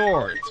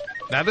Outdoors.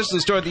 Now, this is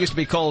a store that used to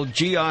be called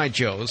G.I.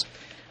 Joe's.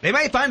 They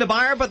may find a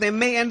buyer, but they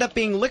may end up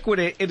being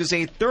liquidated. It is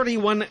a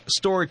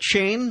 31-store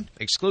chain,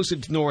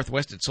 exclusive to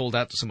Northwest. It sold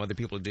out to some other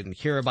people who didn't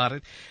hear about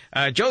it.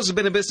 Joe's has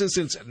been in business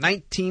since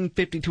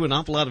 1952. An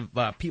awful lot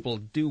of people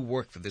do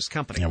work for this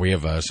company. Yeah, we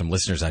have some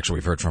listeners, actually,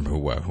 we've heard from who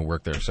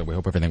work there, so we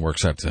hope everything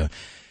works out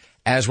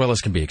as well as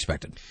can be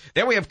expected.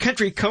 Then we have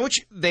Country Coach.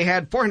 They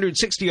had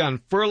 460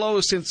 on furlough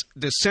since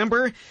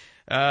December.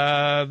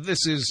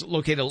 This is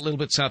located a little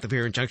bit south of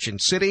here in Junction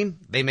City.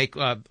 They make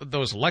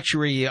those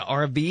luxury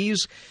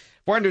RVs.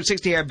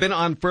 460 have been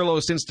on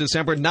furlough since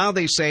December. Now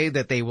they say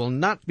that they will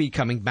not be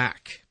coming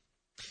back.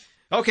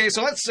 Okay,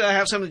 so let's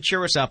have something to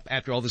cheer us up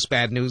after all this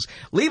bad news.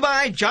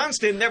 Levi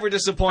Johnston never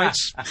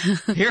disappoints.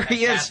 Here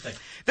he is.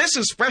 This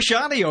is fresh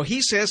audio.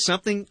 He says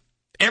something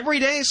every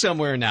day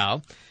somewhere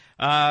now.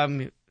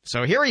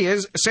 So here he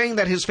is saying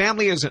that his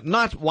family is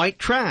not white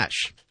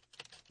trash.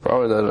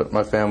 Probably that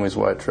my family's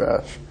white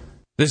trash.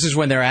 This is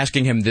when they're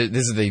asking him,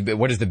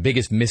 what is the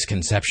biggest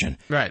misconception?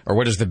 Right. Or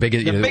what is the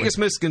biggest... biggest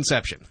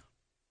misconception.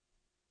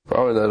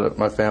 Probably that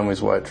my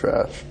family's white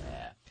trash.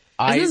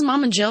 Isn't his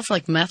mom in jail for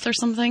meth or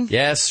something?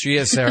 Yes, she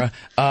is, Sarah.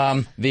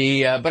 But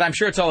I'm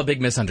sure it's all a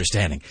big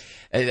misunderstanding.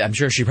 I'm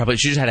sure she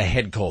just had a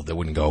head cold that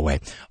wouldn't go away.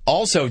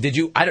 Also, I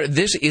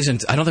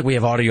don't think we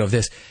have audio of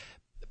this,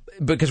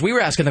 because we were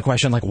asking the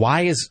question,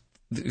 why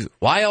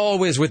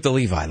always with the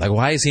Levi?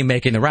 Why is he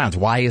making the rounds?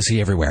 Why is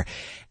he everywhere?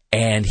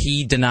 And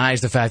he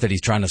denies the fact that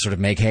he's trying to sort of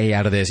make hay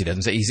out of this. He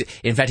doesn't say.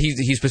 In fact,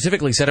 he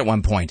specifically said at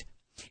one point,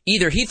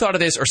 either he thought of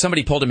this or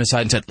somebody pulled him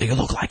aside and said, "You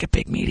look like a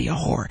big media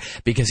whore,"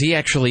 because he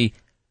actually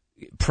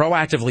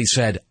proactively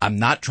said, "I'm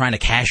not trying to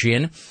cash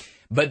in."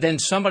 But then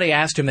somebody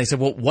asked him, they said,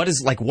 well, what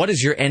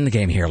is your end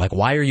game here?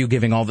 Why are you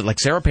giving all that?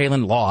 Sarah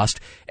Palin lost,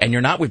 and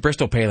you're not with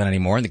Bristol Palin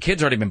anymore, and the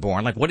kid's already been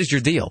born. What is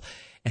your deal?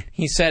 And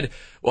he said,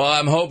 well,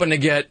 I'm hoping to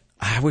get,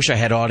 I wish I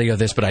had audio of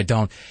this, but I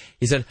don't.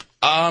 He said,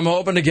 I'm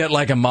hoping to get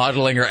a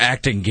modeling or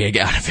acting gig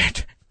out of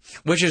it,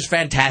 which is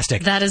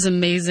fantastic. That is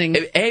amazing.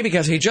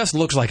 Because he just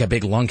looks like a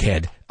big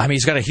lunkhead. I mean,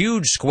 he's got a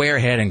huge square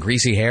head and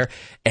greasy hair,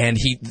 and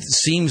he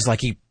seems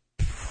like he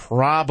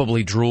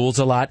probably drools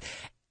a lot.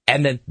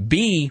 And then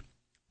B,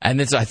 and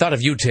this, I thought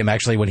of you, Tim,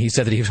 actually, when he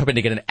said that he was hoping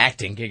to get an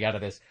acting gig out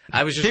of this.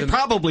 I was just he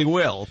probably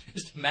will.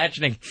 Just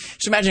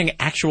imagining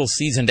actual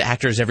seasoned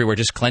actors everywhere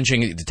just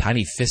clenching the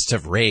tiny fists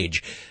of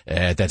rage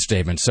at that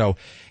statement. So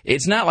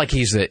it's not like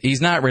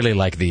he's not really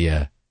like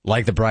the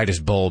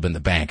brightest bulb in the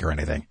bank or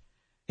anything.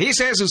 He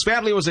says his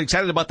family was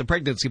excited about the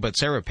pregnancy, but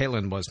Sarah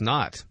Palin was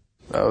not.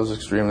 I was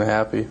extremely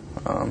happy.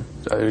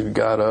 I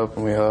got up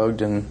and we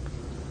hugged, and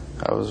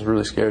I was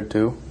really scared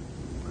too.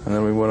 And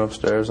then we went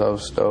upstairs. I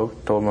was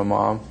stoked. Told my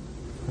mom.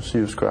 She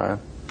was crying.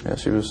 Yeah,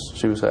 she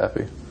was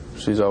happy.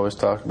 She's always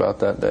talked about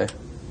that day.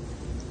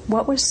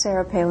 What was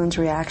Sarah Palin's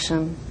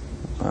reaction?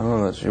 I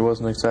don't know. She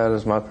wasn't excited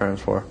as my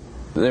parents were.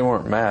 They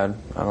weren't mad.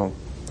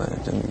 They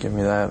didn't give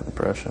me that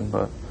impression,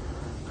 but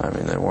I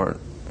mean, they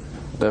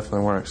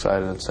definitely weren't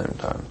excited at the same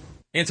time.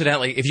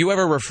 Incidentally, if you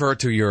ever refer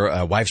to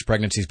your wife's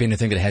pregnancy as being a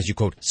thing that has you,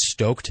 quote,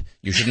 stoked,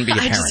 you shouldn't be a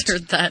parent. I just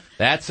heard that.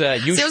 That's See, I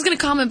was going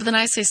to comment, but then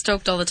I say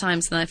stoked all the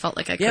time, so then I felt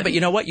like I couldn't. Yeah, but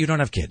you know what? You don't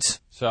have kids.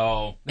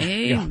 So,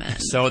 amen.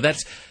 So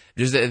that's,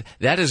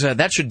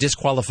 That should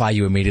disqualify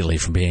you immediately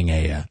from being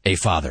a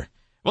father.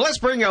 Well, let's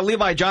bring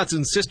Levi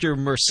Johnson's sister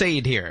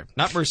Mercedes here.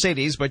 Not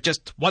Mercedes, but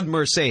just one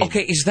Mercedes.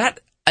 Okay, is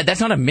that's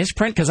not a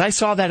misprint? Because I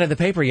saw that in the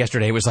paper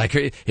yesterday. It was like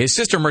his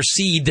sister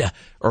Mercedes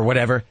or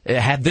whatever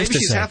had this Maybe to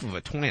she's say. half of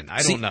a twin.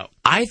 I don't know.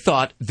 I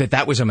thought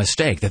that was a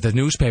mistake, that the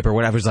newspaper or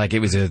whatever was like, it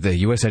was the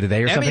USA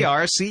Today or something.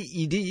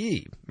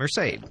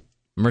 Mercede.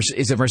 Mercedes.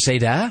 Is it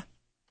Mercedes?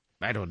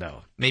 I don't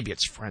know. Maybe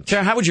it's French.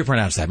 Sarah, how would you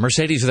pronounce that?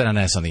 Mercedes with an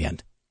S on the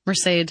end?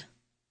 Mercedes.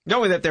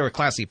 Knowing that they're a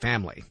classy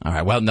family. All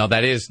right. Well, no,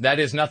 that is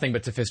nothing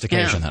but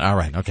sophistication. Yeah. All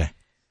right. Okay.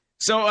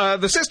 So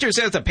the sister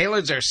says the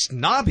Palins are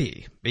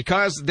snobby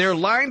because they're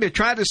lying to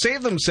try to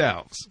save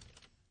themselves.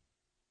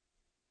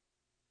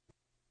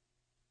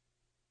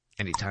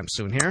 Anytime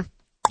soon here.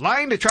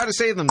 Lying to try to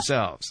save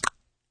themselves.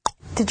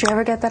 Did you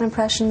ever get that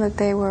impression that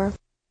they were...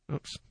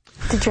 Oops.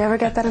 Did you ever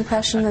get that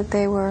impression that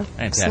they were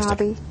Fantastic.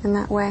 snobby in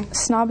that way?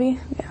 Snobby?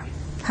 Yeah.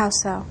 How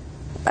so?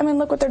 I mean,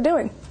 look what they're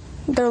doing.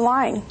 They're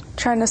lying,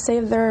 trying to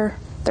save their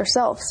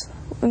selves.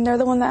 And they're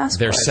the one that asked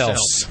for it.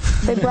 Selves.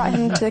 They brought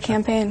him to the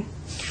campaign.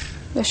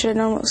 They should have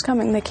known what was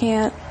coming. They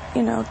can't,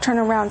 turn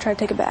around and try to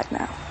take it back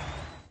now.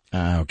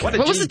 Okay.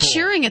 What was the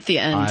cheering at the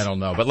end? I don't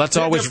know, but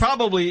they're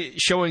probably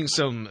showing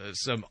some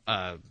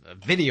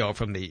video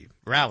from the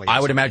rally. I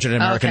would imagine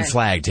an American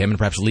flag, Tim, and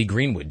perhaps Lee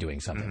Greenwood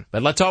doing something. Mm-hmm.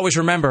 But let's always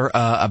remember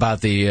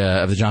about the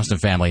Johnston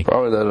family.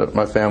 Probably that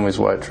my family's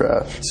white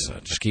trash. So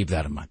just keep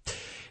that in mind.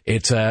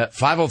 It's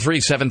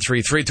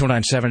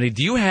 503-733-2970.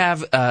 Do you have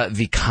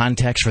the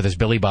context for this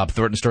Billy Bob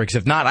Thornton story? Because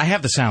if not, I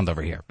have the sound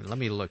over here. Let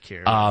me look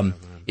here.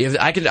 If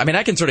I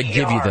can sort of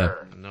give you the.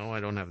 No,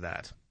 I don't have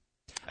that.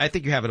 I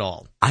think you have it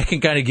all. I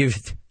can kind of give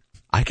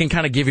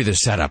you the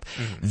setup.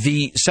 Mm-hmm.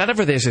 The setup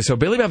for this is, so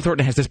Billy Bob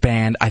Thornton has this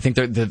band. I think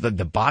they're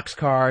the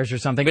Boxcars or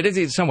something, but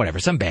it's some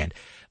band.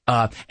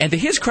 And to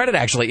his credit,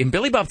 actually, in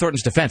Billy Bob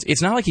Thornton's defense,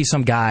 it's not like he's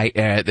some guy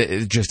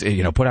that just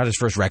put out his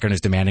first record and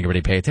is demanding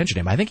everybody pay attention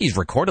to him. I think he's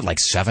recorded like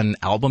 7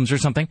 albums or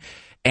something.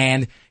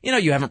 And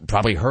you haven't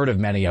probably heard of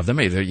many of them.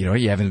 Either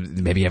you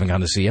haven't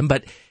gone to see him,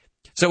 but.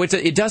 So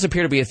it does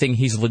appear to be a thing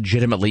he's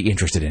legitimately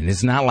interested in.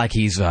 It's not like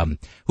he's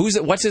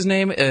what's his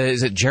name?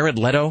 Is it Jared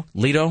Leto?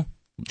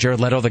 Jared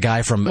Leto, the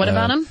guy from What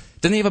about him?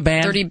 Didn't he have a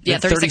band? 30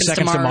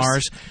 Seconds to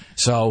Mars.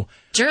 So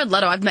Jared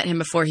Leto, I've met him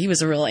before. He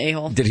was a real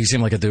a-hole. Did he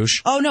seem like a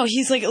douche? Oh, no,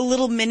 he's like a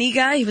little mini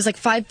guy. He was like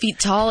 5 feet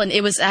tall, and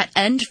it was at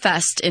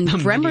Endfest in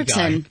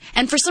Bremerton.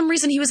 And for some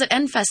reason, he was at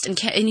Endfest, and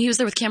he was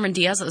there with Cameron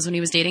Diaz. That was when he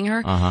was dating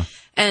her. Uh-huh.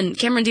 And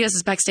Cameron Diaz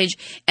is backstage,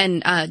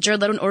 and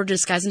Jared Leto, in order to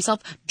disguise himself,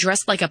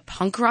 dressed like a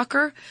punk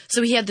rocker.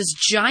 So he had this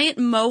giant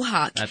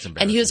mohawk,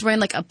 and he was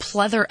wearing like a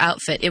pleather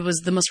outfit. It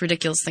was the most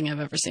ridiculous thing I've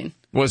ever seen.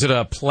 Was it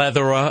a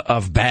plethora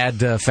of bad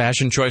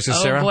fashion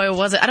choices, Sarah? Oh, boy,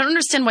 was it. I don't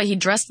understand why he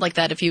dressed like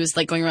that if he was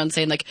like going around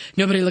saying, like,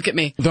 nobody look at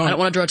me. I don't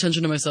want to draw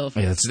attention to myself.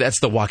 Yeah,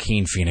 that's the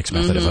Joaquin Phoenix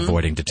method of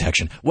avoiding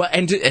detection. Well,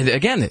 and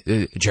again,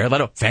 Jared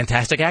Leto,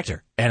 fantastic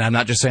actor. And I'm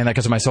not just saying that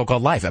because of my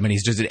so-called life. I mean,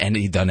 he's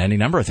done any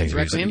number of things.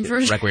 Requiem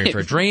for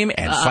a Dream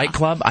and Fight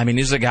Club. I mean,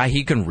 he's a guy,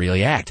 he can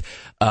really act.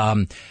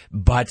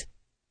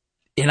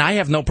 And I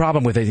have no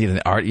problem with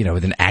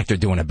with an actor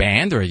doing a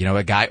band or,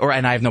 a guy,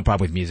 and I have no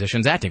problem with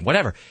musicians acting,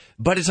 whatever.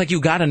 But it's like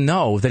you got to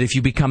know that if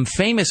you become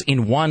famous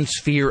in one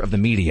sphere of the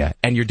media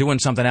and you're doing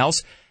something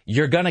else,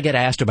 you're going to get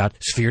asked about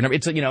sphere number.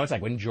 It's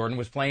like when Jordan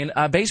was playing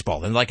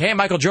baseball and like, hey,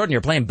 Michael Jordan,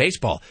 you're playing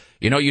baseball.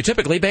 You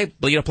typically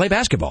play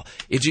basketball.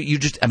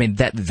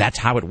 That's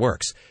how it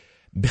works.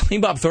 Billy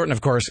Bob Thornton, of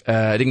course,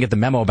 didn't get the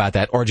memo about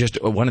that or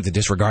just wanted to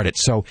disregard it.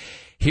 So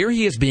here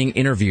he is being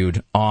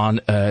interviewed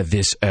on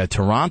this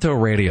Toronto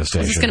radio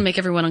station. Is this going to make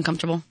everyone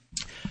uncomfortable?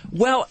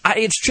 Well,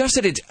 it's just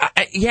that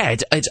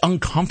it's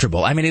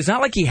uncomfortable. I mean, it's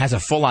not like he has a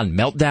full-on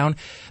meltdown,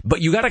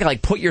 but you got to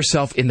put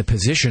yourself in the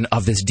position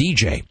of this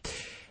DJ.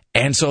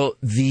 And so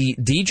the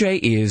DJ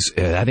is,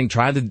 I think,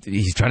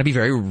 he's trying to be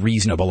very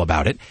reasonable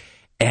about it.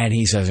 And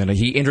he says,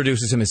 he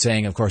introduces him as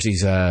saying, of course,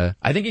 I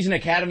think he's an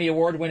Academy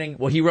Award winning.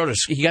 Well, he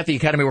got the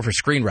Academy Award for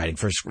screenwriting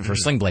for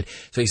Sling Blade.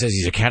 So he says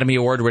he's Academy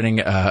Award winning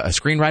a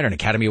screenwriter, an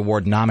Academy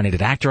Award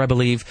nominated actor, I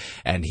believe.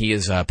 And he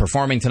is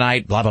performing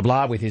tonight, blah, blah,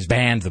 blah, with his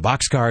band, the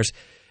Boxcars,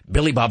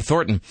 Billy Bob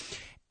Thornton.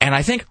 And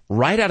I think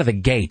right out of the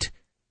gate,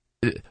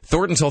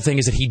 Thornton's whole thing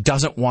is that he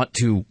doesn't want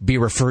to be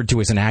referred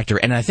to as an actor.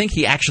 And I think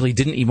he actually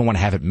didn't even want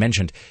to have it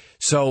mentioned.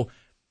 So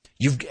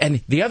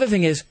and the other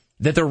thing is,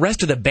 that the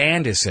rest of the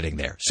band is sitting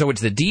there. So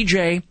it's the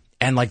DJ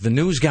and the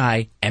news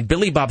guy and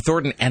Billy Bob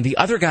Thornton and the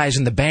other guys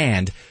in the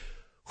band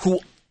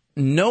who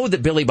know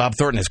that Billy Bob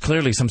Thornton is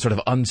clearly some sort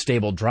of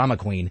unstable drama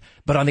queen,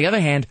 but on the other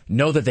hand,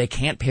 know that they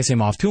can't piss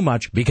him off too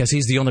much because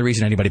he's the only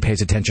reason anybody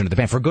pays attention to the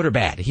band, for good or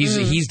bad.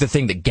 He's the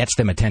thing that gets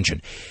them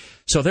attention.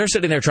 So they're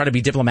sitting there trying to be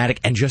diplomatic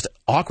and just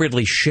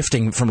awkwardly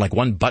shifting from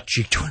one butt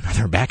cheek to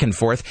another back and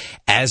forth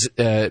as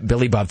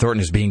Billy Bob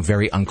Thornton is being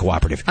very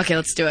uncooperative. Okay,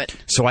 let's do it.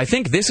 So I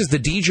think this is the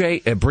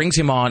DJ brings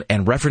him on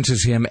and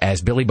references him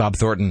as Billy Bob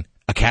Thornton,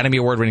 Academy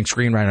Award-winning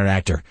screenwriter and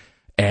actor.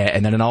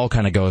 And then it all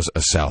kind of goes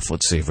south.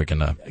 Let's see if we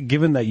can...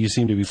 Given that you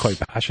seem to be quite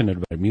passionate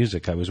about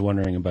music, I was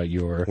wondering about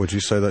your... Would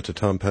you say that to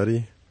Tom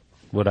Petty?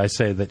 Would I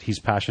say that he's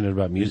passionate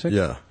about music?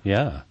 Yeah.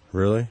 Yeah.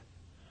 Really?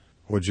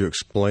 Would you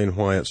explain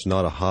why it's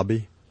not a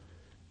hobby?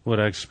 Would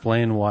I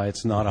explain why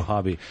it's not a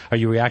hobby? Are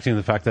you reacting to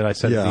the fact that I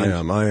said... Yeah,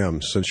 I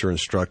am. Since you're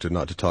instructed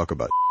not to talk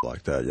about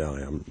like that, yeah,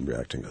 I am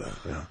reacting to that.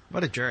 Yeah.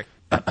 What a jerk.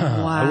 Wow.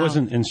 I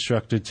wasn't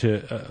instructed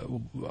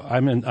to...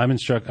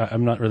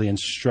 I'm not really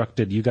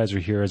instructed. You guys are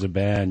here as a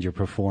band. You're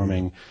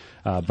performing.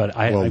 But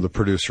the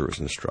producer was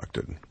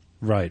instructed.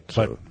 Right.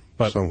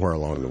 But somewhere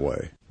along the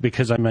way.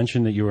 Because I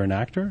mentioned that you were an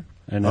actor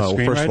and a screenwriter?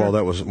 Well, first of all,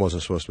 that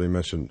wasn't supposed to be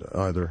mentioned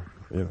either.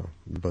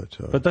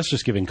 But that's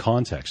just giving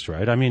context,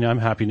 right? I mean, I'm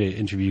happy to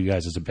interview you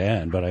guys as a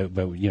band, but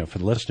for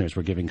the listeners,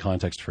 we're giving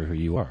context for who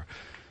you are.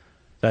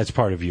 That's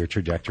part of your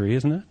trajectory,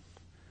 isn't it?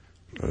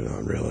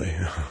 Not really.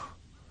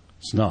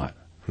 It's not.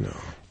 No.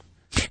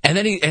 And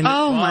then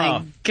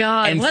my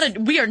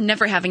God! We are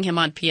never having him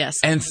on.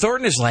 PS. And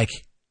Thornton is like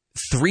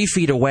 3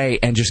 feet away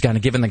and just kind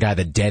of giving the guy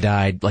the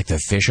dead-eyed, like the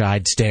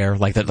fish-eyed stare,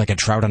 like a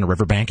trout on a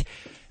riverbank,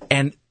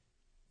 and.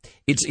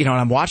 It's, and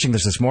I'm watching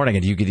this morning,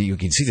 and you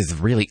can see this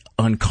really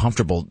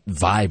uncomfortable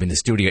vibe in the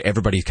studio.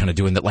 Everybody's kind of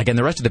doing that, and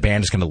the rest of the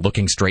band is kind of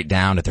looking straight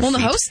down at their feet. The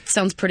host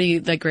sounds pretty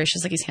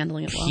gracious, like he's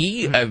handling it well.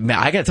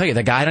 I got to tell you,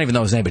 the guy, I don't even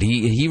know his name, but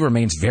he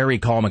remains very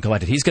calm and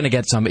collected. He's going to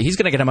get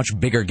a much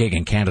bigger gig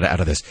in Canada out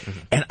of this.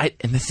 And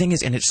the thing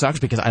is, and it sucks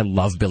because I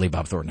love Billy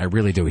Bob Thornton. I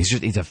really do.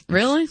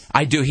 Really?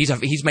 I do.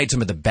 He's made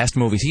some of the best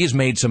movies. He has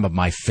made some of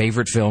my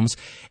favorite films,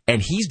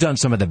 and he's done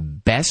some of the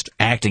best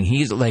acting.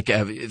 He's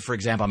for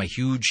example, I'm a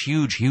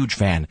huge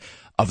fan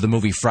of the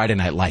movie Friday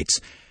Night Lights,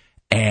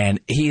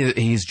 and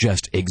he's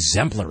just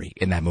exemplary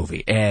in that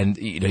movie. And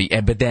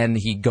but then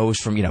he goes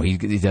from he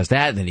does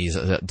that, and then he's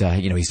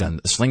done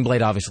Sling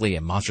Blade, obviously,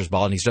 and Monsters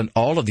Ball, and he's done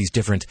all of these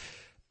different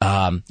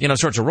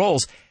sorts of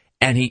roles,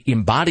 and he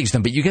embodies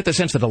them. But you get the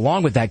sense that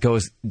along with that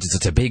goes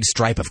just a big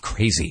stripe of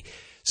crazy.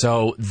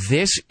 So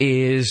this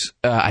is,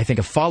 I think,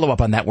 a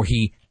follow-up on that where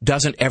he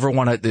doesn't ever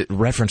want to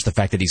reference the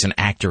fact that he's an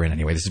actor in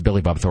any way. This is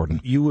Billy Bob Thornton.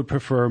 You would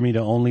prefer me to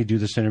only do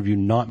this interview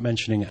not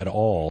mentioning at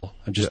all,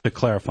 just to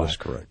clarify, that's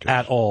correct,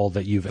 at all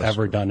that you've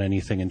ever done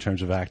anything in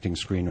terms of acting,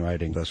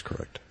 screenwriting? That's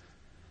correct.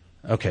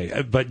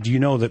 Okay, but do you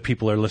know that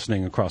people are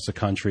listening across the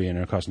country and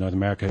across North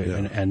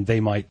America, and they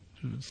might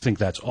think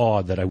that's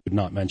odd that I would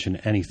not mention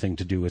anything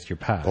to do with your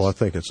past? Well, I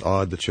think it's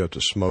odd that you have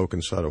to smoke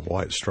inside a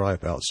white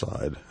stripe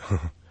outside.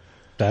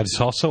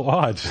 That's also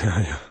odd,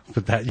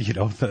 but that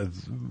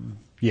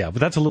but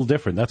that's a little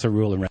different. That's a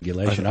rule and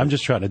regulation. I'm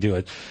just trying to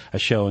do a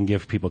show and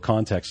give people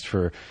context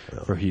for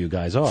who you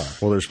guys are.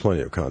 Well, there's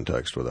plenty of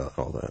context without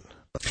all that.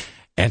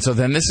 And so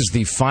then this is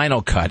the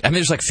final cut. I mean,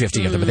 there's like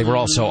 50 of them, but they were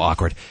all so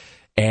awkward.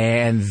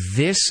 And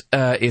this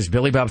is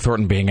Billy Bob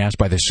Thornton being asked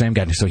by the same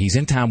guy. So he's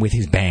in town with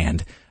his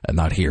band,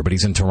 not here, but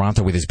he's in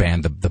Toronto with his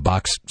band, the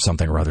Box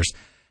something or others,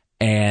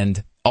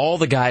 and all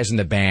the guys in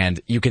the band,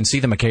 you can see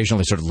them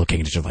occasionally sort of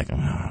looking at each other like,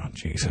 oh,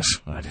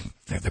 Jesus, I didn't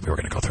think that we were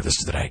going to go through this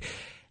today.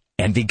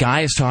 And the guy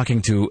is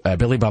talking to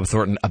Billy Bob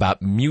Thornton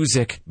about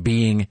music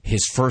being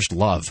his first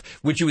love,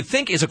 which you would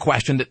think is a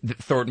question that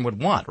Thornton would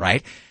want,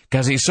 right?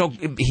 Because he's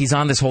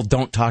on this whole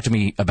don't talk to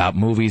me about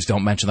movies,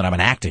 don't mention that I'm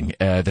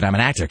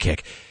an actor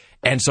kick.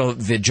 And so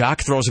the jock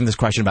throws him this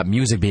question about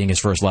music being his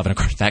first love, and of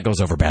course that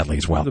goes over badly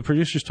as well. The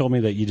producers told me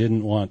that they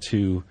didn't want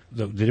to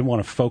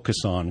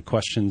focus on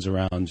questions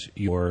around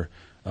your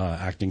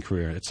acting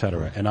career,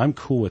 etc. And I'm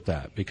cool with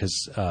that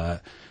because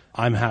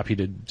I'm happy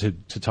to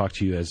talk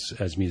to you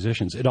as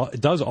musicians. It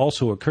does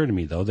also occur to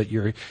me though that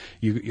you're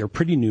a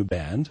pretty new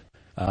band,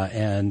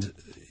 and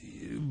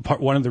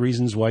one of the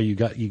reasons why you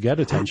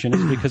get attention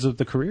is because of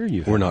the career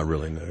you've had. We're not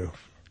really new.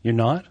 You're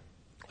not?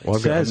 Well,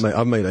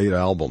 I've made 8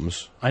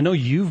 albums. I know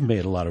you've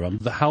made a lot of them.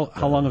 How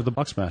long have the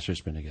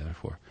Bucksmasters been together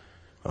for?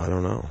 I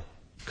don't know.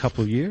 A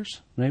couple of years,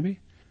 maybe?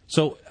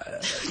 So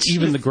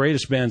even the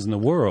greatest bands in the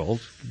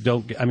world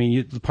don't. I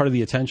mean, part of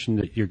the attention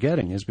that you're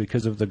getting is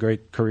because of the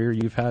great career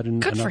you've had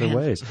in other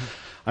ways.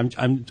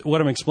 What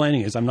I'm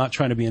explaining is I'm not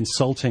trying to be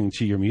insulting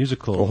to your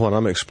musical. Well, what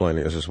I'm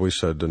explaining is we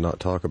said to not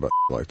talk about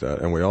like that,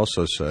 and we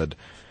also said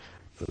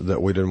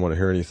that we didn't want to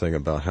hear anything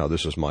about how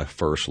this is my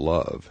first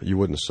love. You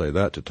wouldn't say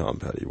that to Tom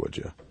Petty, would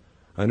you?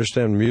 I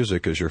understand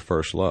music is your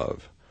first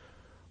love.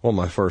 Well,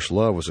 my first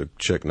love was a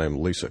chick named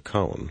Lisa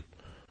Cohn.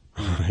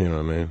 You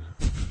know what I mean?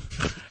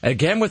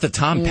 Again with the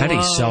Tom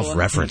Petty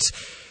self-reference.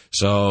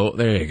 So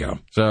there you go.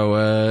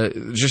 So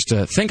just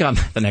think on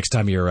the next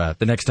time you're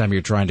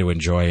trying to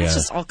enjoy. It's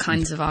just all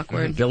kinds of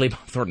awkward. Billy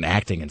Thornton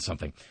acting in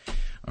something.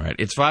 All right,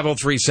 it's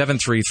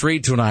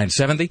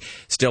 503-733-2970.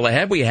 Still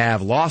ahead, we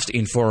have Lost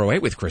in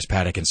 408 with Chris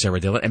Paddock and Sarah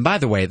Dillon. And by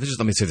the way,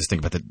 let me say this thing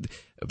about the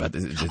and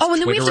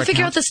then we have to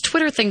figure out this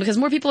Twitter thing because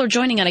more people are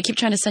joining, and I keep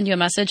trying to send you a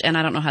message, and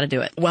I don't know how to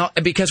do it. Well,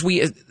 because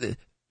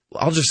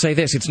I'll just say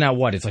this: it's now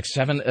what? It's like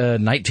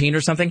 7:19 or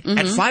something. Mm-hmm.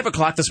 At 5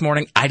 o'clock this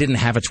morning, I didn't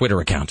have a Twitter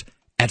account.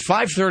 At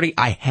 5:30,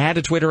 I had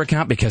a Twitter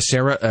account because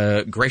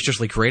Sarah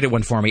graciously created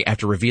one for me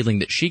after revealing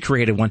that she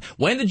created one.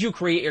 When did you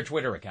create your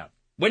Twitter account?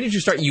 When did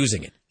you start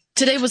using it?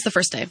 Today was the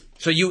first day.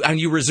 So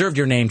you reserved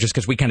your name just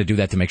because we kind of do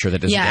that to make sure that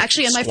doesn't get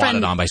actually, and my squatted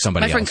friend on by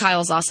somebody my friend else.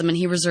 Kyle's awesome, and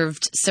he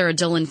reserved Sarah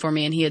Dillon for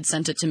me, and he had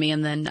sent it to me,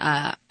 and then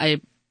I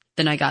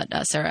got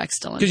Sarah X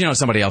Dillon. Because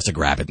somebody else to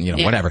grab it,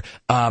 whatever.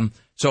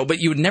 But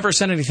you would never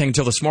send anything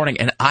until this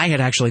morning, and I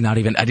had actually I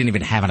didn't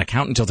even have an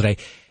account until today.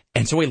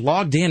 And so we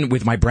logged in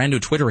with my brand new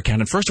Twitter account,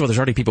 and first of all, there's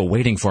already people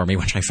waiting for me,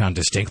 which I found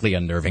distinctly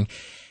unnerving.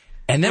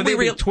 And then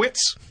we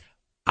twits?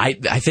 I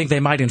think they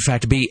might in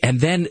fact be.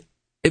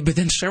 But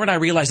then Sarah and I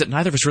realized that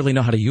neither of us really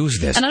know how to use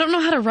this. And I don't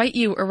know how to write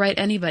you or write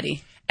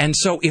anybody. And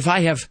so if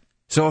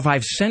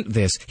I've sent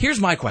this, here's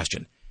my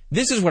question.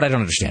 This is what I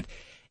don't understand.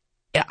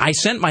 I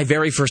sent my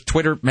very first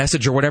Twitter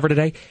message or whatever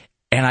today,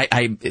 and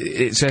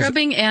it says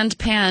scrubbing and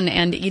pan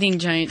and eating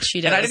giant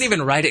Cheetos. And I didn't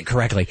even write it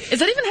correctly. Is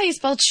that even how you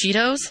spell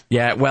Cheetos?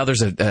 Yeah, well, I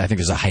think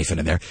there's a hyphen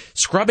in there.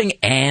 Scrubbing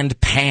and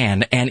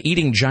pan and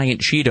eating giant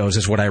Cheetos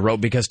is what I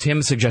wrote because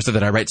Tim suggested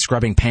that I write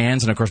scrubbing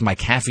pans, and of course my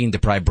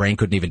caffeine-deprived brain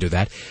couldn't even do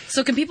that.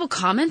 So can people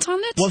comment on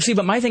it? Well, see,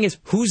 but my thing is,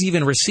 who's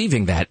even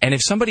receiving that? And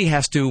if somebody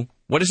has to,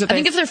 what is it? I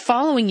think if they're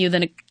following you,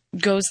 then it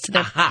goes to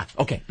their... Aha!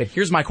 Okay, but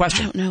here's my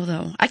question. I don't know,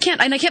 though. I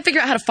can't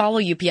figure out how to follow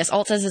you, PS.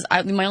 All it says is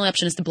my only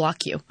option is to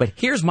block you. But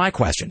here's my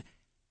question.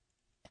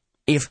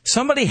 If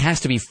somebody has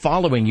to be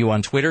following you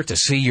on Twitter to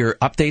see your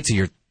updates or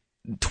your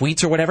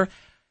tweets or whatever,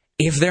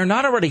 if they're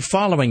not already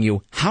following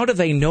you, how do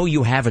they know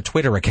you have a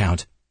Twitter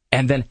account?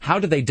 And then how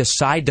do they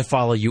decide to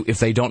follow you if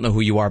they don't know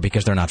who you are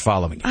because they're not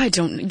following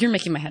you? You're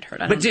making my head hurt.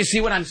 But do you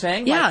see what I'm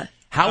saying? Yeah. Like,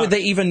 how would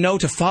they even know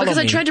to follow me? Because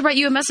I tried to write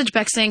you a message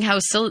back saying how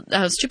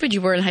stupid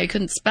you were and how you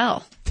couldn't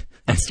spell.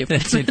 That's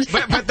stupid.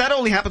 but that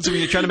only happens when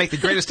you're trying to make the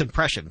greatest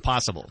impression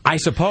possible. I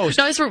suppose.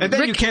 No, and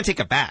then you can't take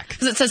it back.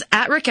 Because it says,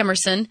 at Rick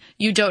Emerson,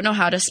 you don't know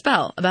how to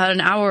spell. About an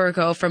hour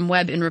ago from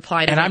Webb in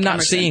reply to And Rick I'm not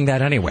Emerson. seeing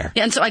that anywhere.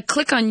 Yeah, and so I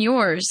click on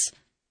yours.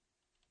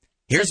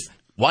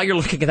 While you're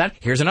looking at that,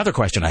 here's another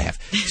question I have.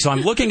 So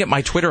I'm looking at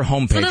my Twitter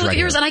homepage So then I look right at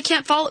yours here. and I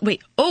can't follow.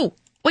 Wait,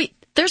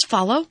 there's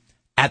follow.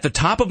 At the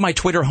top of my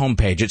Twitter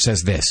homepage, it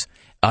says this.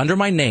 Under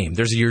my name,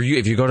 there's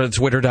if you go to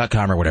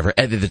twitter.com or whatever,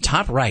 at the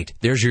top right,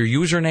 there's your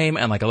username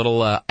and like a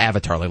little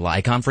avatar, little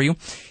icon for you.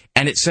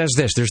 And it says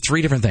this. There's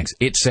three different things.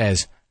 It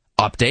says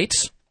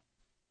updates,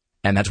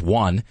 and that's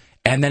 1.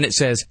 And then it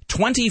says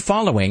 20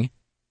 following,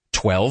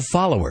 12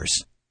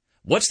 followers.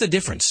 What's the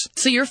difference?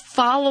 So you're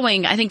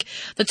following. I think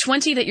the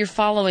 20 that you're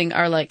following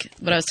are like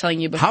what I was telling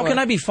you before. How can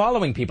I be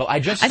following people? I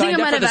just signed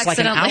up for this like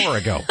an hour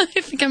ago. I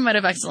think I might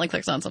have accidentally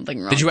clicked on something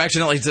wrong. Did you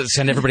accidentally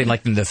send everybody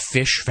like in the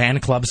Fish fan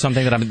club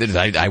something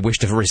that I wish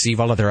to receive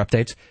all of their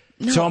updates?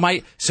 No.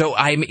 So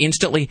I'm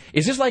instantly.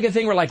 Is this like a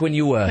thing where like when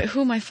you? Wait,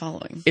 who am I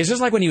following? Is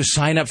this like when you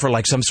sign up for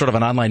like some sort of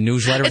an online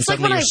newsletter and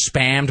suddenly you're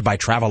spammed by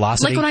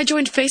Travelocity? Like when I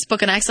joined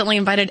Facebook and I accidentally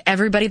invited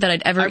everybody that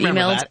I'd ever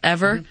emailed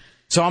ever. Mm-hmm.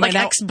 So am like I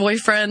now,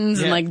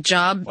 ex-boyfriends and like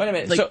job. Wait a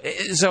minute. Like,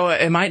 so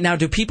am I now?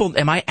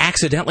 Am I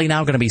accidentally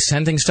now going to be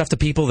sending stuff to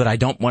people that I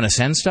don't want to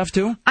send stuff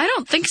to? I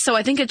don't think so.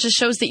 I think it just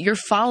shows that you're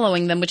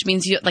following them, which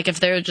means if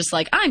they're just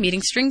like I'm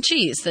eating string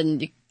cheese,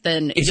 then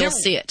you'll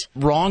see it.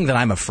 Wrong that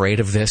I'm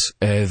afraid of this.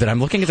 That I'm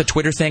looking at the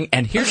Twitter thing,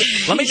 and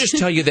let me just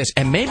tell you this,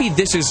 and maybe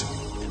this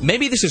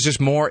is just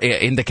more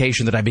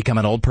indication that I've become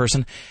an old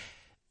person.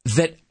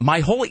 That my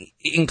whole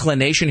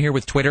inclination here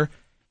with Twitter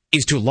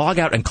is to log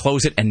out and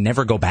close it and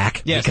never go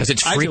back because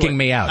it's freaking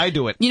me out. I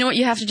do it. You know what?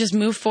 You have to just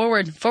move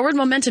forward. Forward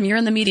momentum. You're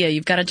in the media.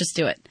 You've got to just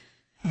do it.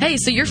 Hey,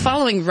 so you're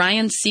following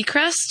Ryan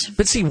Seacrest?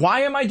 But see,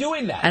 why am I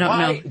doing that? I don't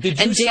know.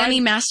 And Danny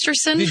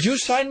Masterson? Did you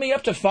sign me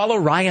up to follow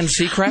Ryan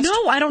Seacrest?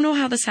 No, I don't know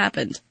how this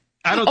happened.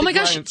 I don't think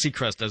Ryan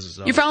Seacrest does his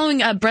own. You're following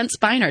Brent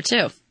Spiner,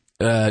 too.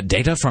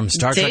 Data from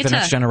Star Trek The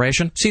Next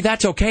Generation? See,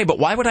 that's okay, but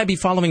why would I be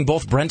following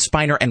both Brent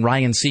Spiner and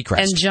Ryan Seacrest?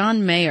 And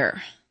John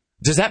Mayer.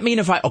 Does that mean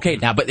if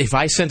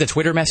I send a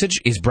Twitter message,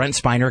 is Brent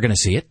Spiner going to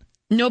see it?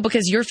 No,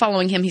 because you're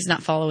following him. He's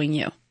not following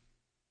you.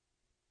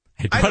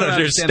 I don't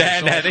understand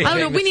anything. I don't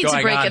know. We need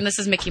to break on. And this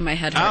is making my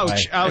head hurt.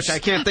 Ouch. I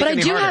can't think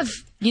any harder. But I do have,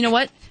 you know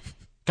what?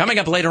 Coming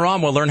up later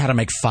on, we'll learn how to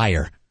make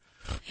fire.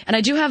 And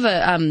I do have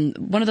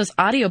one of those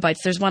audio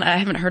bites. There's one, I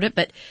haven't heard it,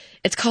 but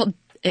it's called...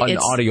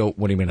 audio.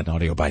 What do you mean an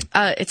audio bite?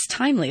 It's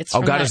timely. It's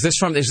God! Is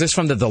this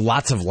from the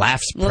Lots of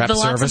Laughs prep service?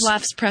 The Lots of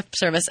Laughs prep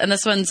service, and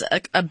this one's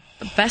a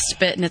best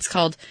bit, and it's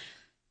called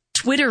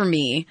Twitter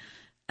Me,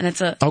 and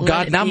it's a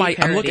Now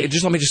I'm looking.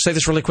 Let me just say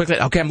this really quickly.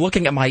 Okay, I'm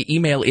looking at my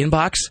email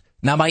inbox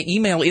now. My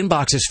email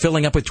inbox is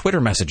filling up with Twitter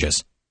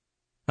messages.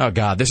 Oh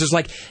God, this is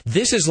like.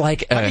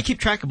 How do you keep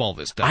track of all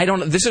this stuff? I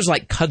don't know. This is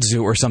like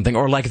kudzu or something,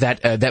 or like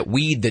that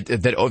weed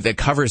that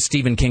covers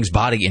Stephen King's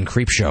body in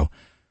Creepshow.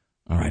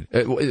 All right.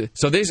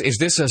 So is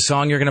this a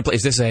song you're going to play?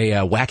 Is this a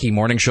wacky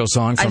morning show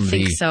song from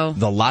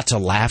the Lots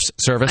of Laughs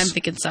service? I'm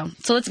thinking so.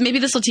 So maybe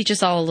this will teach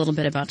us all a little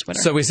bit about Twitter.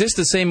 So is this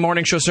the same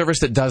morning show service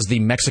that does the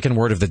Mexican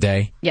word of the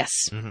day? Yes.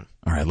 Mm-hmm.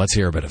 All right. Let's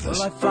hear a bit of this.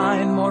 Well, I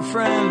find more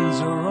friends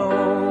are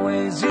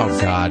always using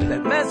God.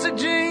 that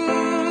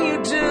messaging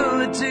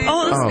utility.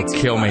 Oh,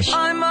 kill me.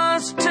 I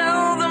must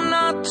tell them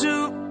not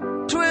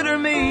to Twitter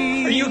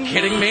me. Are you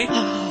kidding me?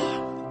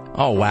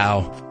 Oh,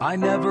 wow. I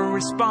never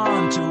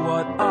respond to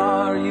what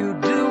are you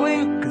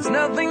doing, 'cause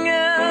nothing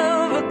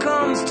ever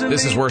comes to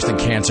This me. is worse than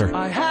cancer.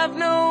 I have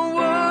no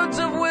words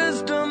of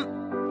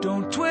wisdom.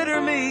 Don't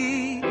Twitter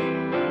me.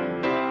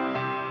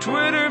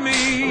 Twitter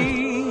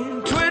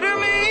me. Twitter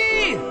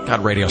me.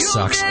 God, radio You'll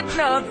sucks. get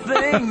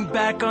nothing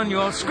back on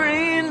your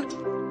screen.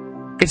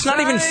 It's not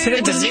even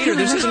fitted to meter.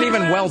 This isn't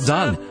even well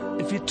done.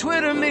 If you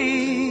Twitter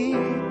me.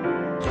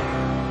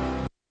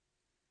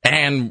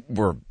 And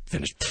we're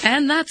finished.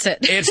 And that's it.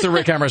 It's the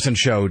Rick Emerson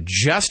Show.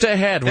 Just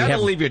ahead, we That'll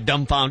have... leave you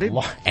dumbfounded.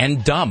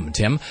 And dumb,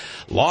 Tim.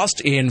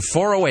 Lost in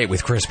 408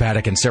 with Chris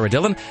Paddock and Sarah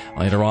Dillon.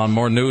 Later on,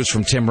 more news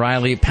from Tim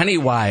Riley,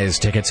 Pennywise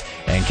tickets,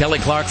 and Kelly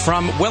Clark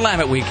from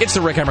Willamette Week. It's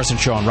the Rick Emerson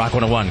Show on Rock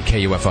 101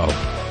 KUFO.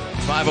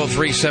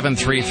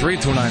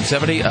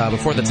 503-733-2970.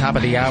 Before the top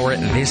of the hour,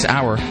 this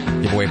hour,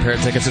 give away a pair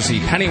of tickets to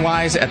see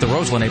Pennywise at the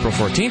Roseland April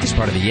 14th as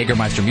part of the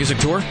Jägermeister Music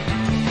Tour.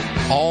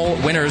 All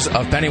winners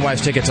of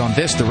Pennywise tickets on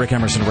this, the Rick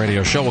Emerson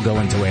Radio Show, will go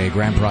into a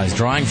grand prize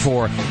drawing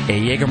for a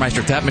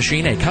Jägermeister tap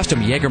machine, a custom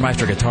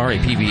Jägermeister guitar, a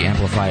PV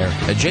amplifier,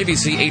 a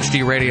JVC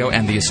HD radio,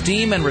 and the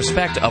esteem and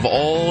respect of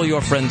all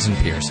your friends and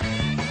peers.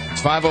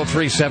 It's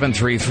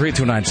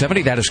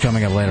 503-733-2970. That is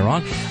coming up later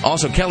on.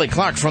 Also, Kelly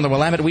Clark from the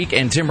Willamette Week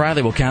and Tim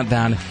Riley will count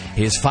down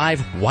his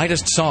 5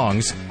 whitest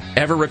songs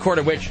ever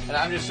recorded, which, and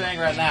I'm just saying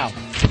right now,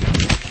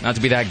 not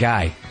to be that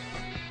guy,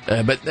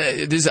 but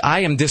I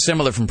am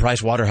dissimilar from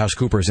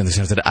PricewaterhouseCoopers in the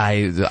sense that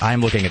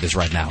I'm looking at this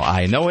right now.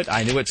 I know it.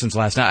 I knew it since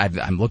last night.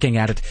 I'm looking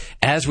at it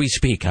as we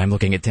speak. I'm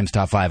looking at Tim's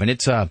top 5, and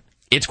it's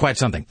quite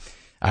something.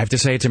 I have to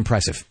say it's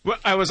impressive. Well,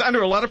 I was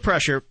under a lot of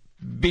pressure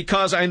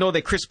because I know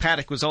that Chris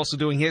Paddock was also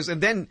doing his,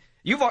 and then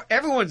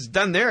everyone's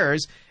done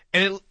theirs.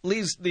 And it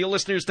leaves the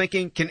listeners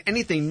thinking, can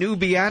anything new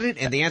be added?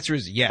 And the answer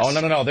is yes. Oh,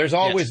 no. There's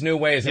always new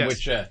ways in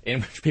which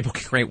people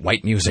can create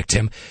white music,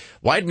 Tim.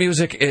 White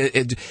music,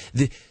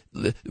 the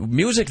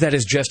music that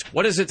is just,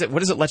 what is it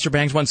Lester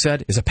Bangs once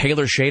said, is a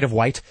paler shade of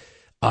white.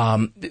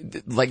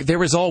 Like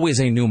there is always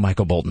a new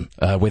Michael Bolton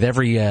with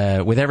every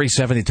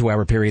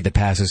 72-hour period that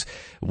passes.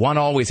 One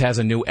always has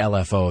a new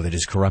LFO that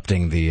is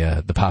corrupting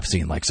the pop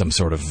scene like some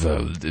sort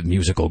of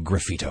musical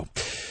graffito.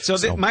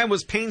 So mine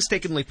was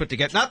painstakingly put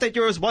together. Not that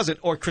yours wasn't,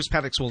 or Chris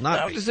Paddock's will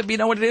not be. You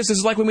know what it is? This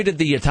is like when we did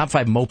the top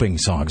 5 moping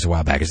songs a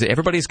while back.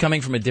 Everybody's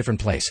coming from a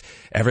different place.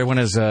 Everyone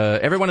is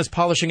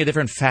polishing a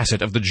different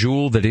facet of the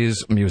jewel that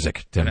is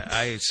music. Tim.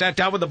 I sat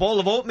down with a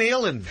bowl of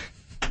oatmeal and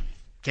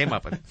came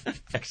up with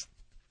it.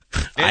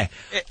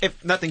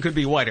 If nothing could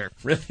be whiter.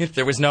 Really? You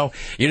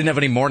didn't have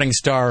any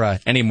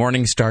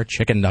Morningstar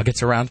chicken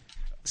nuggets around?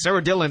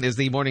 Sarah Dillon is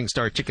the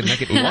Morningstar chicken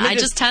nugget. I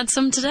just had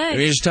some today. Let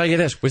me just tell you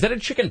this. Was that a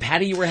chicken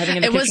patty you were having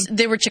in the kitchen?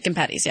 They were chicken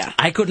patties, yeah.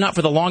 I could not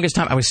for the longest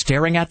time. I was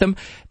staring at them,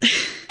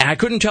 and I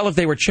couldn't tell if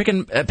they were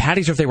chicken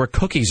patties or if they were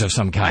cookies of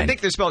some kind. I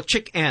think they're spelled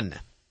chick-N.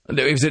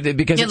 Because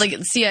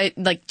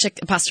chick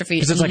apostrophe.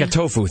 Because it's like a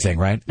tofu thing,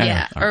 right?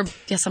 Yeah,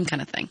 some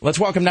kind of thing. Let's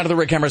welcome now to the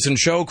Rick Emerson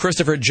Show,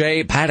 Christopher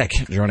J. Paddock,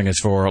 joining us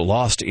for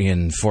Lost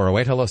in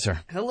 408. Hello, sir.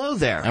 Hello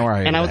there. How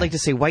are you? And I would like to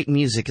say White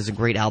Music is a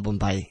great album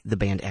by the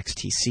band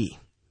XTC.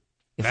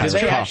 Do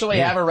they actually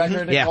have a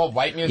record called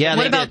White Music? Yeah,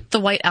 what about the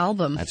White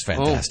Album? That's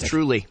fantastic. Oh,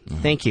 truly.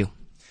 Thank you.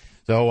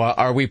 So,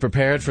 are we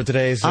prepared for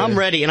today's? I'm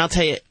ready, and I'll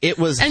tell you, it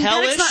was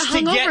hellish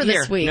to get here.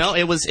 This week. No,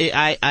 it was.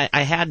 I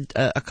had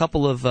a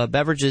couple of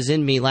beverages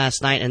in me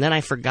last night, and then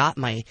I forgot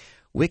my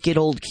wicked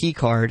old key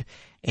card,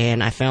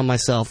 and I found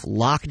myself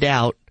locked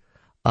out.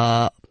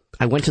 I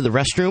went to the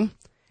restroom,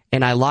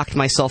 and I locked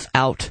myself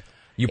out,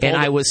 and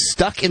I was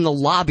stuck in the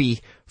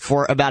lobby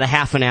for about a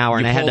half an hour,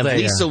 and I had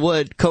Lisa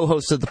Wood,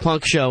 co-host of the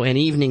Punk Show and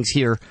Evenings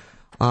here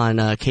on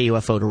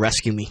KUFO to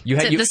rescue me.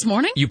 This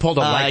morning? You pulled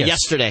a Lycus.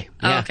 Yesterday.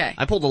 Yeah. Oh, okay.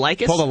 I pulled a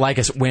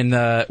Lycus.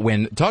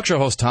 When talk show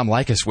host Tom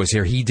Lycus was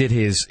here, he did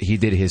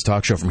his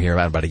talk show from here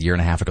about a year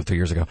and a half ago, 2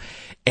 years ago,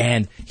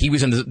 and he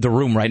was in the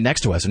room right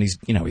next to us, and he's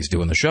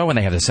doing the show, and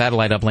they have the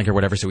satellite uplink or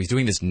whatever, so he's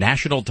doing this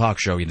national talk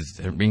show,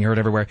 being heard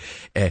everywhere,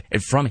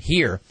 from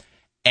here.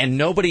 And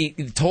nobody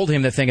told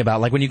him the thing about,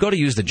 like, when you go to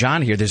use the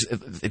John here, there's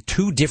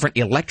 2 different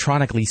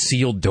electronically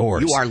sealed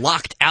doors. You are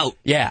locked out.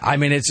 Yeah, I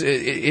mean,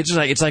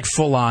 it's like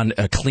full on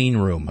a clean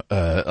room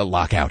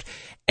lockout.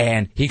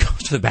 And he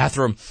goes to the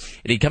bathroom,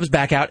 and he comes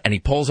back out, and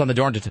he pulls on the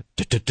door, and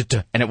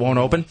it won't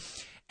open.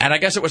 And I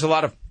guess it was a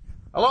lot of,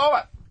 hello,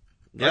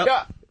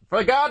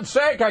 for God's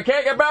sake, I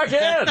can't get back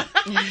in.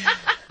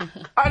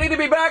 I need to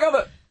be back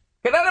on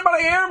can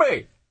anybody hear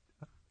me?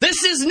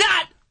 This is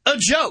not a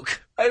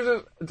joke.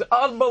 It's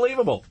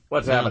unbelievable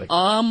what's happening.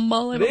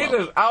 Unbelievable. This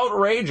is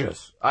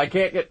outrageous. I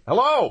can't get...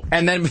 Hello?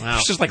 And then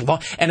it's just like...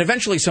 And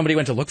eventually somebody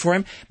went to look for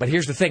him. But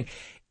here's the thing.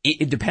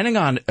 Depending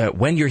on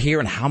when you're here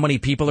and how many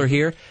people are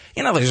here,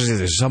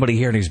 there's somebody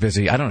here and he's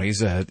busy. I don't know.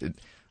 He's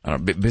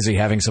busy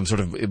having some sort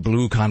of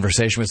blue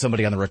conversation with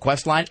somebody on the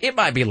request line. It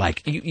might be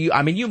like...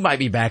 you might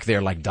be back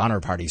there like Donner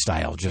Party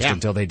style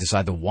until they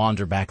decide to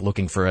wander back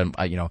looking for,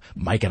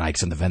 Mike and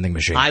Ike's in the vending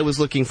machine. I was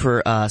looking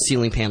for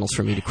ceiling panels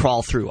for me to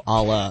crawl through,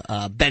 a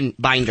la Ben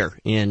Binder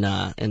in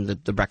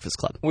the Breakfast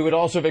Club. We would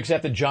also have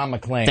accepted John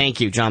McClane.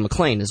 Thank you, John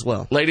McClane, as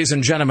well. Ladies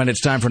and gentlemen,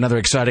 it's time for another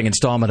exciting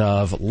installment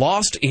of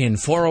Lost in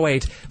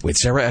 408 with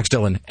Sarah X.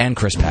 Dillon and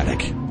Chris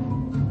Paddock.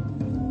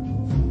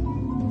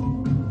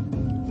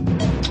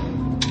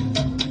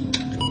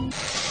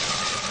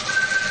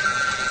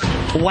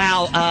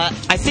 Wow,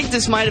 I think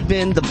this might have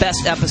been the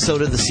best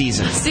episode of the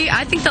season. See,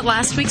 I think that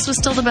last week's was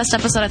still the best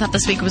episode. I thought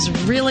this week was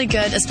really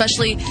good,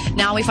 especially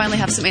now we finally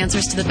have some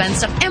answers to the Ben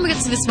stuff, and we get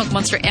to see the Smoke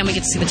Monster, and we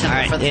get to see the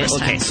Temple for the first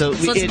time. Okay, so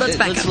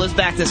let's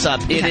back this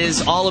up. It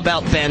is all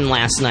about Ben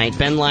last night.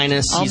 Ben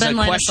Linus, he's a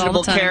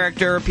questionable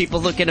character.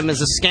 People look at him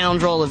as a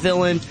scoundrel, a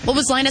villain. What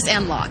was Linus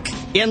and Locke?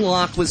 And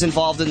Locke was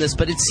involved in this,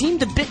 but it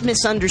seemed a bit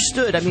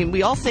misunderstood. I mean,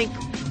 we all think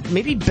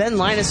maybe Ben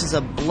Linus is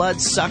a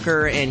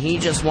bloodsucker and he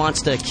just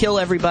wants to kill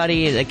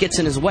everybody that gets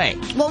in his way.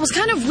 Well, it was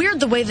kind of weird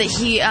the way that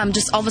he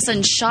just all of a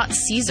sudden shot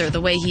Caesar, the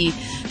way he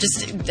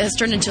just has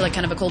turned into like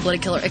kind of a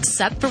cold-blooded killer,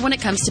 except for when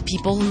it comes to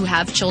people who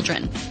have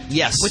children.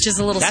 Yes. Which is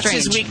a little strange.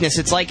 strange. That's his weakness.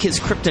 It's like his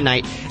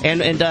kryptonite.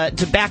 And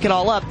to back it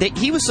all up,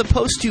 he was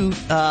supposed to...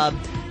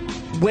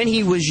 when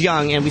he was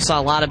young, and we saw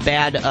a lot of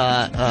bad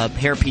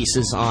hair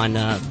pieces on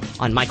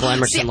Michael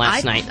Emerson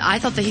last night. I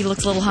thought that he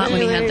looked a little hot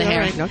when he had the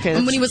hair. Right. Okay,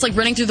 and when he was like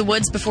running through the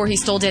woods before he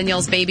stole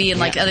Danielle's baby,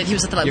 and he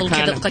was with that little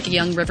kid that looked like a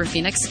young River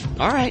Phoenix.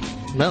 All right.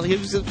 Well, he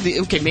was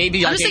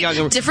maybe I'm just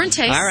saying, different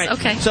taste. All right.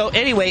 Okay. So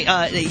anyway,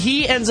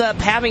 he ends up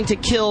having to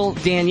kill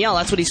Danielle.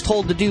 That's what he's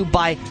told to do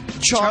by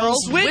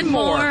Charles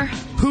Widmore,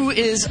 who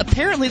is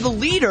apparently the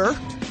leader.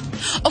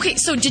 Okay,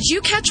 so did you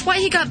catch why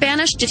he got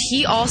banished? Did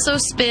he also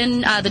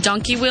spin the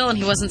donkey wheel and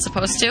he wasn't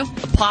supposed to?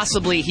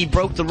 Possibly. He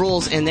broke the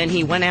rules and then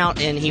he went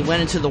out and he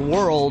went into the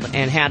world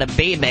and had a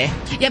baby.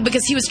 Yeah,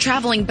 because he was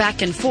traveling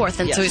back and forth,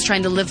 and so he's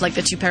trying to live like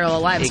the two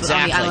parallel lives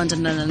on the island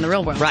and then in the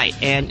real world. Right,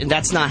 and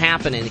that's not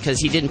happening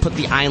because he didn't put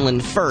the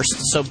island first.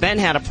 So Ben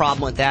had a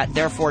problem with that.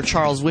 Therefore,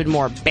 Charles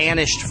Widmore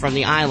banished from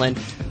the island.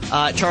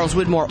 Charles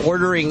Widmore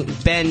ordering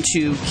Ben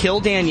to kill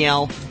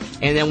Danielle,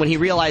 and then when he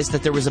realized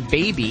that there was a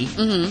baby...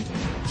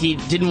 Mm-hmm. He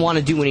didn't want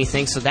to do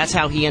anything, so that's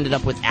how he ended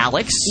up with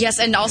Alex. Yes,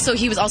 and also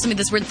he was also made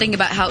this weird thing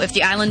about how if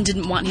the island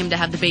didn't want him to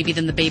have the baby,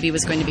 then the baby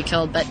was going to be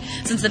killed. But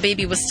since the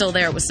baby was still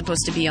there, it was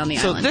supposed to be on the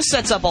island. So this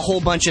sets up a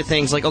whole bunch of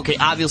things. Like, okay,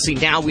 obviously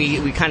now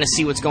we kind of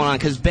see what's going on,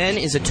 because Ben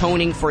is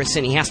atoning for a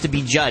sin. He has to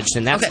be judged,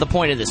 and that's the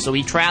point of this. So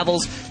he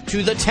travels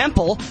to the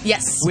temple,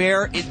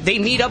 where they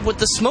meet up with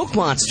the smoke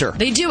monster.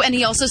 They do, and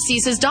he also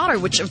sees his daughter,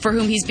 for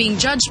whom he's being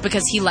judged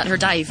because he let her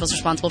die. He feels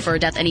responsible for her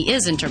death, and he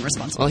is in turn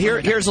responsible. Well,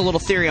 here's a little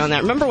theory on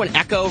that. Remember when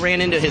Echo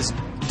ran into his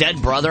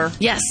dead brother?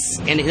 Yes.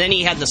 And then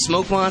he had the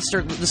smoke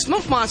monster. The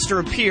smoke monster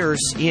appears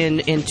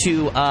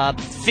into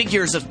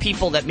figures of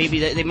people that maybe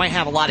they might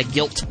have a lot of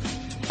guilt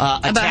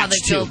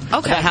attached to.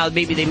 About how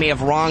maybe they may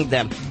have wronged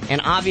them. And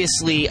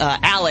obviously,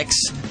 Alex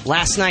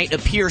last night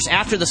appears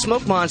after the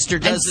smoke monster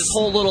does this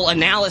whole little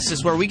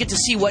analysis where we get to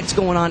see what's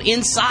going on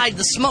inside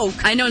the smoke.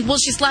 I know. Well,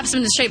 she slaps him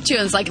in the shape too,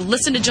 and it's like,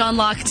 listen to John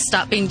Locke,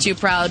 stop being too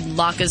proud.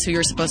 Locke is who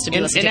you're supposed to be.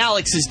 And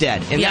Alex is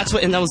dead, and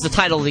that was the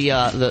title of the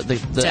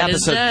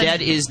episode.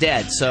 Dead is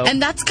dead. So,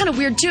 and that's kind of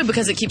weird too,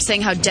 because it keeps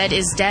saying how dead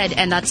is dead,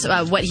 and that's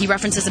what he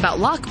references about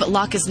Locke. But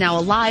Locke is now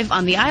alive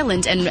on the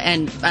island,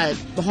 and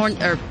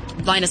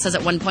Linus says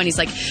at one point, he's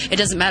like, it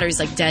doesn't matter. He's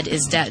like, dead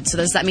is dead. So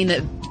does that mean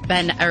that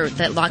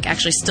that Locke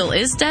actually still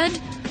is dead?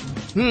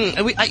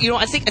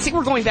 I think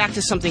we're going back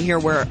to something here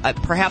where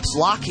perhaps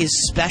Locke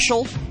is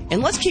special.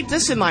 And let's keep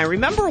this in mind.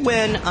 Remember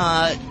when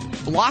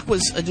Locke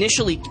was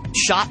initially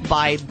shot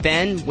by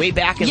Ben way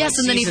back in and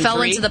then he fell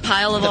 3, into the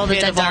pile of all the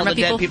dead Dharma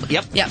people?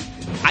 Yep.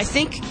 I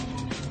think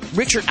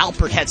Richard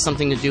Alpert had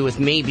something to do with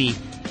maybe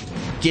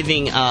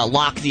giving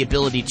Locke the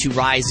ability to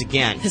rise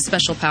again. His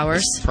special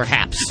powers?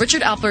 Perhaps.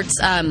 Richard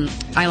Alpert's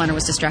eyeliner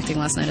was distracting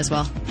last night as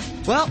well.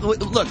 Well,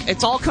 look,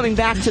 it's all coming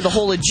back to the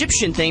whole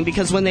Egyptian thing,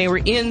 because when they were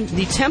in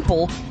the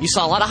temple, you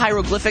saw a lot of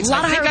hieroglyphics.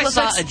 I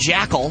saw a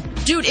jackal.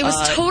 Dude, it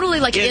was totally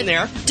like in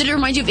there. Did it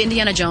remind you of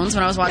Indiana Jones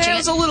when I was watching it? It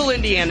was a little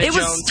Indiana Jones. It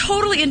was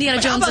totally Indiana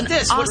Jones and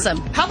awesome.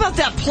 How about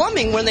that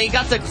plumbing when they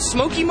got the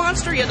smoky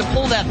monster? You had to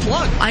pull that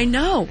plug. I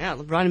know. Yeah, it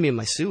reminded me of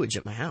my sewage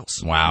at my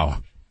house.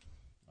 Wow.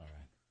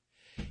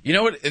 You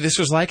know what this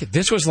was like?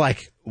 This was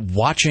like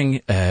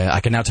watching, I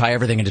can now tie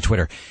everything into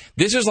Twitter.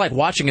 This is like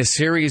watching a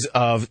series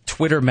of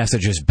Twitter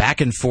messages back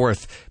and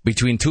forth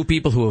between two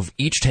people who have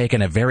each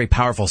taken a very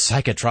powerful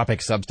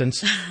psychotropic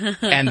substance,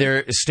 and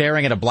they're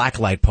staring at a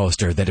blacklight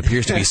poster that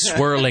appears to be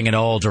swirling in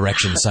all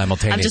directions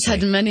simultaneously. I've just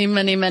had many,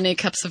 many, many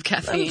cups of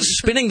caffeine.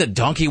 Spinning the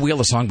Donkey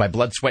Wheel, a song by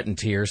Blood, Sweat, and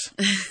Tears.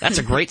 That's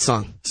a great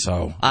song.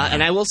 So,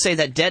 and I will say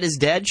that Dead is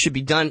Dead should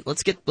be done.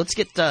 Let's get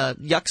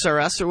Yucks R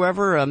Us or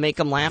whoever, make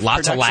them laugh.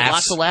 Lots of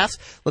laughs.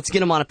 Let's get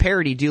them on a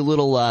parody. Do a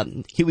little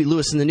Huey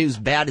Lewis in the News,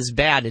 Bad is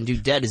Bad, and do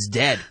Dead is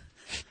Dead.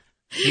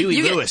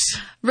 Huey Lewis.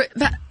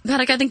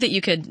 Paddock, I think that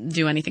you could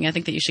do anything. I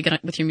think that you should get on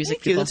with your music.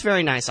 Thank you. That's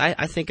very nice.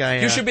 I think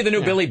you should be the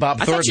new Billy Bob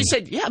Thornton. I thought you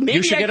said, maybe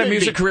you should get a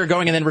music career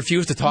going and then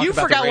refuse to talk about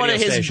the radio You forgot one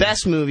of his station.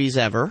 best movies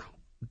ever.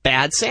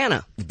 Bad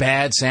Santa.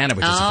 Bad Santa,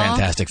 which is a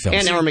fantastic film.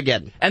 And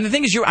Armageddon. And the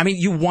thing is,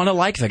 you want to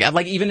like the guy.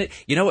 Like, even,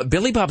 what,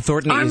 Billy Bob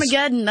Thornton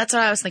Armageddon, that's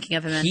what I was thinking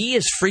of him in. He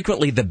is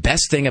frequently the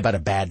best thing about a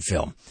bad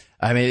film.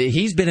 I mean,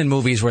 he's been in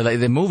movies where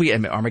the movie,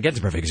 and Armageddon's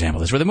a perfect example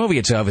of this, where the movie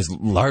itself is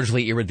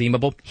largely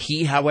irredeemable.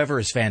 He, however,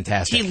 is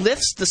fantastic. He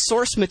lifts the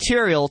source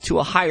material to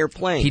a higher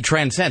plane. He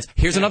transcends.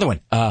 Here's another one.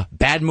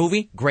 Bad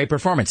movie, great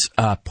performance.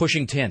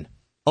 Pushing Tin.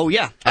 Oh,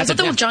 yeah. Was it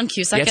the one with John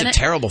Cusack Yeah, it's in a it?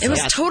 terrible film. It was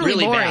Yeah, it's totally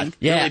really boring. bad.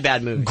 Really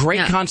bad movie.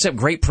 Great concept,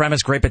 great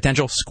premise, great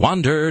potential,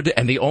 squandered,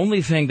 and the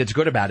only thing that's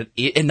good about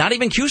it, and not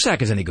even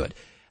Cusack is any good.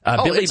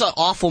 It's an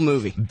awful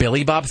movie.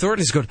 Billy Bob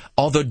Thornton is good.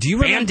 Although, do you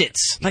remember...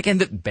 Bandits. Like, and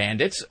the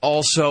Bandits.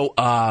 Also,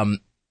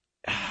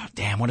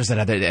 damn, what is that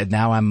other...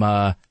 Now I'm...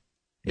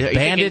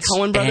 Bandits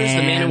Coen Brothers, and...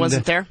 The Man Who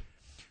Wasn't There?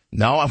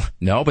 No,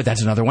 but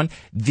that's another one.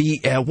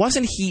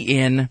 Wasn't he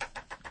in...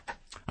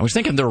 I was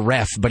thinking The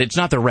Ref, but it's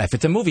not The Ref.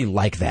 It's a movie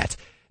like that.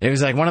 It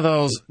was like one of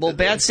those... Well,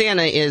 Bad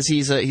Santa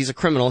he's a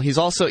criminal. He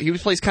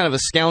plays kind of a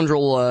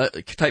scoundrel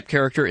type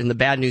character in the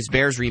Bad News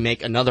Bears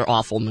remake, another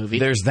awful movie.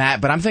 There's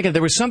that, but I'm thinking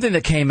there was something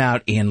that came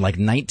out in like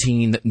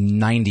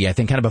 1990, I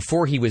think, kind of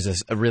before he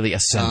was really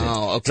ascended.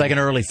 Oh, okay. It's like an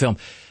early film.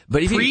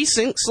 But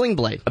Sling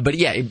Blade. But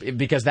yeah,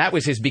 because that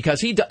was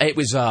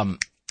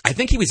I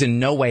think he was in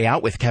No Way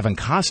Out with Kevin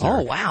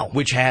Costner. Oh, wow.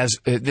 Which has,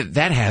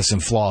 that has some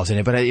flaws in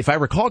it. But if I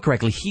recall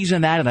correctly, he's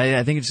in that, and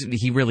I think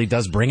he really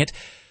does bring it.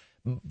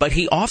 But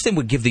he often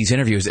would give these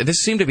interviews. This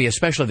seemed to be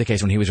especially the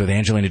case when he was with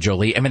Angelina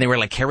Jolie. I mean, they were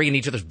like carrying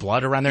each other's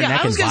blood around their neck in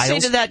vials. I was going to say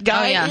to that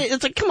guy,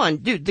 it's like, come on,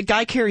 dude, the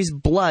guy carries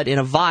blood in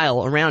a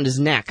vial around his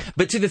neck.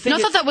 But to the thing, I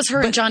thought that was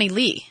her and Johnny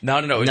Lee. No,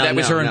 that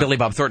was her and Billy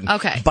Bob Thornton.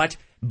 Okay. But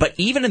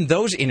even in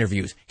those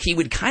interviews, he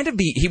would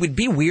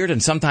be weird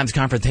and sometimes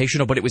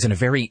confrontational, but it was in a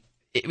very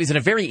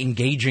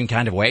engaging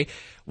kind of way.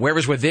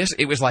 Whereas with this,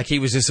 it was like he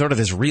was just sort of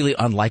this really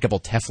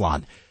unlikable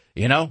Teflon.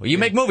 You know, you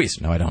make movies.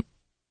 No, I don't.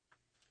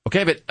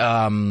 Okay, but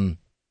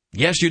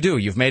yes, you do.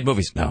 You've made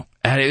movies. No,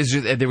 and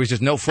there was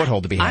just no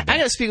foothold to be had. I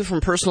got to speak from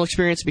personal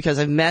experience because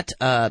I've met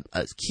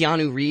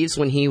Keanu Reeves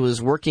when he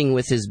was working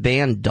with his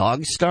band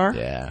Dogstar.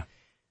 Yeah.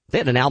 They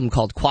had an album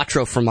called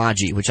Quattro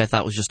Formaggi, which I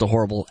thought was just a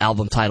horrible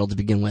album title to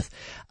begin with.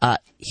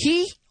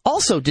 He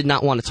also did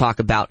not want to talk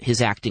about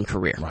his acting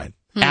career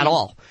at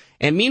all.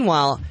 And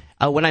meanwhile,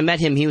 when I met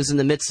him, he was in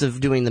the midst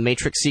of doing the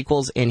Matrix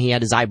sequels, and he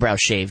had his eyebrows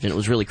shaved, and it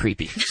was really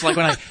creepy. It's like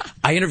when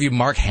I interviewed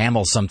Mark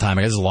Hamill sometime.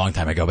 This is a long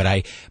time ago,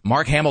 but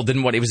Mark Hamill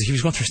didn't want. He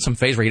was going through some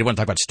phase where he didn't want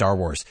to talk about Star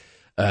Wars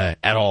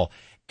at all.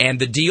 And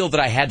the deal that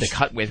I had to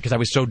cut with, because I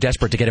was so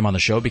desperate to get him on the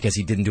show because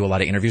he didn't do a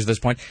lot of interviews at this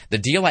point, the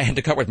deal I had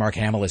to cut with Mark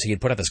Hamill is he had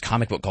put out this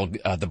comic book called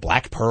The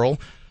Black Pearl,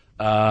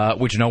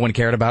 which no one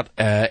cared about.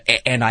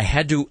 And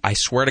I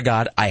swear to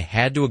God, I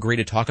had to agree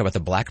to talk about The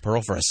Black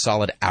Pearl for a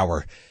solid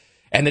hour.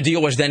 And the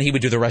deal was then he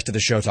would do the rest of the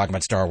show talking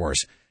about Star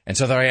Wars. And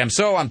so there I am.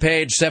 So on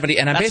page 70,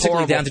 and I'm basically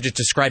horrible. Down to just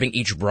describing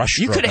each brush.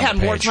 You could have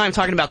had more time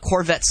talking about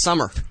Corvette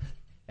Summer.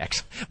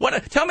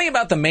 Excellent. Tell me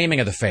about the maiming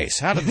of the face.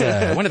 When did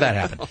that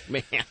happen? Oh,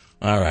 man.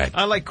 All right.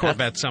 I like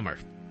Corvette Summer.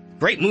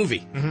 Great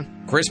movie.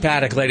 Mm-hmm. Chris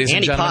Paddock, ladies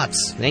and gentlemen. Andy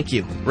Potts. Thank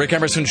you. Rick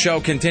Emerson Show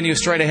continues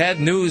straight ahead.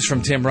 News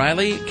from Tim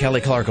Riley.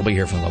 Kelly Clark will be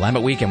here from the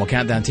Willamette Week, and we'll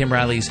count down Tim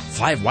Riley's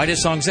 5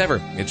 whitest songs ever.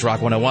 It's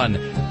Rock 101,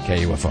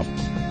 KUFO.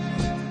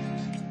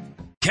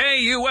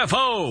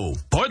 KUFO,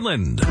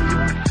 Portland.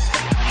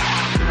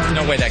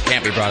 No way that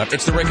can't be brought up.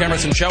 It's the Rick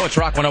Emerson Show. It's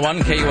Rock 101,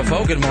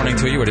 KUFO. Good morning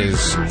to you. It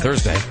is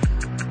Thursday.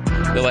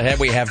 Still ahead,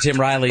 we have Tim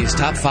Riley's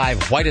top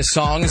 5 whitest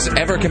songs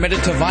ever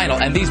committed to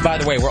vinyl. And these, by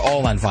the way, were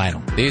all on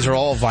vinyl. These are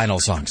all vinyl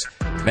songs.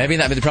 Maybe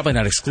not, but they're probably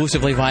not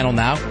exclusively vinyl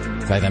now.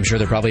 In fact, I'm sure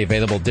they're probably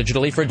available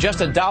digitally for just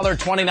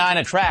 $1.29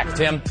 a track,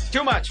 Tim.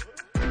 Too much.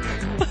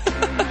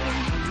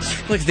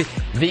 Look,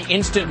 the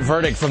instant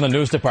verdict from the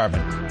news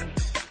department.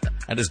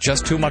 That is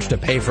just too much to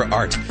pay for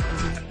art.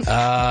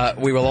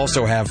 We will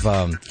also have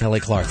Kelly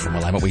Clark from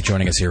Willamette Week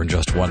joining us here in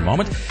just one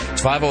moment.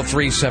 It's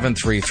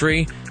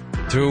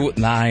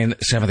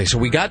 503-733-2970. So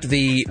we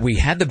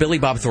had the Billy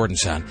Bob Thornton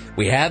sound.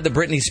 We had the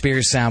Britney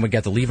Spears sound. We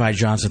got the Levi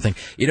Johnson thing.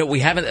 You know,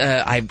 we haven't,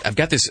 I've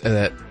got this,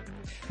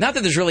 not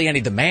that there's really any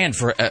demand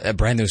for a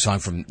brand new song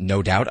from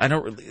No Doubt. I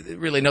don't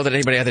really know that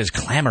anybody out there is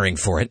clamoring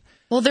for it.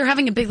 Well, they're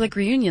having a big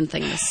living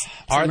thing this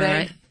Are summer, they?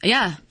 Right?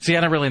 Yeah. See,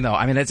 I don't really know.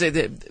 I mean,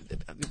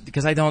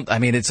 because I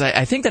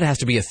think that has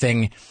to be a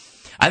thing.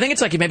 I think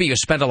it's like maybe you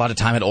spend a lot of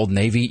time at Old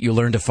Navy, you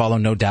learn to follow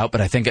No Doubt, but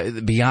I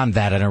think beyond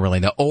that, I don't really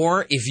know.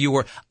 Or if you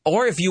were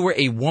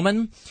a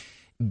woman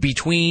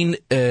between,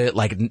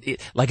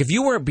 if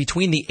you were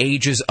between the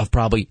ages of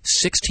probably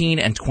 16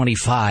 and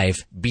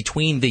 25,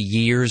 between the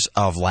years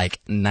of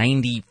like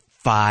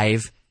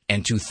 95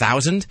 and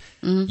 2000,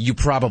 you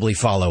probably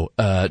follow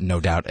No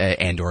Doubt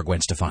and or Gwen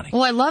Stefani.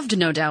 Well, I loved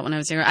No Doubt when I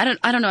was younger.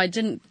 I don't know. I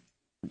didn't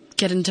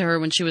get into her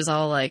when she was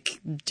all like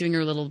doing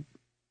her little,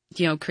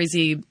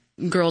 crazy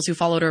girls who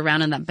followed her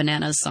around in that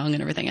Bananas song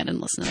and everything. I didn't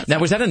listen to that. Now,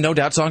 was that a No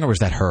Doubt song or was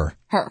that her?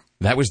 Her.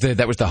 That was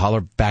the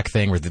holler back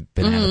thing with the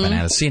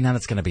bananas. See, now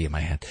that's going to be in my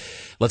head.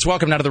 Let's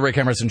welcome now to the Rick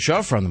Emerson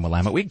Show from the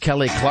Willamette Week,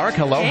 Kelly Clark.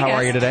 Hello, how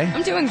are you today?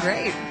 I'm doing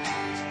great.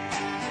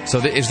 So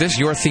is this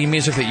your theme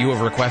music that you have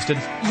requested?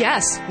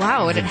 Yes.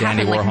 Wow, it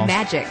happened like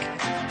magic.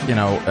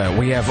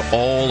 We have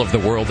all of the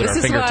world at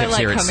our fingertips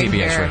here at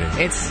CBS Radio.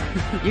 It's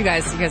you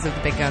guys have the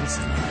big guns.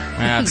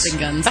 Big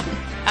guns.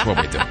 That's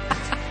what we do.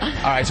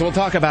 All right, so we'll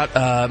talk about,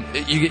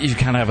 you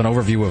kind of have an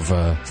overview of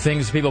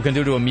things people can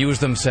do to amuse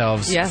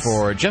themselves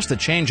for just the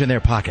change in their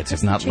pockets,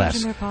 if not less.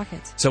 Change in their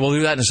pockets. So we'll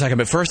do that in a second.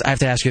 But first, I have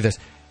to ask you this.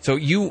 So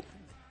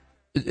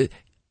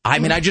I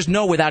mean, I just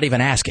know without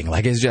even asking.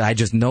 Like, I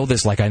just know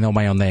this like I know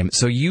my own name.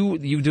 So you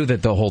do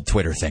the whole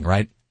Twitter thing,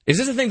 right? Is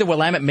this a thing that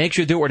Willamette makes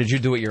you do, or did you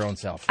do it your own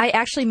self? I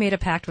actually made a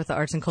pact with the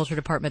Arts and Culture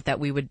Department that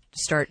we would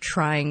start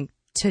trying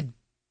to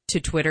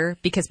Twitter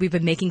because we've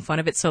been making fun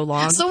of it so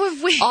long. So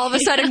have we. All of a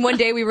sudden, one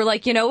day we were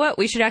like, you know what?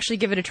 We should actually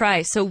give it a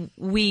try. So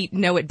we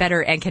know it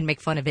better and can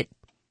make fun of it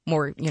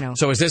more,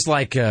 So is this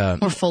like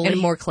more fully, in a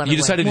more clever you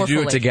decided way. to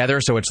do it together?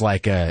 So it's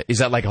like, is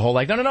that like a whole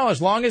like no?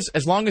 As long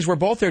as we're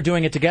both there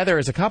doing it together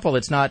as a couple,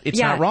 it's not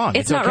wrong.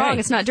 It's not okay. wrong.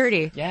 It's not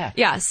dirty.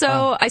 Yeah.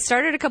 So I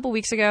started a couple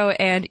weeks ago,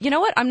 and you know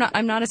what? I'm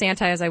not as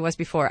anti as I was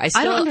before. I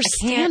don't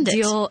understand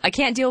it. I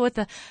can't deal with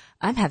the.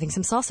 I'm having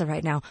some salsa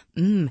right now.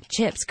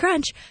 Chips,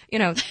 crunch.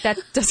 That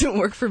doesn't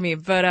work for me.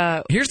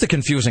 But here's the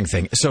confusing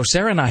thing. So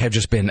Sarah and I have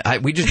just been,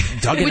 we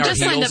just dug in our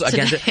heels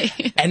against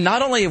it. And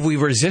not only have we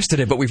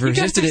resisted it, but we've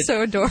resisted it.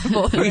 So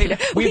adorable.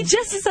 We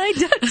just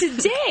signed up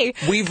today.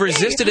 We've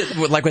resisted it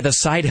with a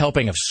side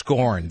helping of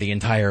scorn the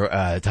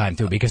entire time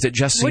too, because it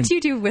just seems. What do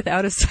you do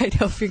without a side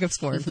helping of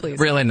scorn, please?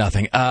 Really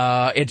nothing.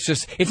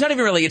 It's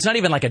not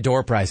even like a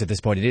door prize at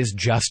this point. It is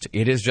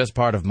just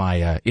part of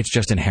my. It's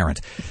just inherent.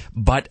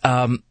 But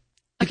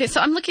okay,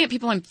 so I'm looking at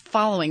people I'm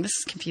following. This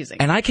is confusing.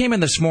 And I came in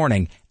this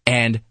morning,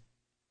 and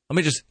let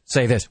me just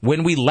say this.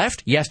 When we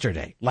left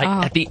yesterday,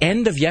 at the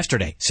end of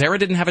yesterday, Sarah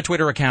didn't have a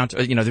Twitter account.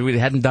 We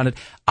hadn't done it.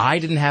 I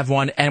didn't have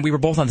one, and we were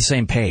both on the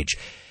same page.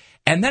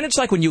 And then it's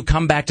like when you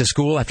come back to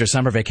school after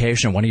summer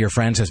vacation and one of your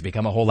friends has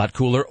become a whole lot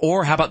cooler.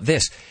 Or how about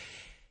this?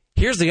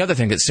 Here's the other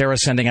thing that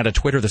Sarah's sending out a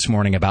Twitter this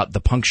morning about the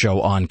punk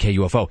show on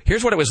KUFO.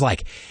 Here's what it was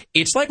like.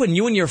 It's like when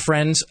you and your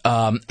friends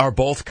are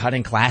both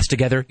cutting class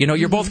together.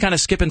 You're both kind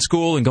of skipping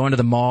school and going to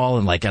the mall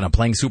and kind of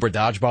playing super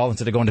dodgeball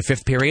instead of going to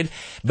fifth period.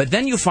 But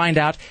then you find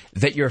out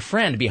that your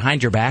friend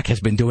behind your back has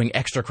been doing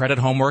extra credit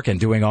homework and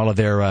doing all of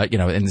their,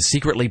 and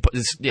secretly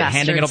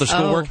handing in all the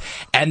schoolwork.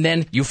 Oh. And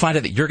then you find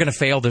out that you're going to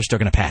fail, they're still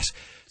going to pass.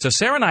 So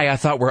Sarah and I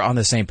thought we're on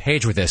the same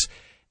page with this.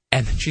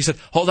 And she said,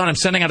 hold on, I'm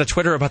sending out a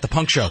Twitter about the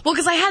punk show. Well,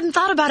 because I hadn't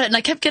thought about it, and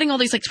I kept getting all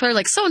these Twitter,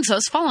 so-and-so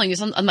is following you.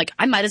 So I'm like,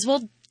 I might as well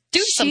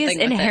do something with it.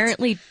 She is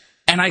inherently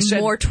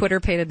more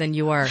Twitter-pated than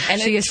you are. And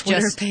she is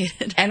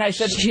Twitter-pated. And I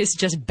said, she is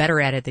just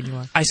better at it than you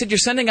are. I said, you're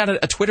sending out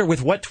a Twitter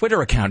with what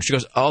Twitter account? She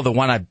goes, oh, the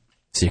one I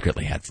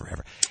secretly had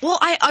forever. Well,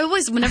 I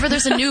always, whenever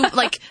there's a new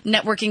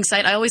networking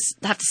site, I always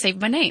have to save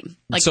my name.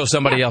 So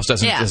somebody else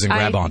doesn't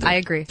grab onto it. I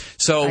agree.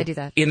 So I do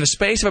that. In the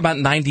space of about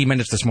 90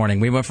 minutes this morning,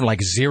 we went from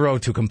 0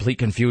 to complete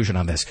confusion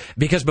on this.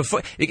 Because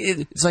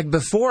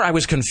before I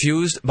was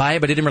confused by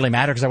it, but it didn't really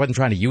matter because I wasn't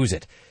trying to use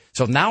it.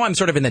 So now I'm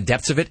sort of in the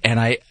depths of it, and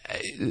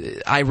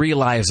I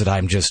realize that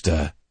I'm just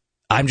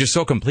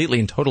so completely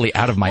and totally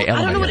out of my element.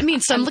 I don't know what it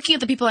means. So I'm looking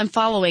at the people I'm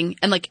following,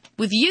 and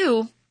with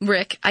you,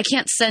 Rick, I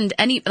can't send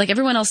any,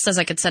 everyone else says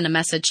I could send a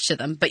message to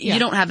them, but you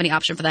don't have any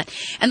option for that.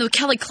 And with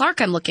Kelly Clark,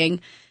 I'm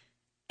looking,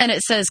 and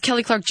it says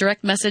Kelly Clark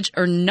direct message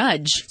or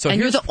nudge. So and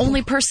you're the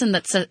only person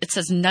that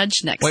says nudge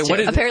next to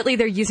it. Apparently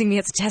they're using me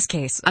as a test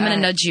case. I'm going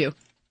to nudge you.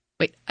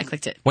 Wait, I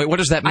clicked it. Wait, what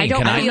does that mean?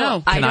 Can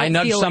I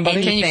nudge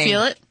somebody? Can you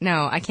feel it?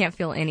 No, I can't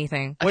feel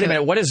anything. Wait a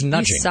minute, what is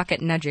nudging? You suck at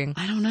nudging.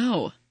 I don't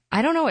know.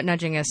 I don't know what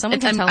nudging is. Someone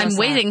can tell us. I'm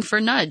waiting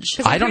for nudge.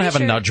 I don't have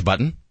a nudge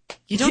button.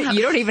 You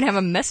don't even have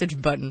a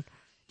message button.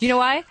 Do you know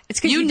why? It's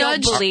because you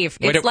don't believe.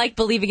 It's like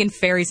believing in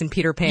fairies and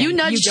Peter Pan. You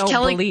nudged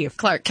Kelly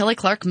Clark. Kelly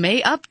Clark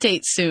may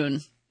update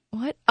soon.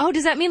 What? Oh,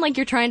 does that mean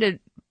you're trying to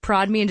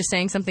prod me into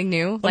saying something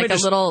new? Like a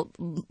little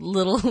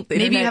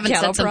maybe you haven't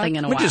said something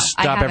in a while. Let me just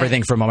stop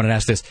everything for a moment and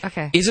ask this.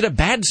 Okay. Is it a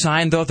bad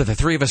sign, though, that the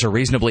three of us are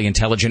reasonably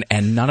intelligent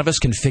and none of us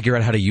can figure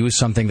out how to use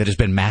something that has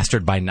been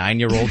mastered by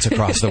 9-year-olds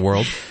across the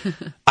world?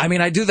 I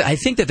mean, I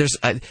think that there's...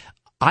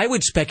 I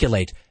would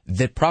speculate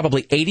that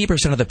probably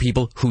 80% of the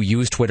people who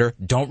use Twitter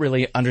don't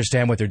really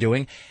understand what they're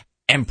doing,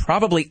 and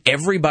probably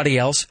everybody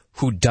else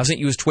who doesn't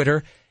use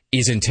Twitter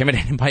is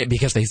intimidated by it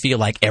because they feel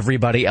like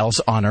everybody else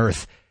on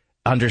Earth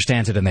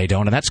understands it and they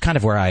don't, and that's kind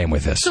of where I am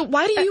with this. So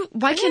why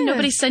can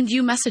nobody send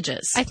you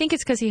messages? I think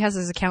it's because he has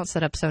his account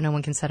set up so no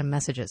one can send him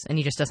messages, and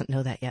he just doesn't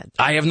know that yet.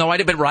 I have no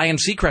idea, but Ryan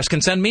Seacrest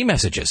can send me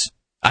messages.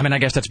 I mean, I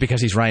guess that's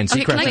because he's Ryan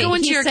Seacrest. Can I go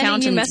into your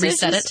account and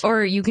reset it?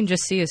 Or you can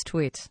just see his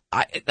tweets.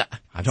 I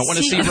don't want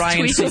to see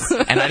Ryan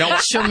Seacrest. And I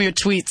don't show me your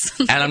tweets.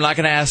 And I'm not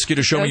going to ask you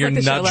to show me your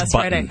nudge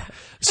button. Friday.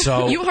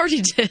 So you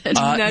already did.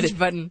 Nudge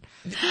button.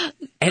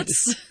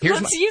 Let's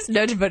use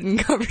nudge button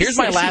conversation. Here's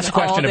my last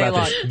question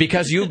about this.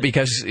 Because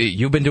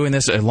you've been doing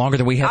this longer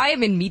than we have. I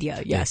am in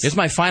media, yes. Here's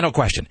my final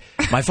question.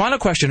 My final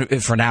question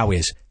for now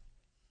is,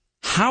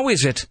 how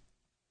is it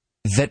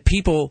that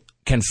people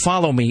can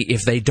follow me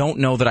if they don't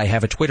know that I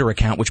have a Twitter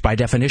account, which by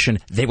definition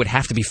they would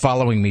have to be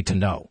following me to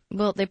know?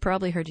 Well, they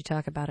probably heard you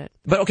talk about it.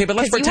 But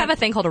let's pretend you have a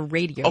thing called a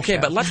radio show.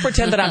 But let's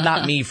pretend that I'm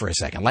not me for a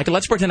second.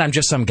 Let's pretend I'm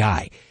just some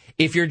guy.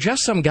 If you're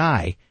just some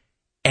guy,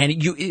 and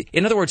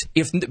in other words,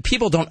 if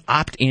people don't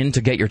opt in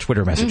to get your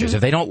Twitter messages,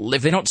 if they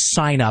don't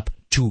sign up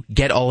to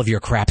get all of your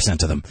crap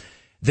sent to them,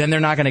 then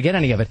they're not going to get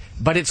any of it.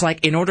 But it's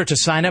like, in order to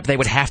sign up, they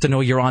would have to know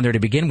you're on there to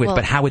begin with.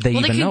 But how would they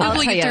even know? Well, they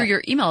can Google you through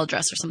your email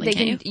address or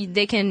something,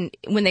 They can,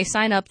 when they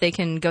sign up, they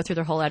can go through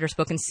their whole address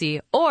book and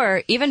see.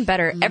 Or, even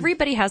better,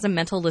 everybody has a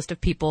mental list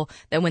of people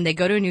that when they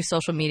go to a new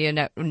social media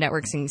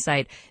networking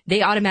site,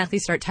 they automatically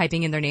start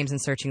typing in their names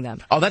and searching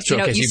them. Oh, that's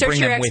true. You search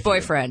your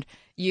ex-boyfriend.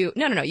 You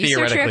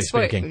search your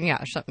ex-boyfriend.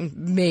 Yeah,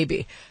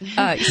 maybe. You search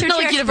Not your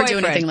like you'd ever do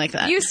ex-boyfriend. anything like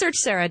that. You search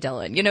Sarah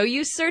Dillon.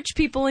 You search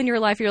people in your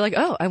life. You're like,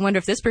 oh, I wonder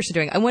if this person's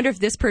doing. I wonder if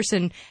this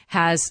person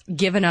has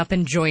given up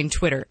and joined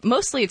Twitter.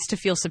 Mostly, it's to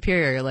feel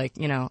superior. You're like,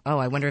 oh,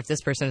 I wonder if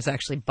this person has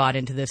actually bought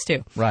into this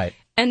too. Right.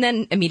 And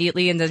then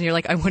you're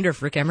like, I wonder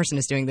if Rick Emerson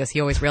is doing this.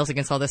 He always rails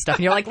against all this stuff.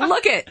 And you're like,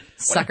 look it,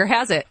 sucker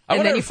has it.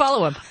 And then you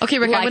follow him. Okay,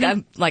 Rick,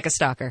 like a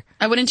stalker.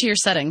 I went into your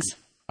settings.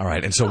 All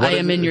right, and so I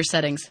am in your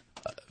settings.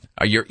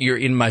 You're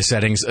in my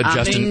settings,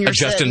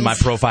 adjusting my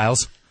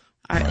profiles.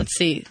 All right, let's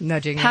see.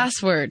 Nudging.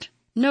 Password.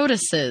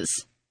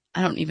 Notices.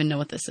 I don't even know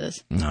what this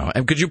is. No,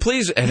 and could you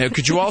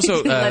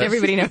also let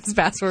everybody know his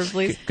password,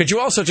 please? Could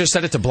you also just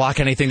set it to block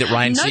anything that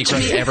Ryan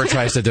Seacrest ever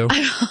tries to do?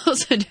 I'm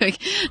also doing.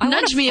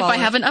 Nudge me if I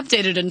haven't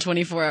updated in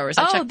 24 hours.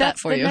 I checked that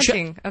for you.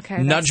 Nudging.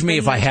 Okay. Nudge me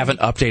if I haven't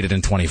updated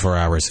in 24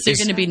 hours. So you're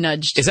going to be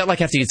nudged. Is that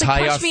like after you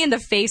tie off? Punch me in the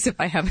face if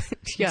I haven't.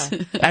 Yeah.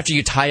 After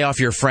you tie off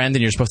your friend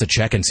and you're supposed to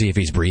check and see if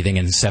he's breathing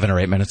in 7 or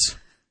 8 minutes?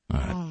 All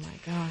right. Oh my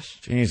gosh.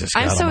 Jesus,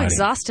 I'm God so almighty.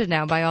 exhausted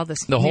now by all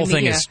this. The whole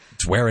thing media. is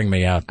wearing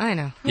me out. I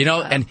know.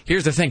 And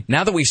here's the thing.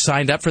 Now that we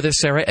signed up for this,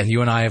 Sarah, and you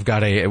and I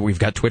have we've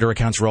got Twitter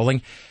accounts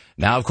rolling.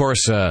 Now, of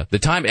course,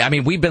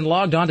 we've been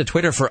logged on to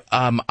Twitter for,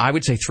 I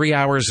would say 3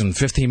 hours and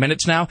 15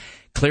 minutes now.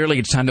 Clearly,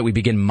 it's time that we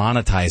begin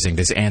monetizing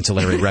this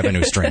ancillary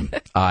revenue stream.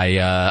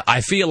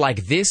 I feel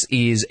like this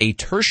is a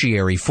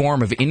tertiary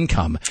form of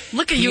income.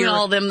 Look at you and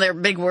all them, their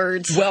big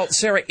words. Well,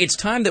 Sarah, it's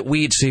time that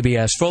we at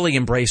CBS fully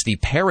embrace the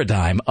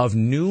paradigm of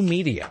new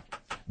media.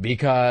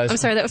 Because... I'm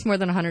sorry, that was more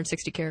than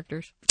 160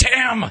 characters.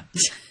 Damn!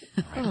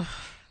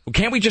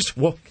 Can't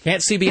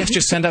CBS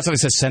just send us something that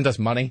says send us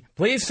money?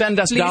 Please send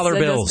us dollar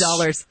bills. Us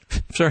dollars.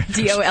 Sure.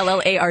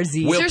 DOLLARZ.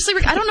 Seriously,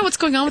 Rick, I don't know what's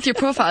going on with your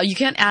profile. You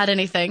can't add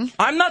anything.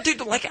 I'm not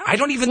I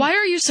don't even. Why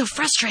are you so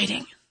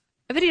frustrating?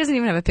 I bet he doesn't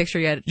even have a picture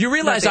yet. You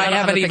realize I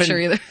haven't even.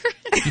 Either.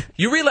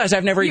 You realize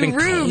I've never even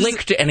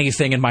clicked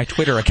anything in my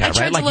Twitter account,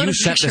 right? Like you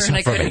sent this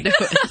up for me.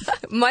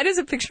 Mine is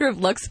a picture of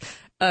Lux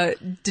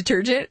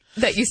detergent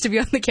that used to be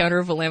on the counter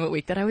of Willamette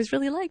Week that I always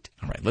really liked.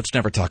 All right, let's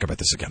never talk about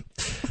this again.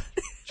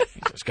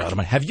 Jesus God,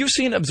 have you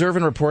seen Observe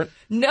and Report?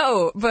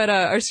 No, but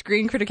our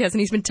screen critic has, and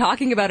he's been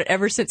talking about it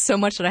ever since so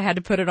much that I had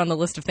to put it on the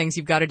list of things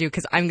you've got to do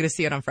because I'm going to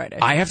see it on Friday.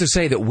 I have to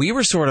say that we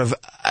were sort of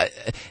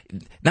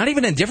not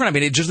even indifferent.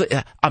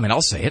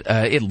 I'll say it.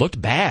 It looked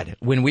bad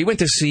when we went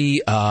to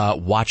see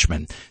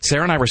Watchmen.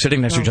 Sarah and I were sitting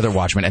next to each other,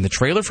 Watchmen, and the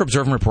trailer for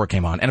Observe and Report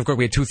came on. And of course,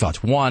 we had two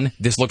thoughts. One,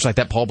 this looks like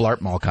that Paul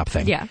Blart Mall Cop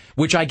thing,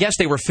 which I guess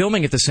they were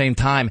filming at the same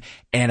time.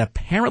 And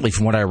apparently,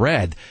 from what I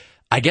read,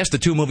 I guess the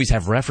two movies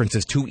have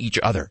references to each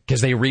other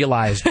because they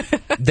realized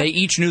they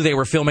each knew they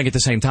were filming at the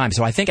same time.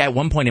 So I think at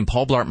one point in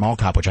Paul Blart Mall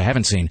Cop, which I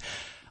haven't seen,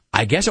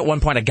 I guess at one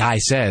point a guy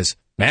says,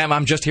 "Ma'am,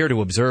 I'm just here to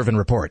observe and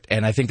report."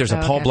 And I think there's a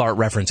Paul Blart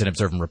reference in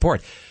Observe and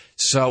Report.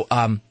 So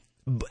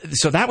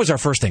that was our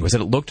first thing, was that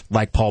it looked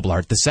like Paul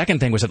Blart. The second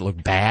thing was that it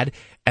looked bad.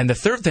 And the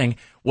third thing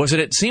was that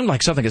it seemed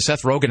like something that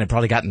Seth Rogen had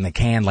probably gotten in the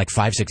can like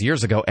 5-6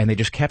 years ago, and they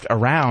just kept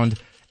around.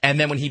 And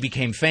then when he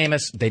became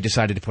famous, they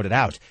decided to put it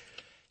out.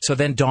 So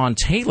then Dawn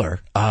Taylor,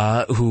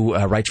 who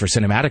writes for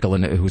Cinematical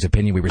and whose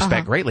opinion we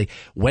respect greatly,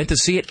 went to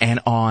see it. And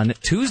on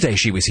Tuesday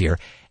she was here.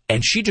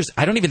 And she just,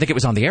 I don't even think it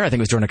was on the air. I think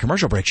it was during a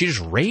commercial break. She just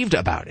raved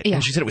about it. Yeah.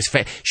 And she said it was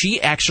she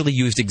actually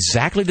used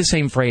exactly the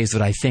same phrase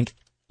that I think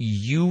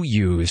you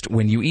used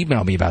when you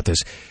emailed me about this.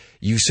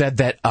 You said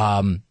that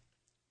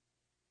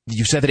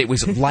it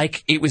was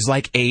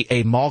like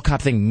a mall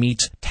cop thing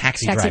meets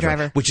Taxi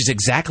Driver, which is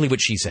exactly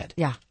what she said.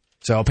 Yeah.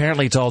 So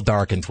apparently it's all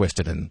dark and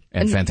twisted and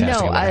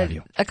fantastic and what have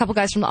you. A couple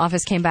guys from The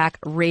Office came back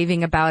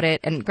raving about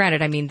it. And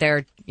granted, I mean,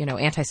 they're,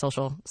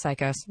 antisocial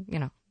psychos.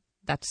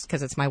 That's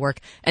because it's my work.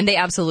 And they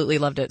absolutely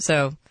loved it.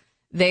 So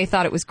they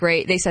thought it was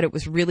great. They said it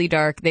was really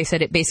dark. They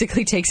said it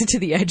basically takes it to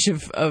the edge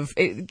of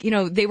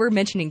they were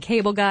mentioning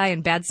Cable Guy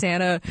and Bad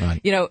Santa.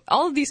 Right.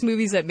 All of these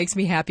movies that makes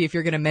me happy if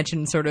you're going to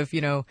mention sort of,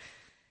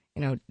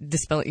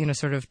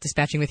 sort of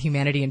dispatching with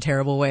humanity in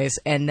terrible ways,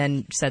 and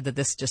then said that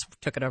this just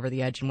took it over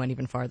the edge and went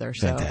even farther.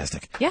 So,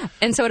 fantastic. Yeah.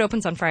 And so it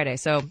opens on Friday.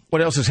 So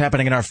what else is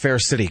happening in our fair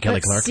city, Kelly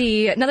Clark? Let's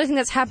see. Another thing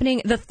that's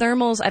happening, the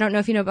Thermals. I don't know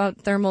if you know about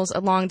Thermals,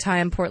 a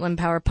long-time Portland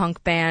power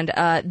punk band.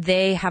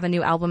 They have a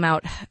new album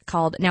out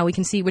called Now We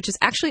Can See, which is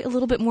actually a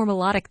little bit more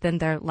melodic than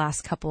their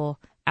last couple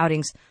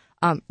outings.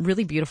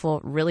 Really beautiful,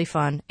 really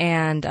fun,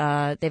 and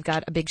they've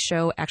got a big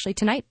show actually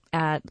tonight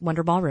at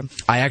Wonder Ballroom.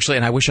 I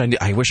wish I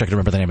could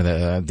remember the name of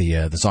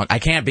the song. I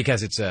can't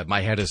because it's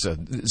my head is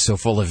so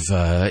full of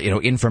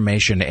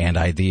information and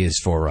ideas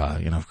for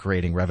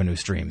creating revenue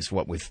streams.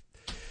 What with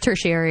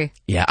tertiary?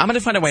 Yeah, I'm going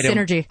to find a way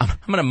synergy. I'm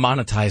going to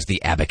monetize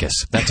the abacus.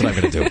 That's what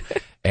I'm going to do,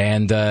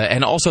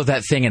 and also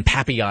that thing in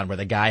Papillon where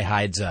the guy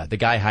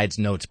hides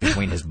notes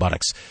between his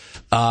buttocks.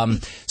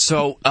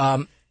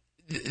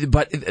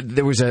 But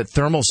there was a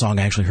Thermal song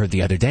I actually heard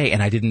the other day,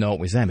 and I didn't know it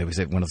was them. It was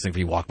one of those things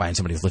where you walk by and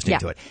somebody was listening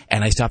to it.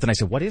 And I stopped and I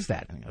said, what is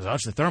that? And he goes, oh,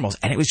 it's the Thermals.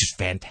 And it was just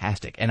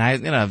fantastic. And I,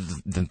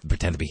 didn't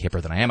pretend to be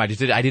hipper than I am. I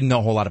didn't know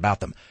a whole lot about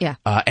them. Yeah.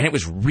 And it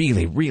was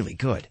really, really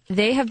good.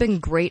 They have been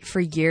great for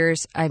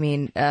years. I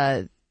mean,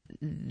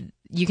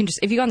 you can just,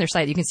 if you go on their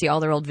site, you can see all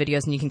their old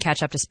videos and you can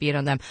catch up to speed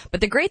on them. But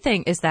the great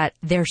thing is that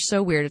they're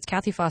so weird. It's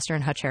Kathy Foster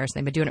and Hutch Harris.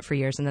 They've been doing it for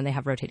years, and then they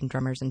have rotating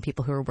drummers and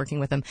people who are working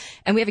with them.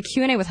 And we have a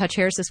Q&A with Hutch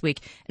Harris this week.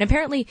 And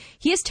apparently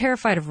he is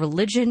terrified of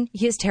religion.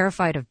 He is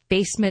terrified of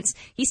basements.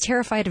 He's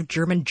terrified of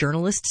German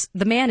journalists.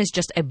 The man is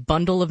just a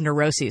bundle of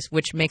neuroses,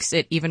 which makes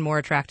it even more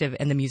attractive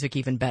and the music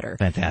even better.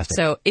 Fantastic.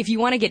 So if you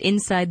want to get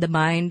inside the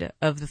mind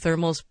of the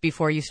Thermals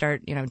before you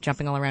start,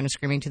 jumping all around and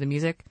screaming to the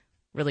music,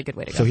 really good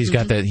way to go. So he's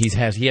got he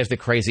has the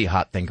crazy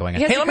hot thing going on.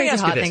 He has hey, the let me crazy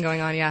ask hot you this. thing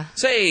going on, yeah.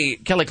 Say,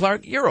 Kelly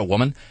Clark, you're a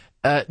woman.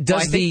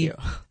 Does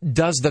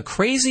the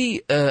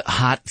crazy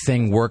hot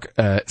thing work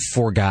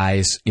for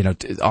guys,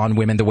 on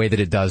women the way that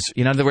it does?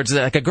 In other words,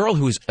 like a girl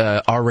who's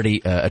already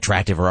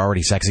attractive or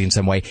already sexy in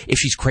some way, if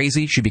she's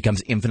crazy, she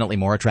becomes infinitely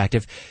more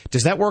attractive.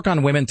 Does that work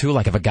on women too?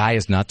 Like if a guy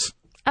is nuts?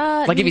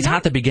 Like if he's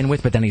hot to begin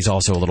with, but then he's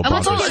also a little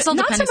bonkers. Not so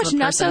much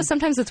nutso.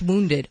 Sometimes it's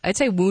wounded. I'd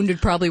say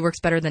wounded probably works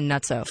better than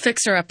nutso.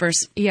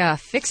 Fixer-uppers. Yeah,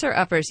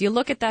 fixer-uppers. You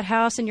look at that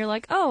house and you're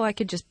like, oh, I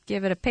could just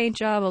give it a paint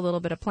job, a little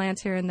bit of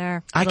plants here and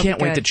there. I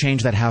can't wait to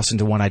change that house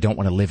into one I don't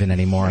want to live in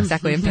anymore.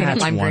 Exactly. And paint it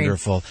lime green.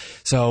 Wonderful.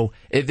 So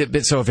if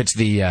it's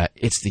the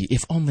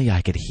if only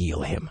I could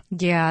heal him.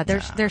 Yeah,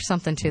 there's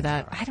something to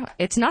that.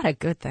 It's not a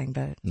good thing,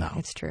 but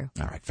it's true.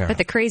 All right, fair But enough.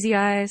 the crazy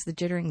eyes, the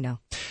jittering, no.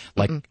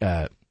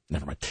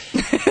 Never mind.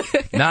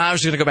 No, I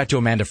was just going to go back to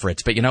Amanda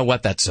Fritz, but you know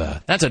what? That's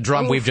a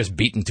drum we've just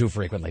beaten too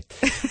frequently.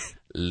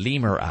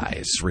 Lemur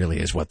eyes really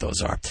is what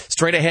those are.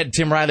 Straight ahead,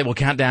 Tim Riley will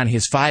count down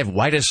his 5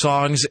 whitest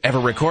songs ever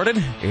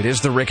recorded. It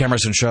is the Rick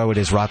Emerson Show. It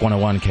is Rock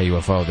 101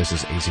 KUFO. This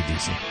is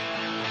AC/DC.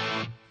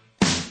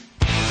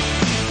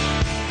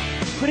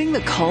 Putting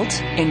the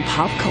cult in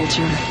pop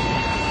culture.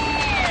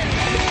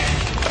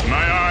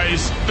 My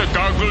eyes, the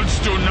goggles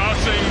do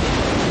nothing.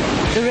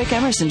 The Rick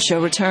Emerson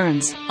Show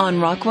returns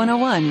on Rock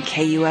 101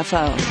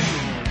 KUFO.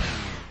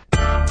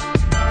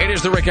 It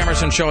is the Rick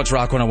Emerson Show. It's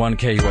Rock 101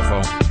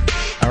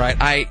 KUFO. All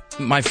right,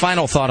 my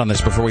final thought on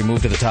this before we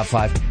move to the top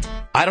 5.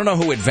 I don't know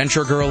who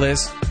Adventure Girl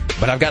is,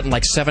 but I've gotten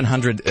like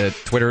 700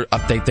 Twitter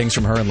update things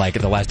from her in like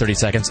the last 30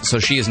 seconds, so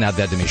she is now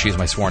dead to me. She is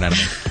my sworn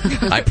enemy.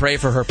 I pray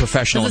for her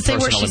professional and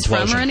personal implosion. Does it say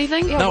where she's from or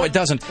anything? Yeah, no, it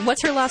doesn't.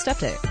 What's her last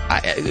update?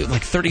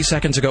 Like 30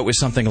 seconds ago, it was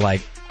something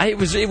like, it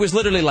was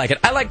literally like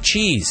I like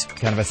cheese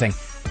kind of a thing.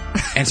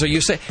 And so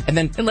you say, and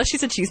then... Unless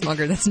she's a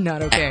cheesemonger, that's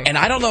not okay. And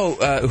I don't know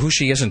who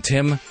she is, and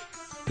Tim,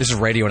 this is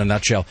radio in a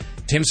nutshell,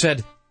 Tim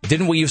said,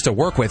 didn't we used to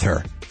work with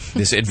her,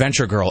 this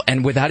Adventure Girl?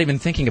 And without even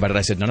thinking about it,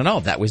 I said, no,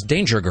 that was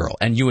Danger Girl.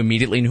 And you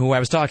immediately knew who I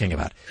was talking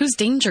about. Who's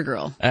Danger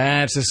Girl?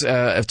 It's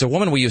a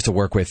woman we used to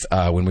work with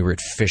when we were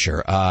at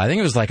Fisher. I think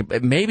it was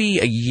like maybe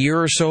a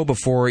year or so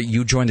before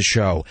you joined the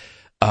show.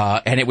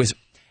 And it was...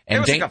 It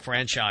was like a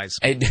franchise.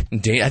 I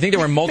think there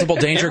were multiple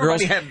Danger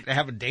Girls. Everybody had to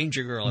have a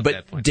Danger Girl at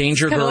that point.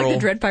 Danger Girl. Kind of like the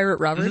Dread Pirate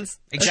Roberts.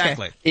 Mm-hmm.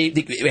 Exactly.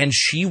 Okay. And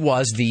she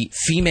was the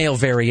female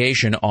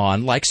variation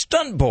on, like,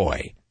 Stunt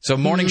Boy. So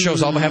morning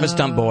shows all have a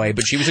Stunt Boy,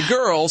 but she was a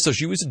girl, so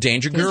she was a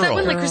Danger Girl. Is that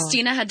when, like,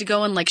 Christina had to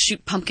go and, like,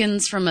 shoot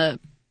pumpkins from a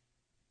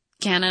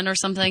cannon or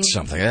something?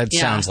 Something. That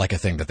sounds like a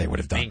thing that they would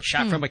have done. Being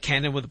shot from a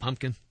cannon with a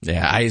pumpkin.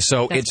 Yeah.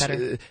 So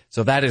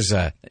that is...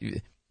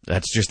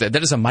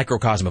 that is a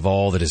microcosm of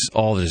all that is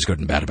good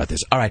and bad about this.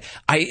 All right,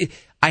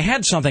 I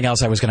had something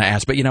else I was going to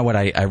ask, but you know what?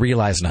 I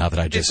realize now that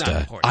I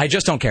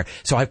just don't care.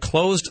 So I've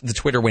closed the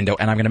Twitter window,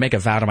 and I'm going to make a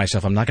vow to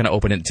myself. I'm not going to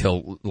open it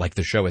until like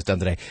the show is done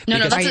today. No,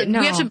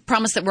 we have to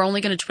promise that we're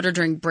only going to Twitter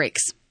during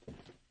breaks.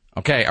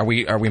 Okay, are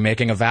we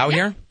making a vow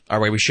here? Are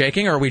we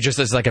shaking, or are we just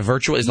as like a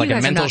virtual? Is like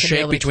a mental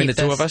shake between the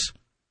two of us?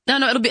 No,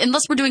 it'll be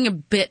unless we're doing a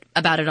bit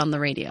about it on the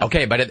radio.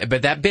 Okay,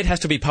 but that bit has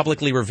to be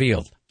publicly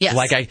revealed. Yes.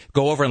 Like I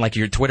go over and like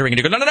you're twittering and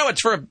you go, no,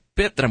 it's for a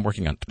bit that I'm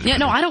working on. Yeah,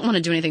 no, I don't want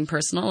to do anything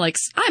personal. Like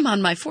I'm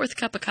on my 4th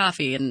cup of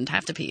coffee and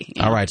have to pee.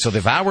 All right, so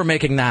the vow we're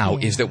making now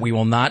is that we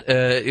will not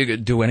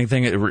do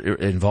anything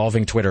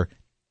involving Twitter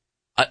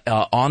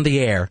on the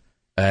air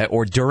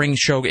or during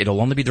show.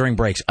 It'll only be during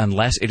breaks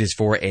unless it is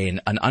for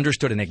an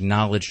understood and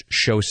acknowledged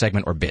show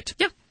segment or bit.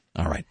 Yeah.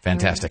 All right,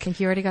 fantastic. I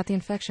think you already got the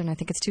infection. I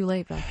think it's too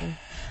late back there.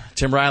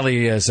 Tim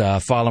Riley is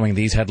following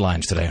these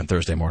headlines today on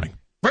Thursday morning.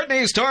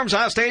 Britney storms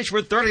off stage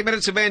for 30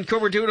 minutes in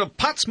Vancouver due to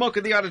pot smoke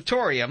in the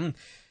auditorium.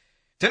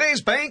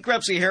 Today's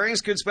bankruptcy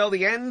hearings could spell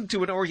the end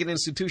to an Oregon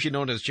institution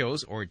known as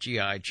Joe's, or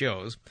G.I.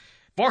 Joe's.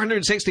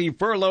 460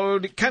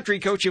 furloughed country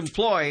coach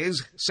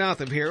employees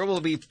south of here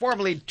will be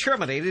formally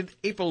terminated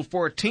April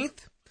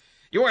 14th.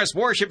 U.S.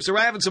 warships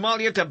arrive in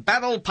Somalia to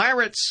battle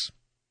pirates.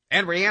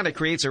 And Rihanna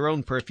creates her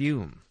own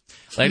perfume.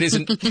 Ladies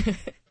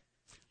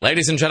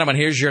and gentlemen,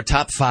 here's your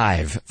top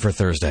 5 for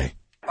Thursday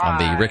on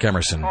the Rick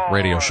Emerson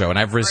radio show. And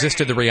I've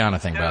resisted the Rihanna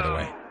thing, by the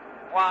way.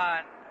 1,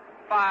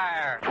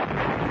 fire.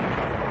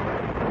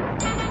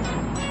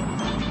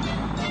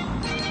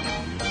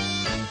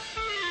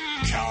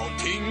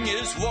 Counting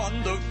is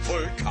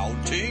wonderful,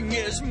 counting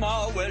is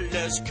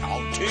marvelous,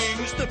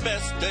 counting's the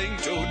best thing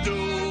to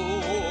do.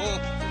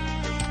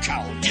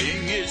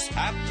 Counting is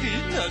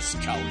happiness,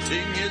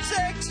 counting is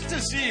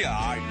ecstasy.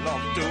 I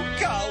love to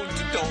count,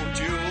 don't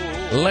you?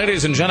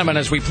 Ladies and gentlemen,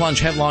 as we plunge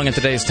headlong in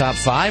today's top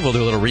 5, we'll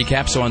do a little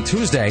recap. So on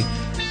Tuesday,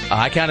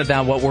 I counted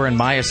down what were, in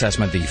my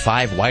assessment, the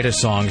 5 whitest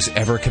songs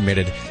ever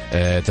committed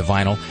to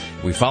vinyl.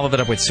 We followed it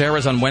up with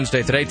Sarah's on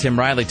Wednesday. Today, Tim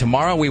Riley.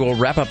 Tomorrow, we will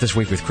wrap up this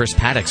week with Chris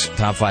Paddock's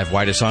top 5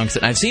 whitest songs.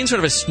 And I've seen sort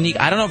of a sneak.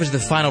 I don't know if it's the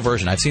final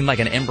version. I've seen like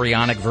an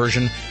embryonic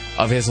version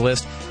of his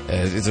list.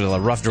 It's a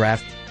rough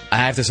draft. I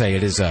have to say,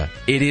 it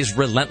is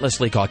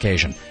relentlessly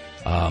Caucasian.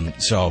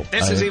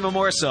 This is even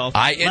more so.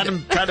 Let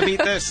him try to beat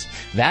this.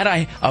 That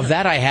I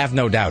have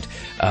no doubt.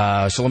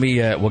 So let me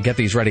we'll get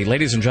these ready,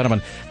 ladies and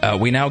gentlemen.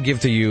 We now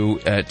give to you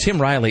Tim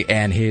Riley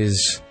and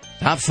his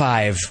top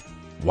 5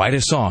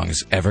 whitest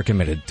songs ever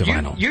committed to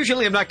vinyl.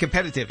 Usually, I'm not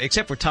competitive,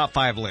 except for top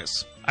 5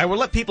 lists. I will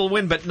let people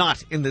win, but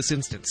not in this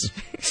instance.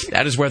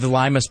 That is where the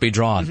line must be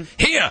drawn.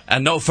 Here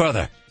and no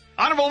further.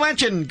 Honorable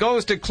mention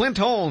goes to Clint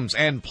Holmes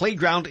and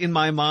Playground in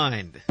My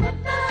Mind.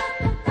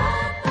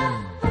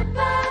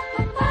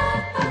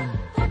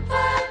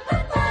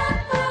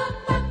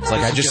 It's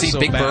like I just see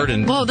Big Bird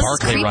and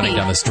Barkley running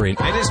down the street.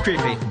 It is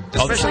creepy.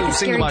 Especially when you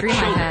sing about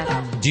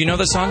children. Do you know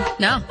the song?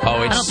 No. Oh,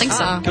 I don't think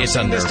so. It's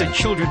Sing this unnerving.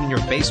 to children in your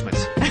basement.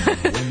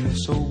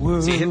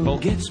 See, hit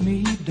both.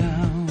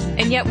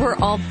 And yet we're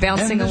all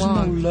bouncing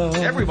along.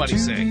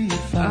 Everybody's saying.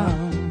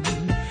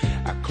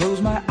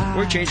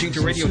 We're changing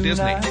to Radio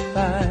Disney.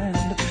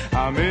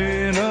 I'm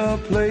in a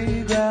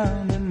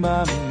playground in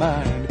my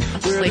mind.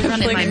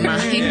 Playground in my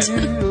mind.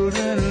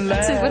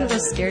 That's one of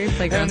those scary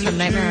playgrounds from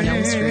Nightmare on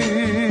Elm Street.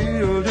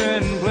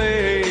 Children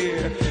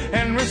play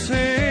and we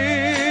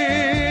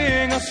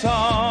sing a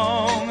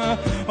song.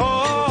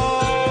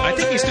 I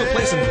think he still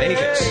plays in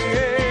Vegas.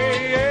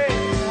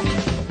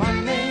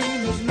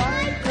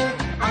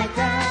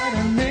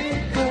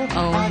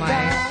 Oh my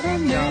God.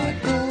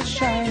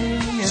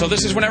 So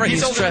this is whenever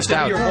he's stressed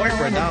out. Your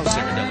boyfriend now,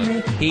 Sarah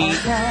Dillon.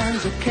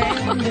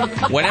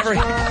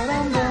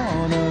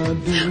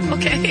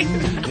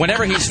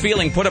 Whenever he's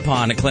feeling put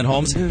upon, Clint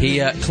Holmes, he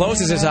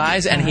closes his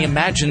eyes and he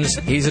imagines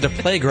he's at a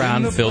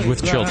playground filled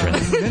with children.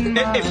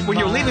 When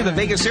you're leaving the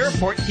Vegas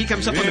airport, he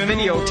comes up on the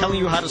video telling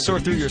you how to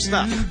sort through your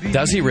stuff.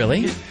 Does he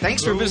really?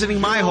 Thanks for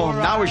visiting my home.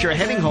 Now as you're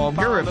heading home,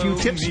 here are a few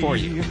tips for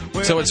you.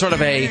 So it's sort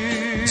of a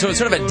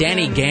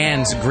Danny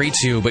Gans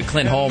greets you, but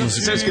Clint Holmes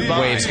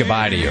waves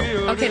goodbye to you.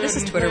 Okay, this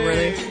is Twitter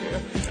worthy.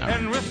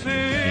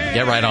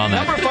 Get right on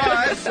that. Number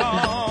 5.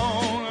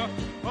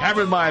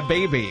 Having My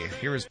Baby.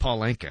 Here is Paul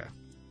Anka.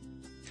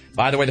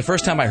 By the way, the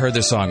first time I heard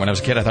this song when I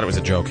was a kid, I thought it was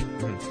a joke.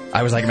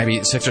 I was like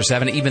maybe 6 or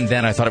 7. Even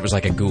then, I thought it was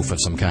like a goof of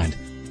some kind.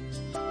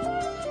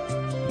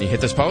 You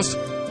hit this post?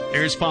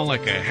 Here's Paul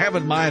Anka.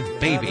 Having My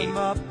Baby.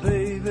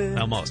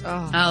 Almost.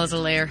 Oh, that was a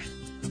layer.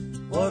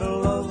 But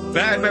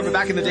I remember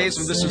back in the days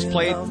when this was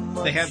played,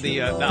 they had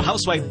the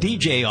housewife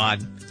DJ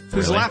on,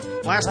 whose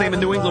last name in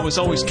New England was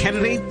always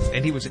Kennedy,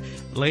 and he was,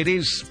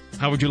 ladies,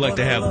 how would you like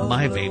to have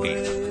my baby?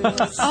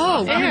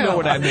 Oh, you know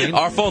what I mean.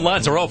 Our phone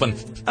lines are open.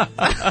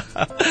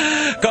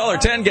 Caller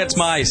 10 gets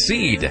my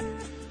seed.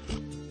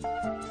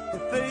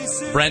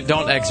 Brent,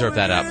 don't excerpt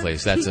that out,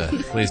 please. That's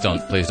please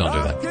don't do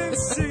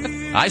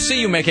that. I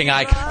see you making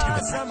eye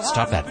contact.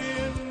 Stop that.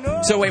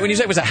 So wait, when you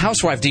say it was a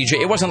housewife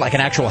DJ, it wasn't like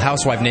an actual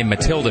housewife named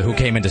Matilda who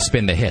came in to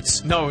spin the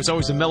hits. No, it was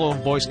always a mellow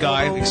voice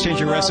guy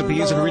exchanging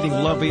recipes and reading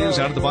love is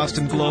out of the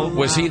Boston Globe.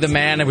 Was he the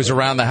man that was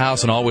around the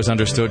house and always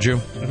understood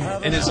you?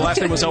 And his last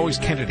name was always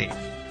Kennedy.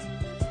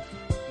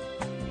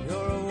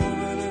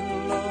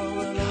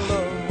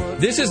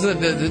 This is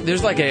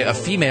there's like a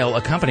female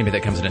accompaniment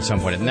that comes in at some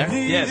point, isn't there?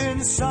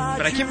 Yes,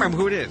 but I can't remember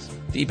who it is.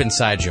 Deep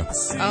inside you.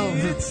 Oh.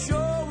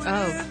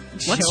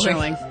 What's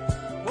showing?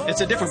 It's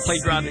a different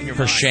playground in your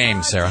For mind.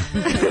 shame, Sarah.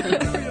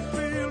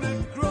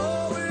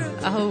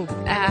 Oh.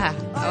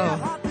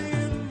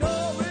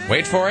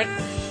 Wait for it.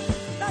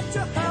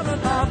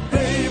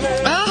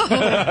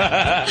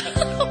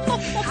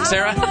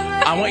 Sarah,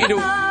 I want you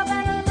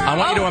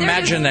to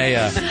imagine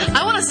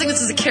I want to sing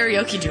this as a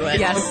karaoke duet.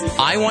 Yes.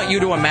 I want you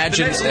to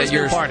imagine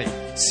party.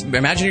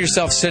 Imagine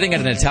yourself sitting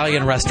at an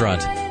Italian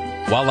restaurant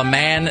while a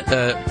man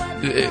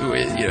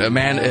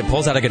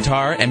pulls out a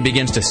guitar and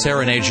begins to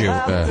serenade you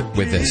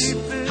with this.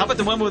 How about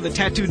the one with the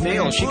tattooed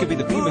nails? She could be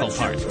the female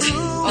part.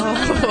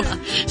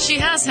 Oh, she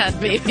has had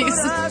babies.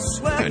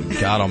 Good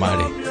God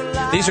Almighty!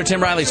 These are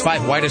Tim Riley's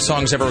 5 whitest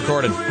songs ever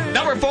recorded.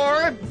 Number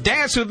 4,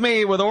 Dance With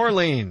Me with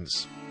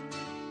Orleans.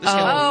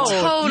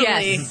 Totally.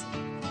 Yes.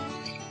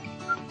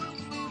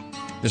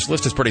 This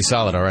list is pretty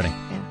solid already.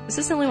 Yeah. This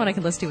is the only one I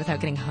can listen to without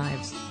getting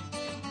hives.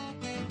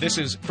 This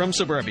is From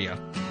Suburbia.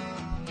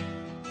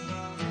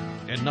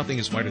 And nothing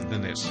is whiter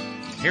than this.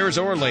 Here's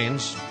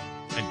Orleans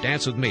and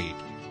Dance With Me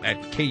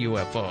at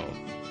KUFO.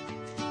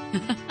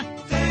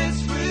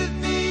 Dance with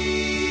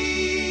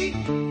me.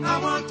 I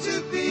want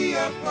to be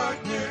a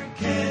partner.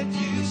 Can't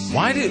you see?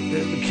 Why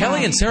do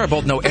Kelly and Sarah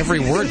both know every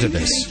word to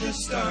this? Just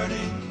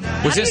starting now.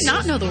 How do you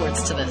not know the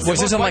words to this?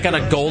 Was this on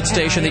a gold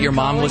station that your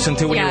mom listened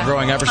to when you were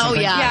growing up or something?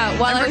 Oh, yeah. Yeah,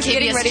 while I was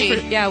getting ready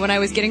KBSG. when I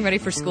was getting ready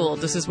for school,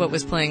 this is what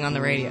was playing on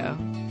the radio.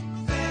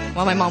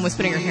 While my mom was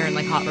putting her hair in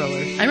hot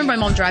rollers. I remember my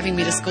mom driving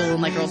me to school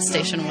in her old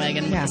station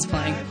wagon was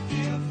playing.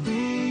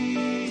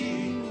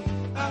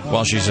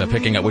 While she's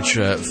picking up which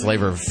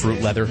flavor of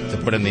fruit leather to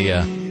put in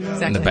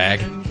the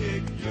bag.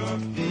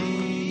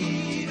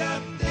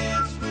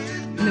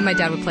 And then my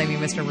dad would play me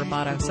Mr.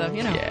 Roboto, so,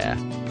 Yeah.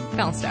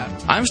 balanced out.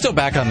 I'm still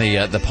back on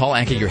the Paul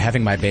Anka, You're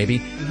Having My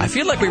Baby. I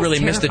feel like we really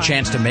missed the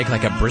chance to make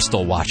a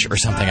Bristol watch or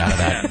something out of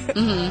that.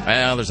 Mm-hmm.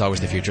 Well, there's always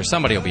the future.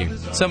 Somebody will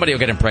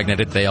get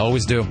impregnated. They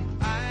always do.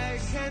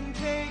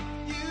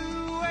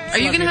 Are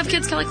you going to have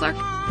kids, Kelly Clark?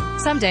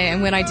 Someday,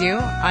 and when I do,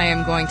 I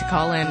am going to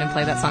call in and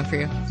play that song for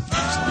you.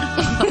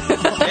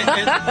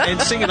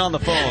 and sing it on the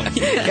phone.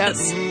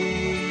 Yes.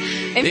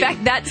 In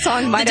fact, that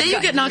song might The day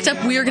you get knocked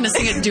up, we are going to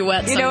sing it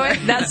duet You know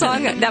what? That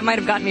song, that might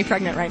have gotten me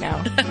pregnant right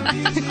now.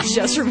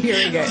 Just from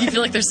hearing it. Do you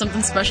feel like there's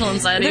something special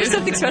inside of you? There's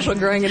something special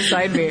growing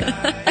inside me.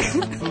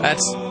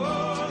 That's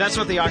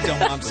what the Octo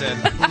Mom said.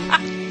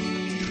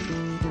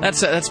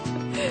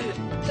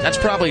 That's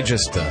probably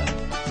just...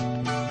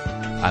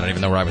 I don't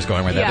even know where I was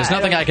going with that. Yeah, There's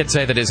nothing I could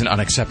say that isn't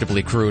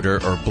unacceptably crude or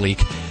bleak.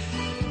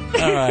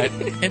 All right.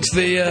 It's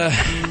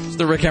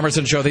the Rick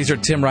Emerson Show. These are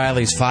Tim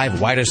Riley's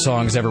 5 whitest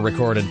songs ever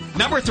recorded.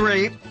 Number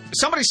 3,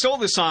 somebody stole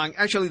this song.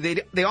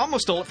 Actually, they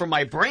almost stole it from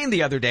my brain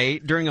the other day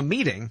during a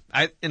meeting.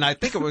 I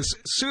think it was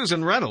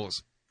Susan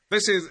Reynolds.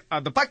 This is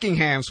the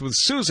Buckinghams with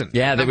Susan.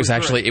 Yeah, that was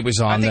actually, it was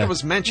on... I think it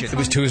was mentioned. It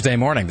was Tuesday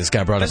morning. This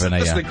guy brought up in a...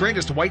 This is the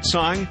greatest white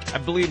song, I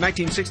believe,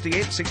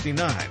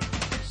 1968-69.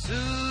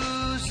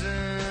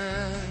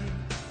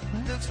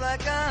 Looks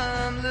like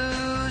I'm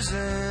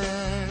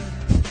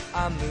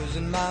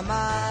losing my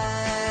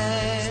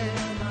mind.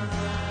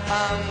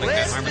 I'm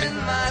wasting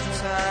my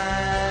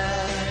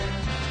time.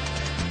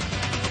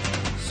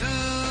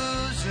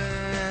 Susan,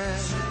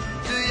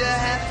 do you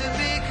have to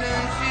be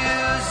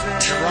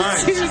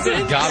confusing?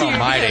 Susan, God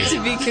almighty. You have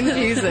to be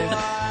confusing.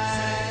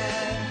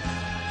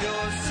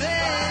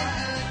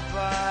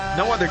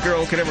 No other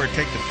girl could ever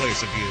take the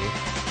place of you.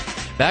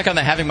 Back on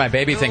the having my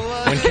baby thing,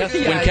 when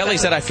Kelly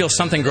said I feel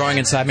something growing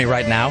inside me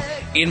right now,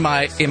 in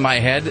my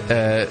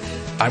head,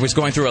 I was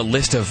going through a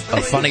list of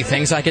funny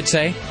things I could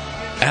say,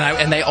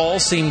 and they all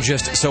seem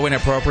just so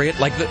inappropriate.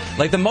 Like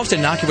the most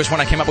innocuous one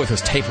I came up with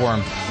was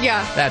tapeworm.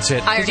 Yeah, that's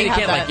it. I already you have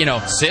can't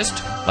that.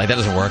 cyst. Like that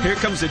doesn't work. Here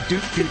comes the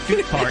doot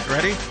part.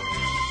 Ready?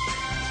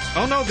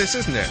 Oh no, this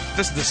isn't it.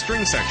 This is the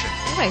string section.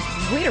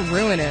 Oh, way to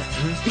ruin it.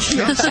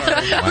 I'm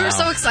sorry. We were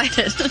so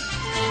excited.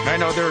 I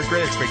know, there were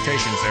great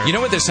expectations there. You know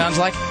what this sounds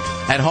like?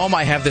 At home,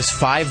 I have this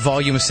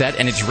 5-volume set,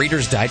 and it's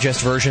Reader's Digest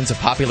versions of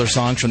popular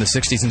songs from the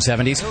 60s and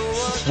 70s,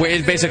 where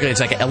it's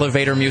like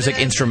elevator music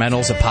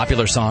instrumentals of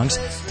popular songs.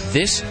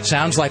 This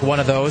sounds like one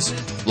of those,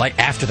 like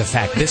after the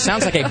fact. This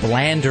sounds like a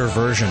blander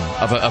version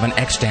of an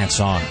extant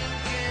song.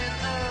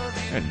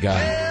 Good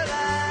God.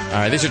 All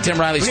right, these are Tim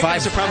Riley's 5...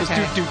 That's the problem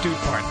with doot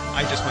part.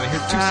 I just want to hear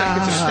 2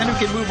 seconds, and then we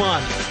can move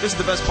on. This is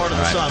the best part of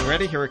the song.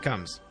 Ready? Here it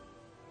comes.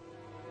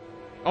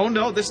 Oh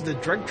no, this is the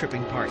drug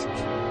tripping part.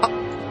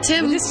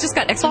 Tim, this just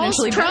got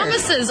exponentially false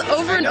promises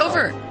over and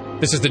over.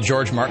 This is the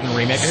George Martin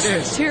remix. It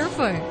is. It's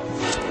terrifying.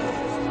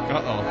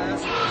 Uh-oh.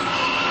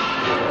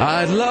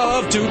 I'd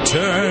love to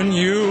turn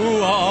you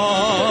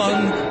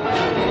on.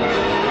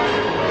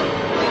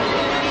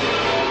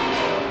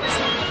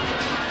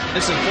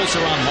 This is full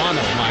surround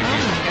mono, mind you.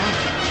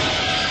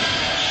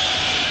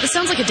 This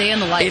sounds like a day in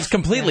the life. It's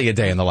completely a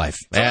day in the life.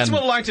 So let's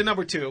move along to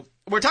number 2.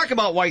 We're talking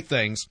about white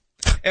things.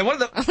 And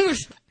one of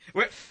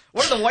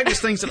the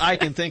whitest things that I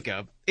can think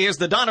of is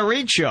the Donna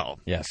Reed Show.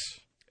 Yes.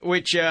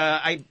 Which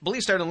I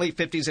believe started in the late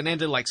 50s and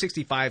ended like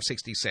 65,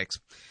 66.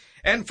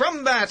 And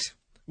from that,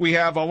 we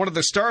have one of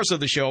the stars of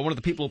the show, one of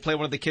the people who play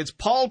one of the kids,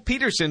 Paul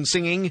Peterson,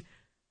 singing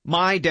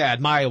My Dad,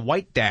 My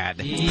White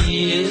Dad.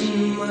 He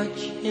isn't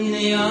much in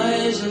the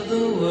eyes of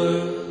the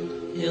world.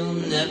 He'll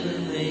never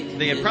make.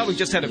 They had probably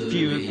just had a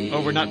feud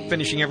over not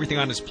finishing everything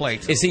on his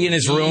plate. Is he in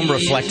his room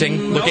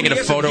reflecting, looking at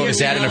a photo of his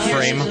dad in a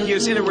frame? He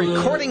is in a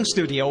recording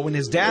studio when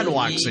his dad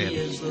walks in.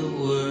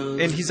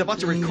 And he's about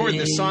to record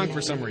this song for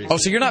some reason. Oh,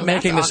 so you're not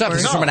making this up.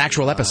 This is from an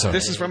actual episode.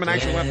 This is from an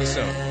actual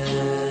episode.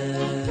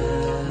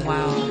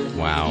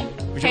 Wow.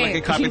 Would you like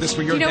a copy of this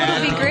for your dad? You know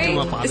what would be great?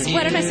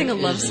 Why don't I sing a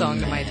love song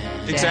to my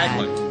dad?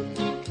 Exactly.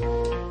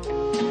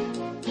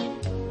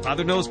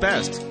 Father knows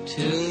best.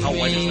 How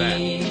white is that?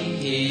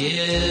 He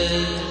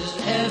is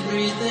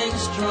everything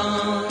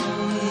strong.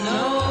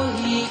 No,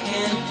 he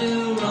can't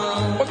do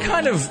wrong. What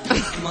kind of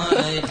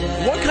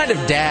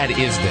dad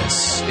is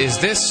this? Is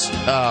this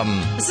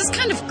This is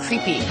kind of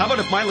creepy. How about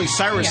if Miley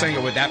Cyrus sang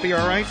it? Would that be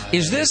all right?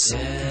 Is this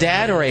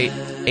dad or a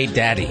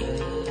daddy?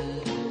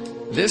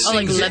 This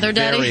like leather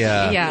daddy? very,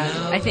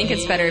 Yeah, I think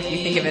it's better if you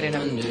think of it in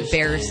a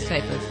Bears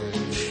type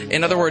of...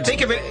 In other words...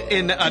 Think of it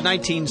in a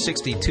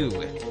 1962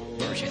 version.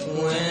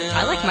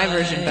 I like my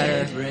version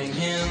better.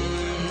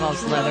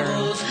 Involves leather.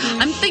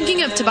 I'm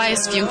thinking of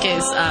Tobias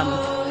Funke's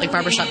like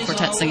barbershop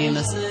quartet singing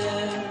this.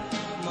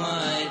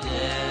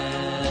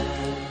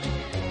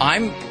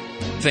 I'm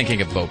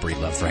thinking of Beau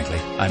Breedlove, frankly.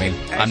 I mean,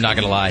 I'm not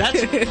going to lie.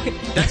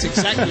 That's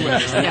exactly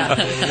what it is.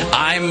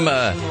 I'm...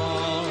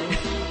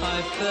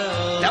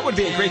 that would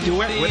be a great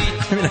duet.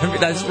 I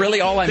mean, that's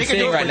really all I'm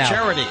seeing right now.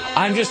 Charity.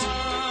 I'm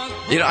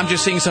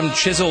just seeing some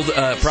chiseled,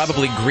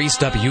 probably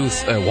greased up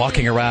youth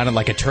walking around in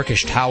like a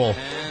Turkish towel,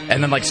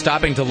 and then like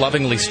stopping to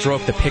lovingly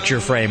stroke the picture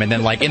frame, and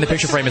then like in the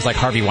picture frame is like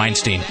Harvey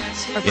Weinstein.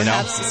 Or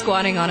perhaps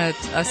squatting on a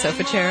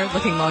sofa chair,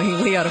 looking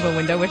longingly out of a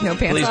window with no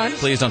pants on.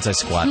 Please don't say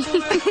squat.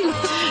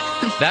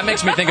 That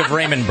makes me think of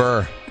Raymond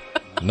Burr.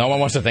 No one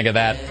wants to think of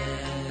that.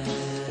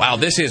 Wow,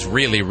 this is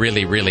really,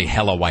 really, really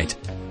hella white.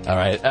 All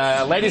right,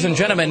 ladies and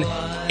gentlemen,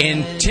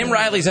 in Tim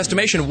Riley's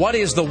estimation, what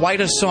is the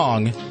whitest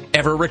song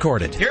ever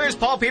recorded? Here is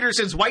Paul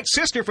Peterson's white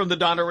sister from the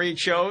Donna Reed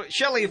Show,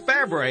 Shelley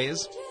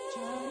Fabre's.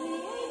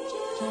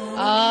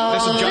 Oh,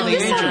 this is Johnny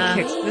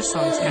Angel. This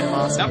song's kind of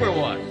awesome. Number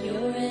 1.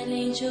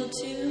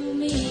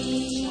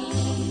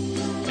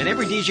 And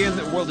every DJ in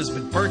the world has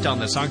been burnt on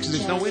this song because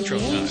there's no intro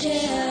time.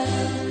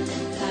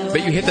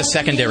 But you hit the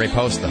secondary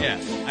post, though. Yeah,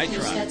 I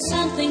tried.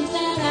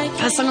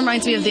 That song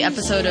reminds me of the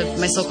episode of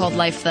My So-Called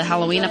Life, the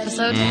Halloween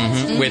episode.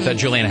 Mm-hmm. With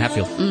Juliana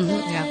Hatfield. Mm-hmm.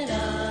 Yeah.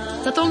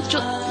 Is that the one?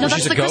 No, that's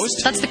she's a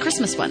ghost? That's the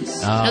Christmas one.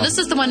 Oh. No, this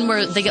is the one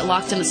where they get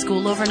locked in a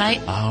school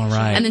overnight. All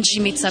right. And then she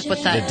meets up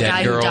with that the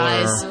guy girl who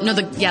dies. No,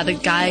 the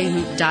guy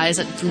who dies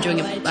from doing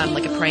a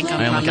prank on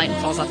prom night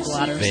and falls off the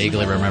ladder.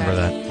 Vaguely remember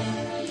that.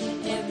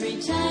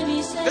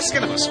 This is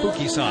kind of a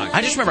spooky song.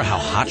 I just remember how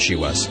hot she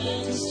was.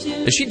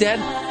 Is she dead?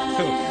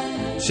 Who?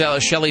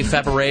 Shelley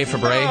Fabre,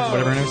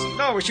 whatever her name is?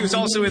 No, she was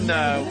also in,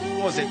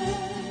 what was it,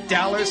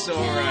 Dallas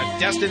or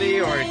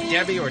Destiny or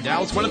Debbie or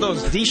Dallas? One of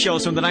those D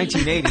shows from the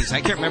 1980s. I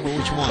can't remember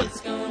which one.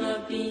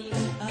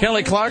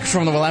 Kelly Clark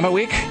from the Willamette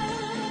Week.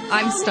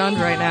 I'm stunned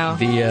right now.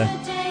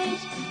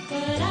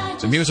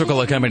 The musical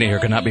accompaniment here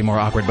could not be more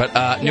awkward.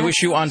 But new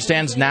issue on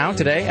stands now,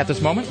 today, at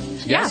this moment?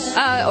 Yes.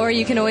 Yeah. Or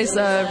you can always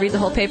read the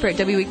whole paper at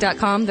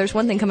wweek.com. There's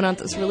one thing coming out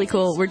that's really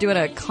cool. We're doing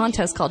a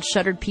contest called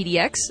Shuttered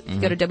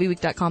PDX. Go to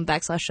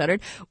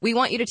wweek.com/shuttered. We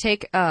want you to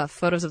take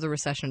photos of the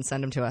recession and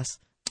send them to us.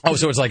 Oh,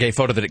 so it's like a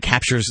photo that it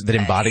captures, that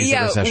embodies the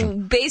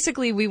recession.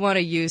 Basically, we want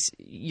to use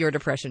your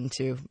depression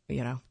to,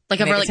 like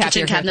over like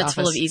kitchen cabinets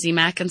full of Easy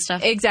Mac and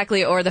stuff.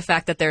 Exactly, or the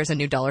fact that there's a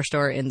new dollar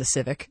store in the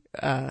Civic,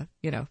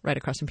 right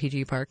across from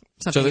PG Park.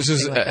 So this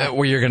is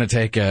where you're going to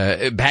take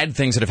bad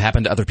things that have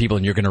happened to other people,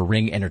 and you're going to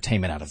wring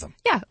entertainment out of them.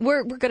 Yeah,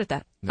 we're good at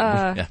that.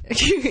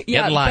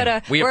 Yeah, but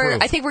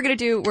I think we're going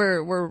to do.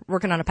 We're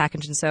working on a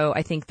package, and so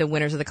I think the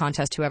winners of the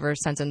contest, whoever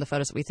sends in the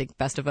photos that we think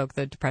best evoke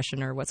the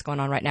depression or what's going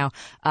on right now,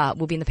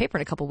 will be in the paper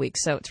in a couple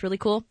weeks. So it's really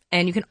cool,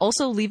 and you can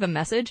also leave a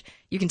message.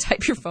 You can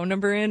type your phone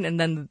number in, and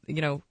then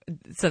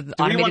so the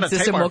automated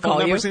system will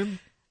call you.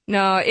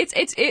 No,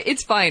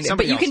 it's fine.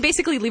 But you can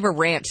basically leave a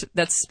rant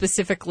that's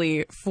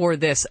specifically for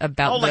this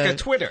about like a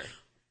Twitter.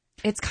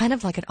 It's kind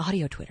of like an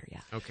audio Twitter,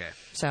 yeah. Okay.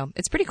 So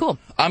it's pretty cool.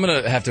 I'm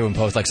going to have to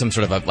impose like some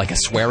sort of a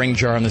swearing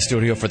jar in the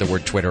studio for the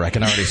word Twitter. I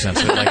can already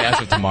sense it. Like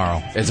as of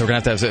tomorrow. So we're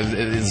going to have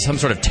some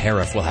sort of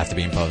tariff will have to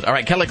be imposed. All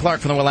right, Kelly Clark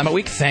from the Willamette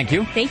Week. Thank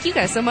you. Thank you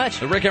guys so much.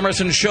 The Rick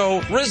Emerson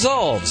Show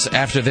resolves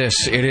after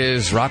this. It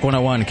is Rock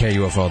 101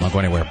 KUFO. Don't go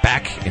anywhere.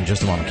 Back in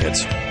just a moment,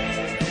 kids.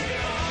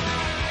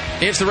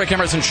 It's the Rick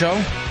Emerson Show.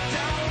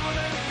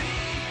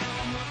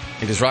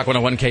 It is Rock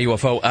 101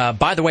 KUFO.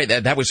 By the way,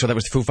 that was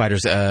the Foo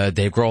Fighters.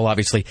 Dave Grohl,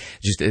 obviously.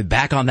 Just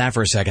back on that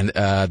for a second.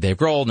 Dave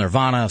Grohl,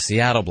 Nirvana,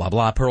 Seattle, blah,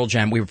 blah, Pearl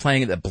Jam. We were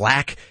playing the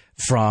Black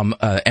from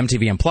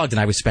MTV Unplugged,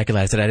 and I was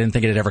speculating. I said I didn't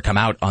think it had ever come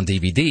out on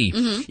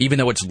DVD, even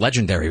though it's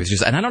legendary. It was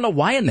just, and I don't know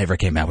why it never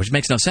came out, which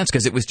makes no sense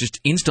because it was just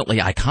instantly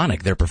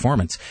iconic, their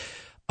performance.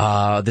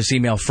 This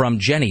email from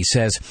Jenny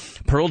says,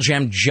 Pearl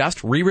Jam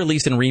just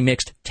re-released and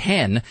remixed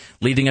 10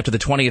 leading up to the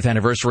 20th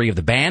anniversary of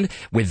the band.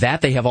 With that,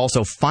 they have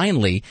also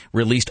finally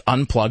released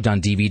Unplugged on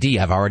DVD.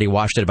 I've already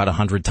watched it about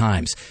 100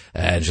 times.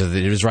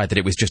 It was right that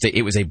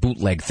it was a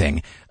bootleg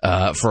thing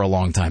for a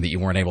long time that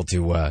you weren't able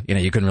to,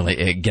 you couldn't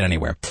really get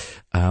anywhere.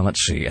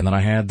 Let's see. And then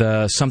I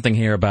had something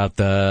here about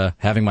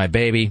having my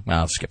baby.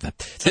 I'll skip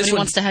that. Somebody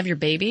wants to have your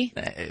baby?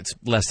 It's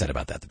less said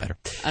about that, the better.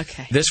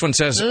 Okay. This one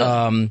says,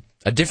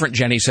 a different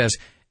Jenny says,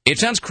 it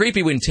sounds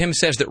creepy when Tim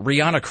says that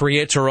Rihanna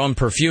creates her own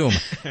perfume.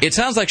 It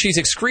sounds like she's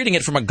excreting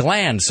it from a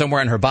gland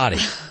somewhere in her body.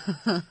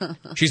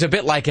 She's a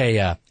bit like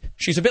a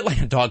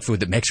dog food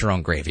that makes her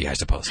own gravy, I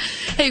suppose.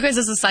 Hey, you guys,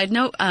 as a side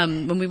note,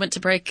 when we went to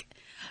break,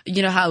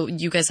 you know how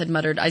you guys had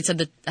muttered, I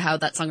said how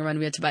that song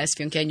reminded me of Tobias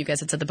Funke, and you guys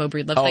had said the Beau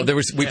Breedlove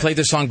thing. We played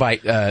this song by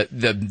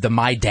the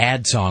My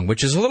Dad song,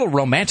 which is a little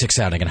romantic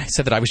sounding, and I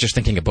said that I was just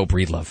thinking of Beau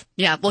Breedlove.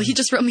 Yeah, well, he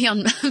just wrote me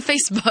on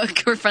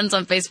Facebook. We're friends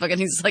on Facebook, and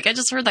he's like, I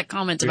just heard that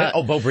comment about...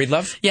 Oh, Beau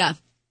Breedlove? Yeah.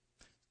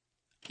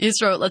 He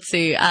just wrote, let's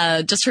see,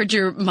 just heard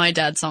your My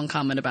Dad song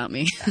comment about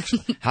me.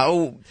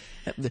 How...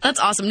 That's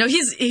awesome. No,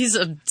 he's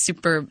a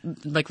super,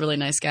 like, really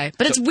nice guy.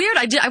 But it's weird.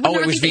 I would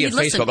never it was think via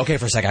that he'd Facebook. listen. Okay,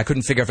 for a second, I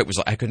couldn't figure if it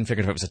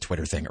was a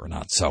Twitter thing or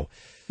not. So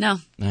No.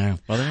 well,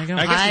 there you go.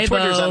 I guess the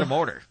Twitter's out of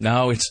order.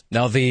 No,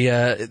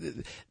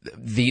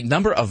 the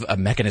number of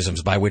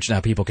mechanisms by which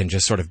now people can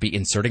just sort of be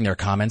inserting their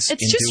comments.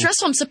 It's too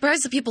stressful. I'm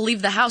surprised that people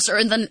leave the house,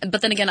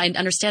 but then again, I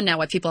understand now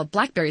why people have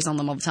BlackBerries on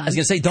them all the time. I was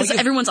going to say,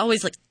 everyone's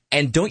always like.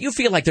 And don't you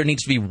feel like there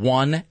needs to be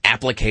one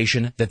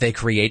application that they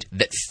create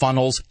that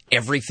funnels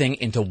everything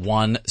into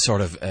one sort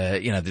of,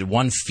 the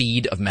one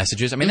feed of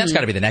messages? I mean, that's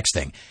got to be the next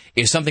thing.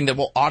 Is something that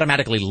will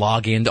automatically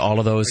log into all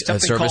of those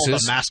services. Called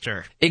the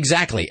master.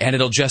 Exactly, and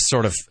it'll just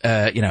sort of,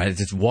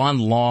 it's one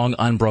long,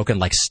 unbroken,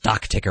 like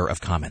stock ticker of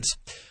comments.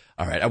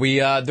 All right, are we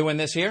doing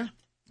this here?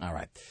 All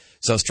right.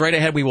 So straight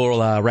ahead, we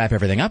will wrap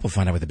everything up. We'll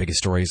find out what the biggest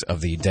stories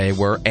of the day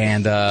were,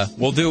 and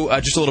we'll do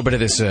just a little bit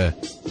of this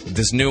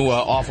new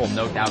awful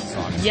No Doubt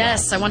song.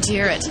 Yes, I want to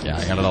hear it. Yeah,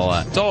 I got it all.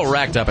 It's all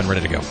racked up and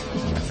ready to go.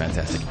 Yeah,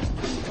 fantastic.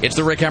 It's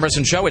the Rick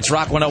Emerson Show. It's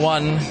Rock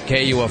 101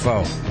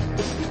 KUFO.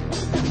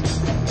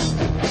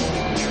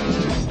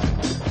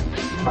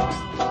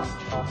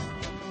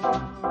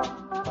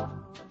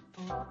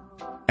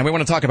 And we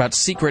want to talk about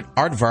Secret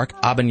Aardvark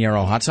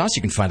Habanero Hot Sauce.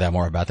 You can find out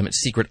more about them at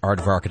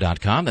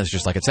secretaardvark.com. That's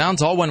just like it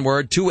sounds. All one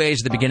word, 2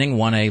 A's at the beginning,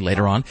 1 A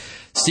later on.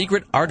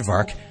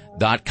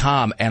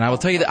 secretaardvark.com. And I will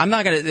tell you that I'm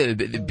not going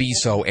to be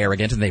so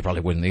arrogant, and they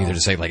probably wouldn't either, to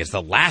say, like, it's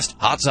the last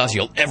hot sauce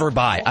you'll ever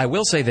buy. I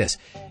will say this.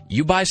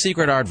 You buy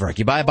Secret Aardvark.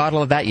 You buy a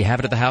bottle of that. You have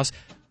it at the house.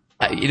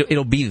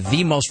 It'll be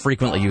the most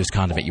frequently used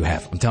condiment you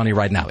have. I'm telling you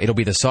right now. It'll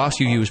be the sauce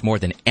you use more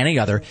than any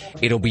other.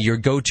 It'll be your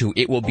go-to.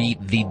 It will be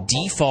the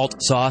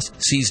default sauce,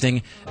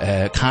 seasoning,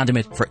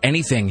 condiment for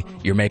anything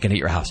you're making at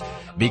your house.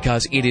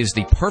 Because it is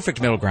the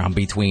perfect middle ground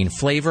between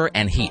flavor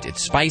and heat.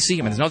 It's spicy. I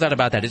mean, there's no doubt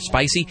about that. It's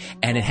spicy,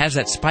 and it has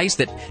that spice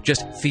that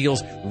just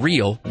feels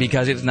real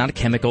because it's not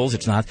chemicals.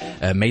 It's not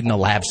made in a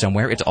lab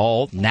somewhere. It's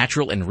all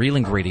natural and real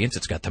ingredients.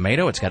 It's got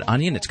tomato. It's got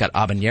onion. It's got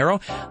habanero.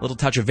 A little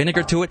touch of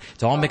vinegar to it.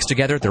 It's all mixed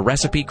together. The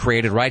recipe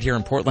created right here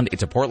in Portland.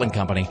 It's a Portland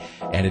company,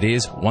 and it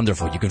is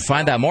wonderful. You can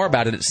find out more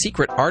about it at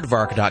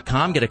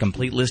secretaardvark.com. Get a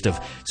complete list of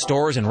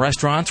stores and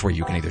restaurants where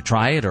you can either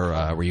try it or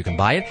where you can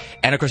buy it.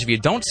 And, of course, if you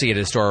don't see it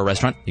at a store or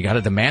restaurant, you got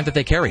to demand that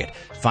they carry it.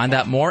 Find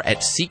out more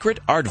at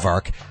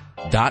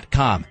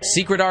secretaardvark.com.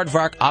 Secret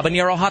Aardvark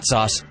Habanero Hot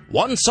Sauce.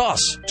 One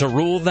sauce to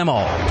rule them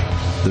all.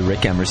 The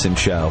Rick Emerson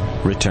Show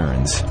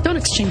returns. Don't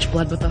exchange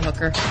blood with a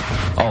hooker.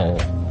 Oh,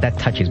 that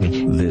touches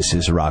me. This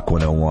is Rock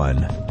 101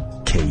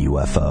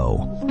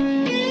 KUFO.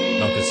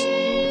 No, because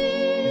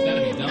you've got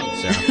to be done,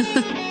 Sarah.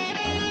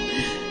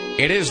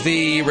 It is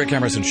the Rick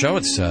Emerson Show.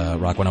 It's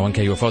Rock 101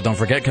 KUFO. Don't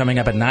forget, coming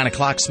up at 9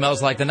 o'clock,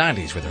 Smells Like the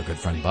 90s with our good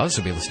friend Buzz.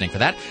 So be listening for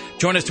that.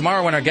 Join us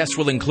tomorrow when our guests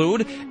will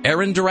include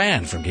Aaron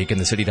Duran from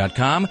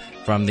GeekInTheCity.com,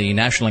 from the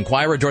National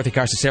Enquirer, Dorothy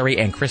Carcasseri,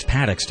 and Chris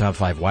Paddock's Top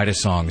 5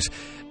 Widest Songs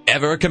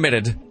Ever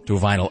Committed to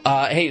Vinyl.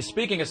 Hey,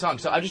 speaking of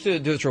songs, so I'll just do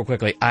this real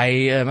quickly.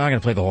 I'm not going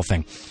to play the whole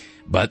thing.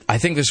 But I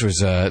think this was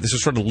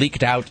sort of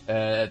leaked out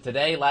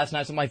today, last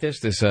night, something like this.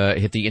 This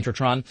hit the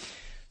Introtron.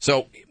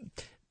 So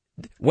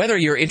whether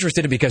you're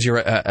interested in because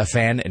you're a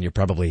fan, and you're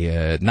probably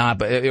not,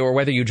 but, or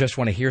whether you just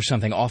want to hear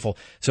something awful.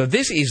 So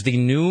this is the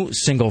new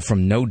single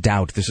from No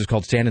Doubt. This is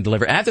called Stand and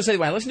Deliver. I have to say,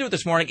 when I listened to it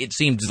this morning, it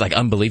seemed like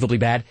unbelievably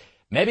bad.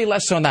 Maybe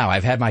less so now.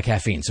 I've had my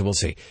caffeine, so we'll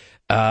see.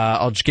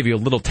 I'll just give you a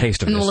little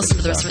taste of this. And we'll listen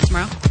to the rest of it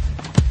tomorrow.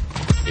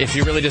 If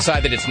you really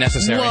decide that it's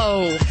necessary.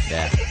 Whoa.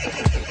 Yeah.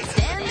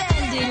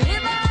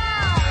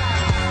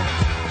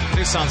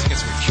 This sounds like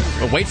it's for children.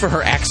 But wait for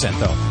her accent,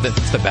 though.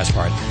 That's the best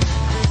part.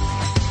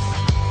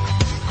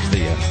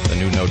 The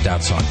new No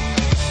Doubt song.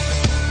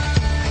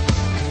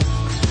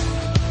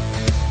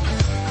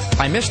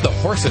 I missed the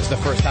horses the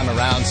first time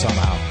around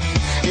somehow.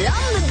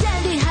 I'm the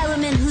dandy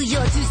highwayman who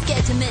you're too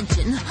scared to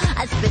mention.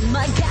 I spend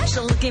my cash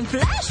on looking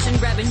flash and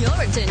grabbing your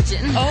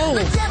attention. Oh.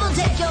 The devil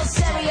take your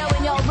stereo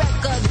and your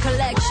record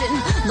collection.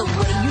 The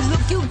way you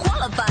look, you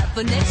qualify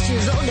for next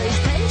year's old age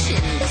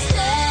pension.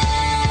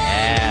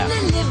 Yeah.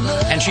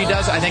 And she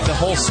does, I think, the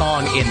whole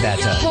song in that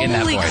voice.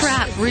 Holy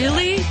crap,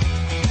 really?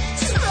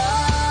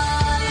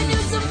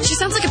 She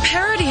sounds like a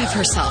parody of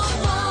herself.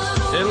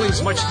 It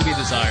leaves much to be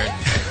desired.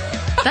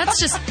 That's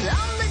just... I'm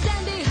the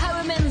dandy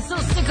highwayman, so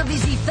sick of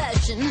easy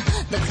fashion.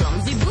 The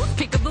clumsy boot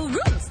pickable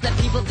roots that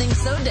people think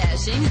so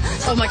dashing.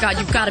 Oh my God,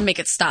 you've got to make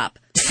it stop.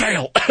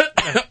 Fail.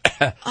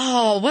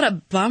 Oh, what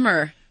a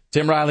bummer.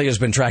 Tim Riley has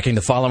been tracking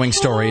the following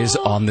stories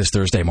on this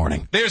Thursday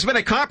morning. There's been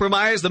a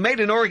compromise. The Made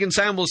in Oregon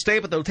sign will stay,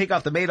 but they'll take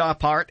off the Made off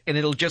part, and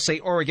it'll just say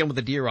Oregon with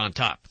a deer on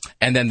top.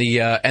 And then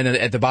and then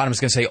at the bottom it's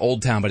going to say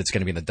Old Town, but it's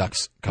going to be in the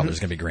Ducks color. It's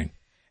going to be green.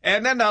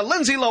 And then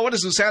Lindsay Lohan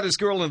is the saddest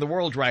girl in the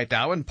world right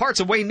now, and parts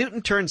of Wayne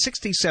Newton turned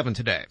 67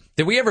 today.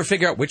 Did we ever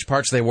figure out which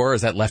parts they were, or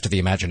is that left to the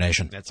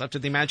imagination? That's up to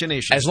the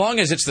imagination. As long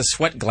as it's the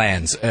sweat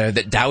glands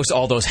that douse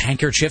all those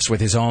handkerchiefs with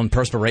his own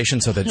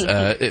perspiration so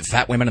that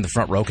fat women in the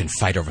front row can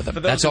fight over them. For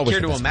those That's who always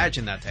care the to best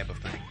imagine that type of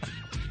thing.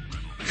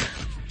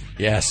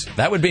 Yes,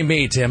 that would be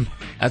me, Tim.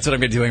 That's what I'm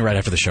going to be doing right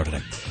after the show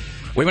today.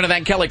 We want to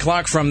thank Kelly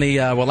Clark from the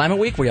Willamette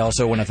Week. We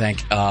also want to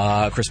thank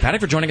Chris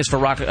Paddock for joining us for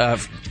Rock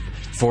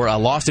for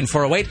Lost in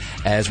 408,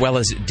 as well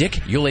as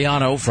Dick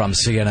Giuliano from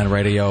CNN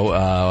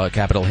Radio,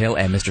 Capitol Hill,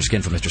 and Mr.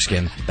 Skin from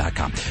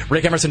MrSkin.com.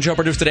 Rick Emerson Show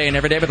produced today and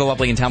every day by the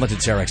lovely and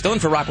talented Sarah X. Dillon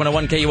for Rock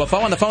 101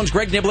 KUFO. On the phones,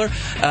 Greg Nibbler,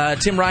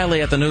 Tim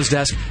Riley at the news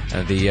desk,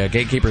 the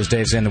gatekeepers,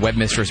 Dave Zinn, the web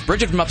mistress,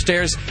 Bridget from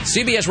upstairs,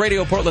 CBS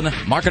Radio Portland,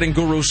 marketing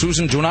guru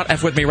Susan Do Not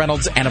F With Me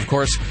Reynolds, and of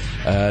course,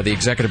 the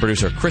executive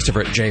producer,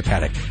 Christopher J.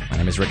 Paddock. My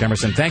name is Rick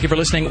Emerson. Thank you for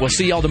listening. We'll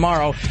see y'all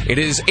tomorrow. It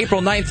is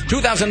April 9th,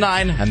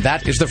 2009, and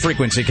that is the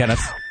frequency,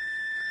 Kenneth.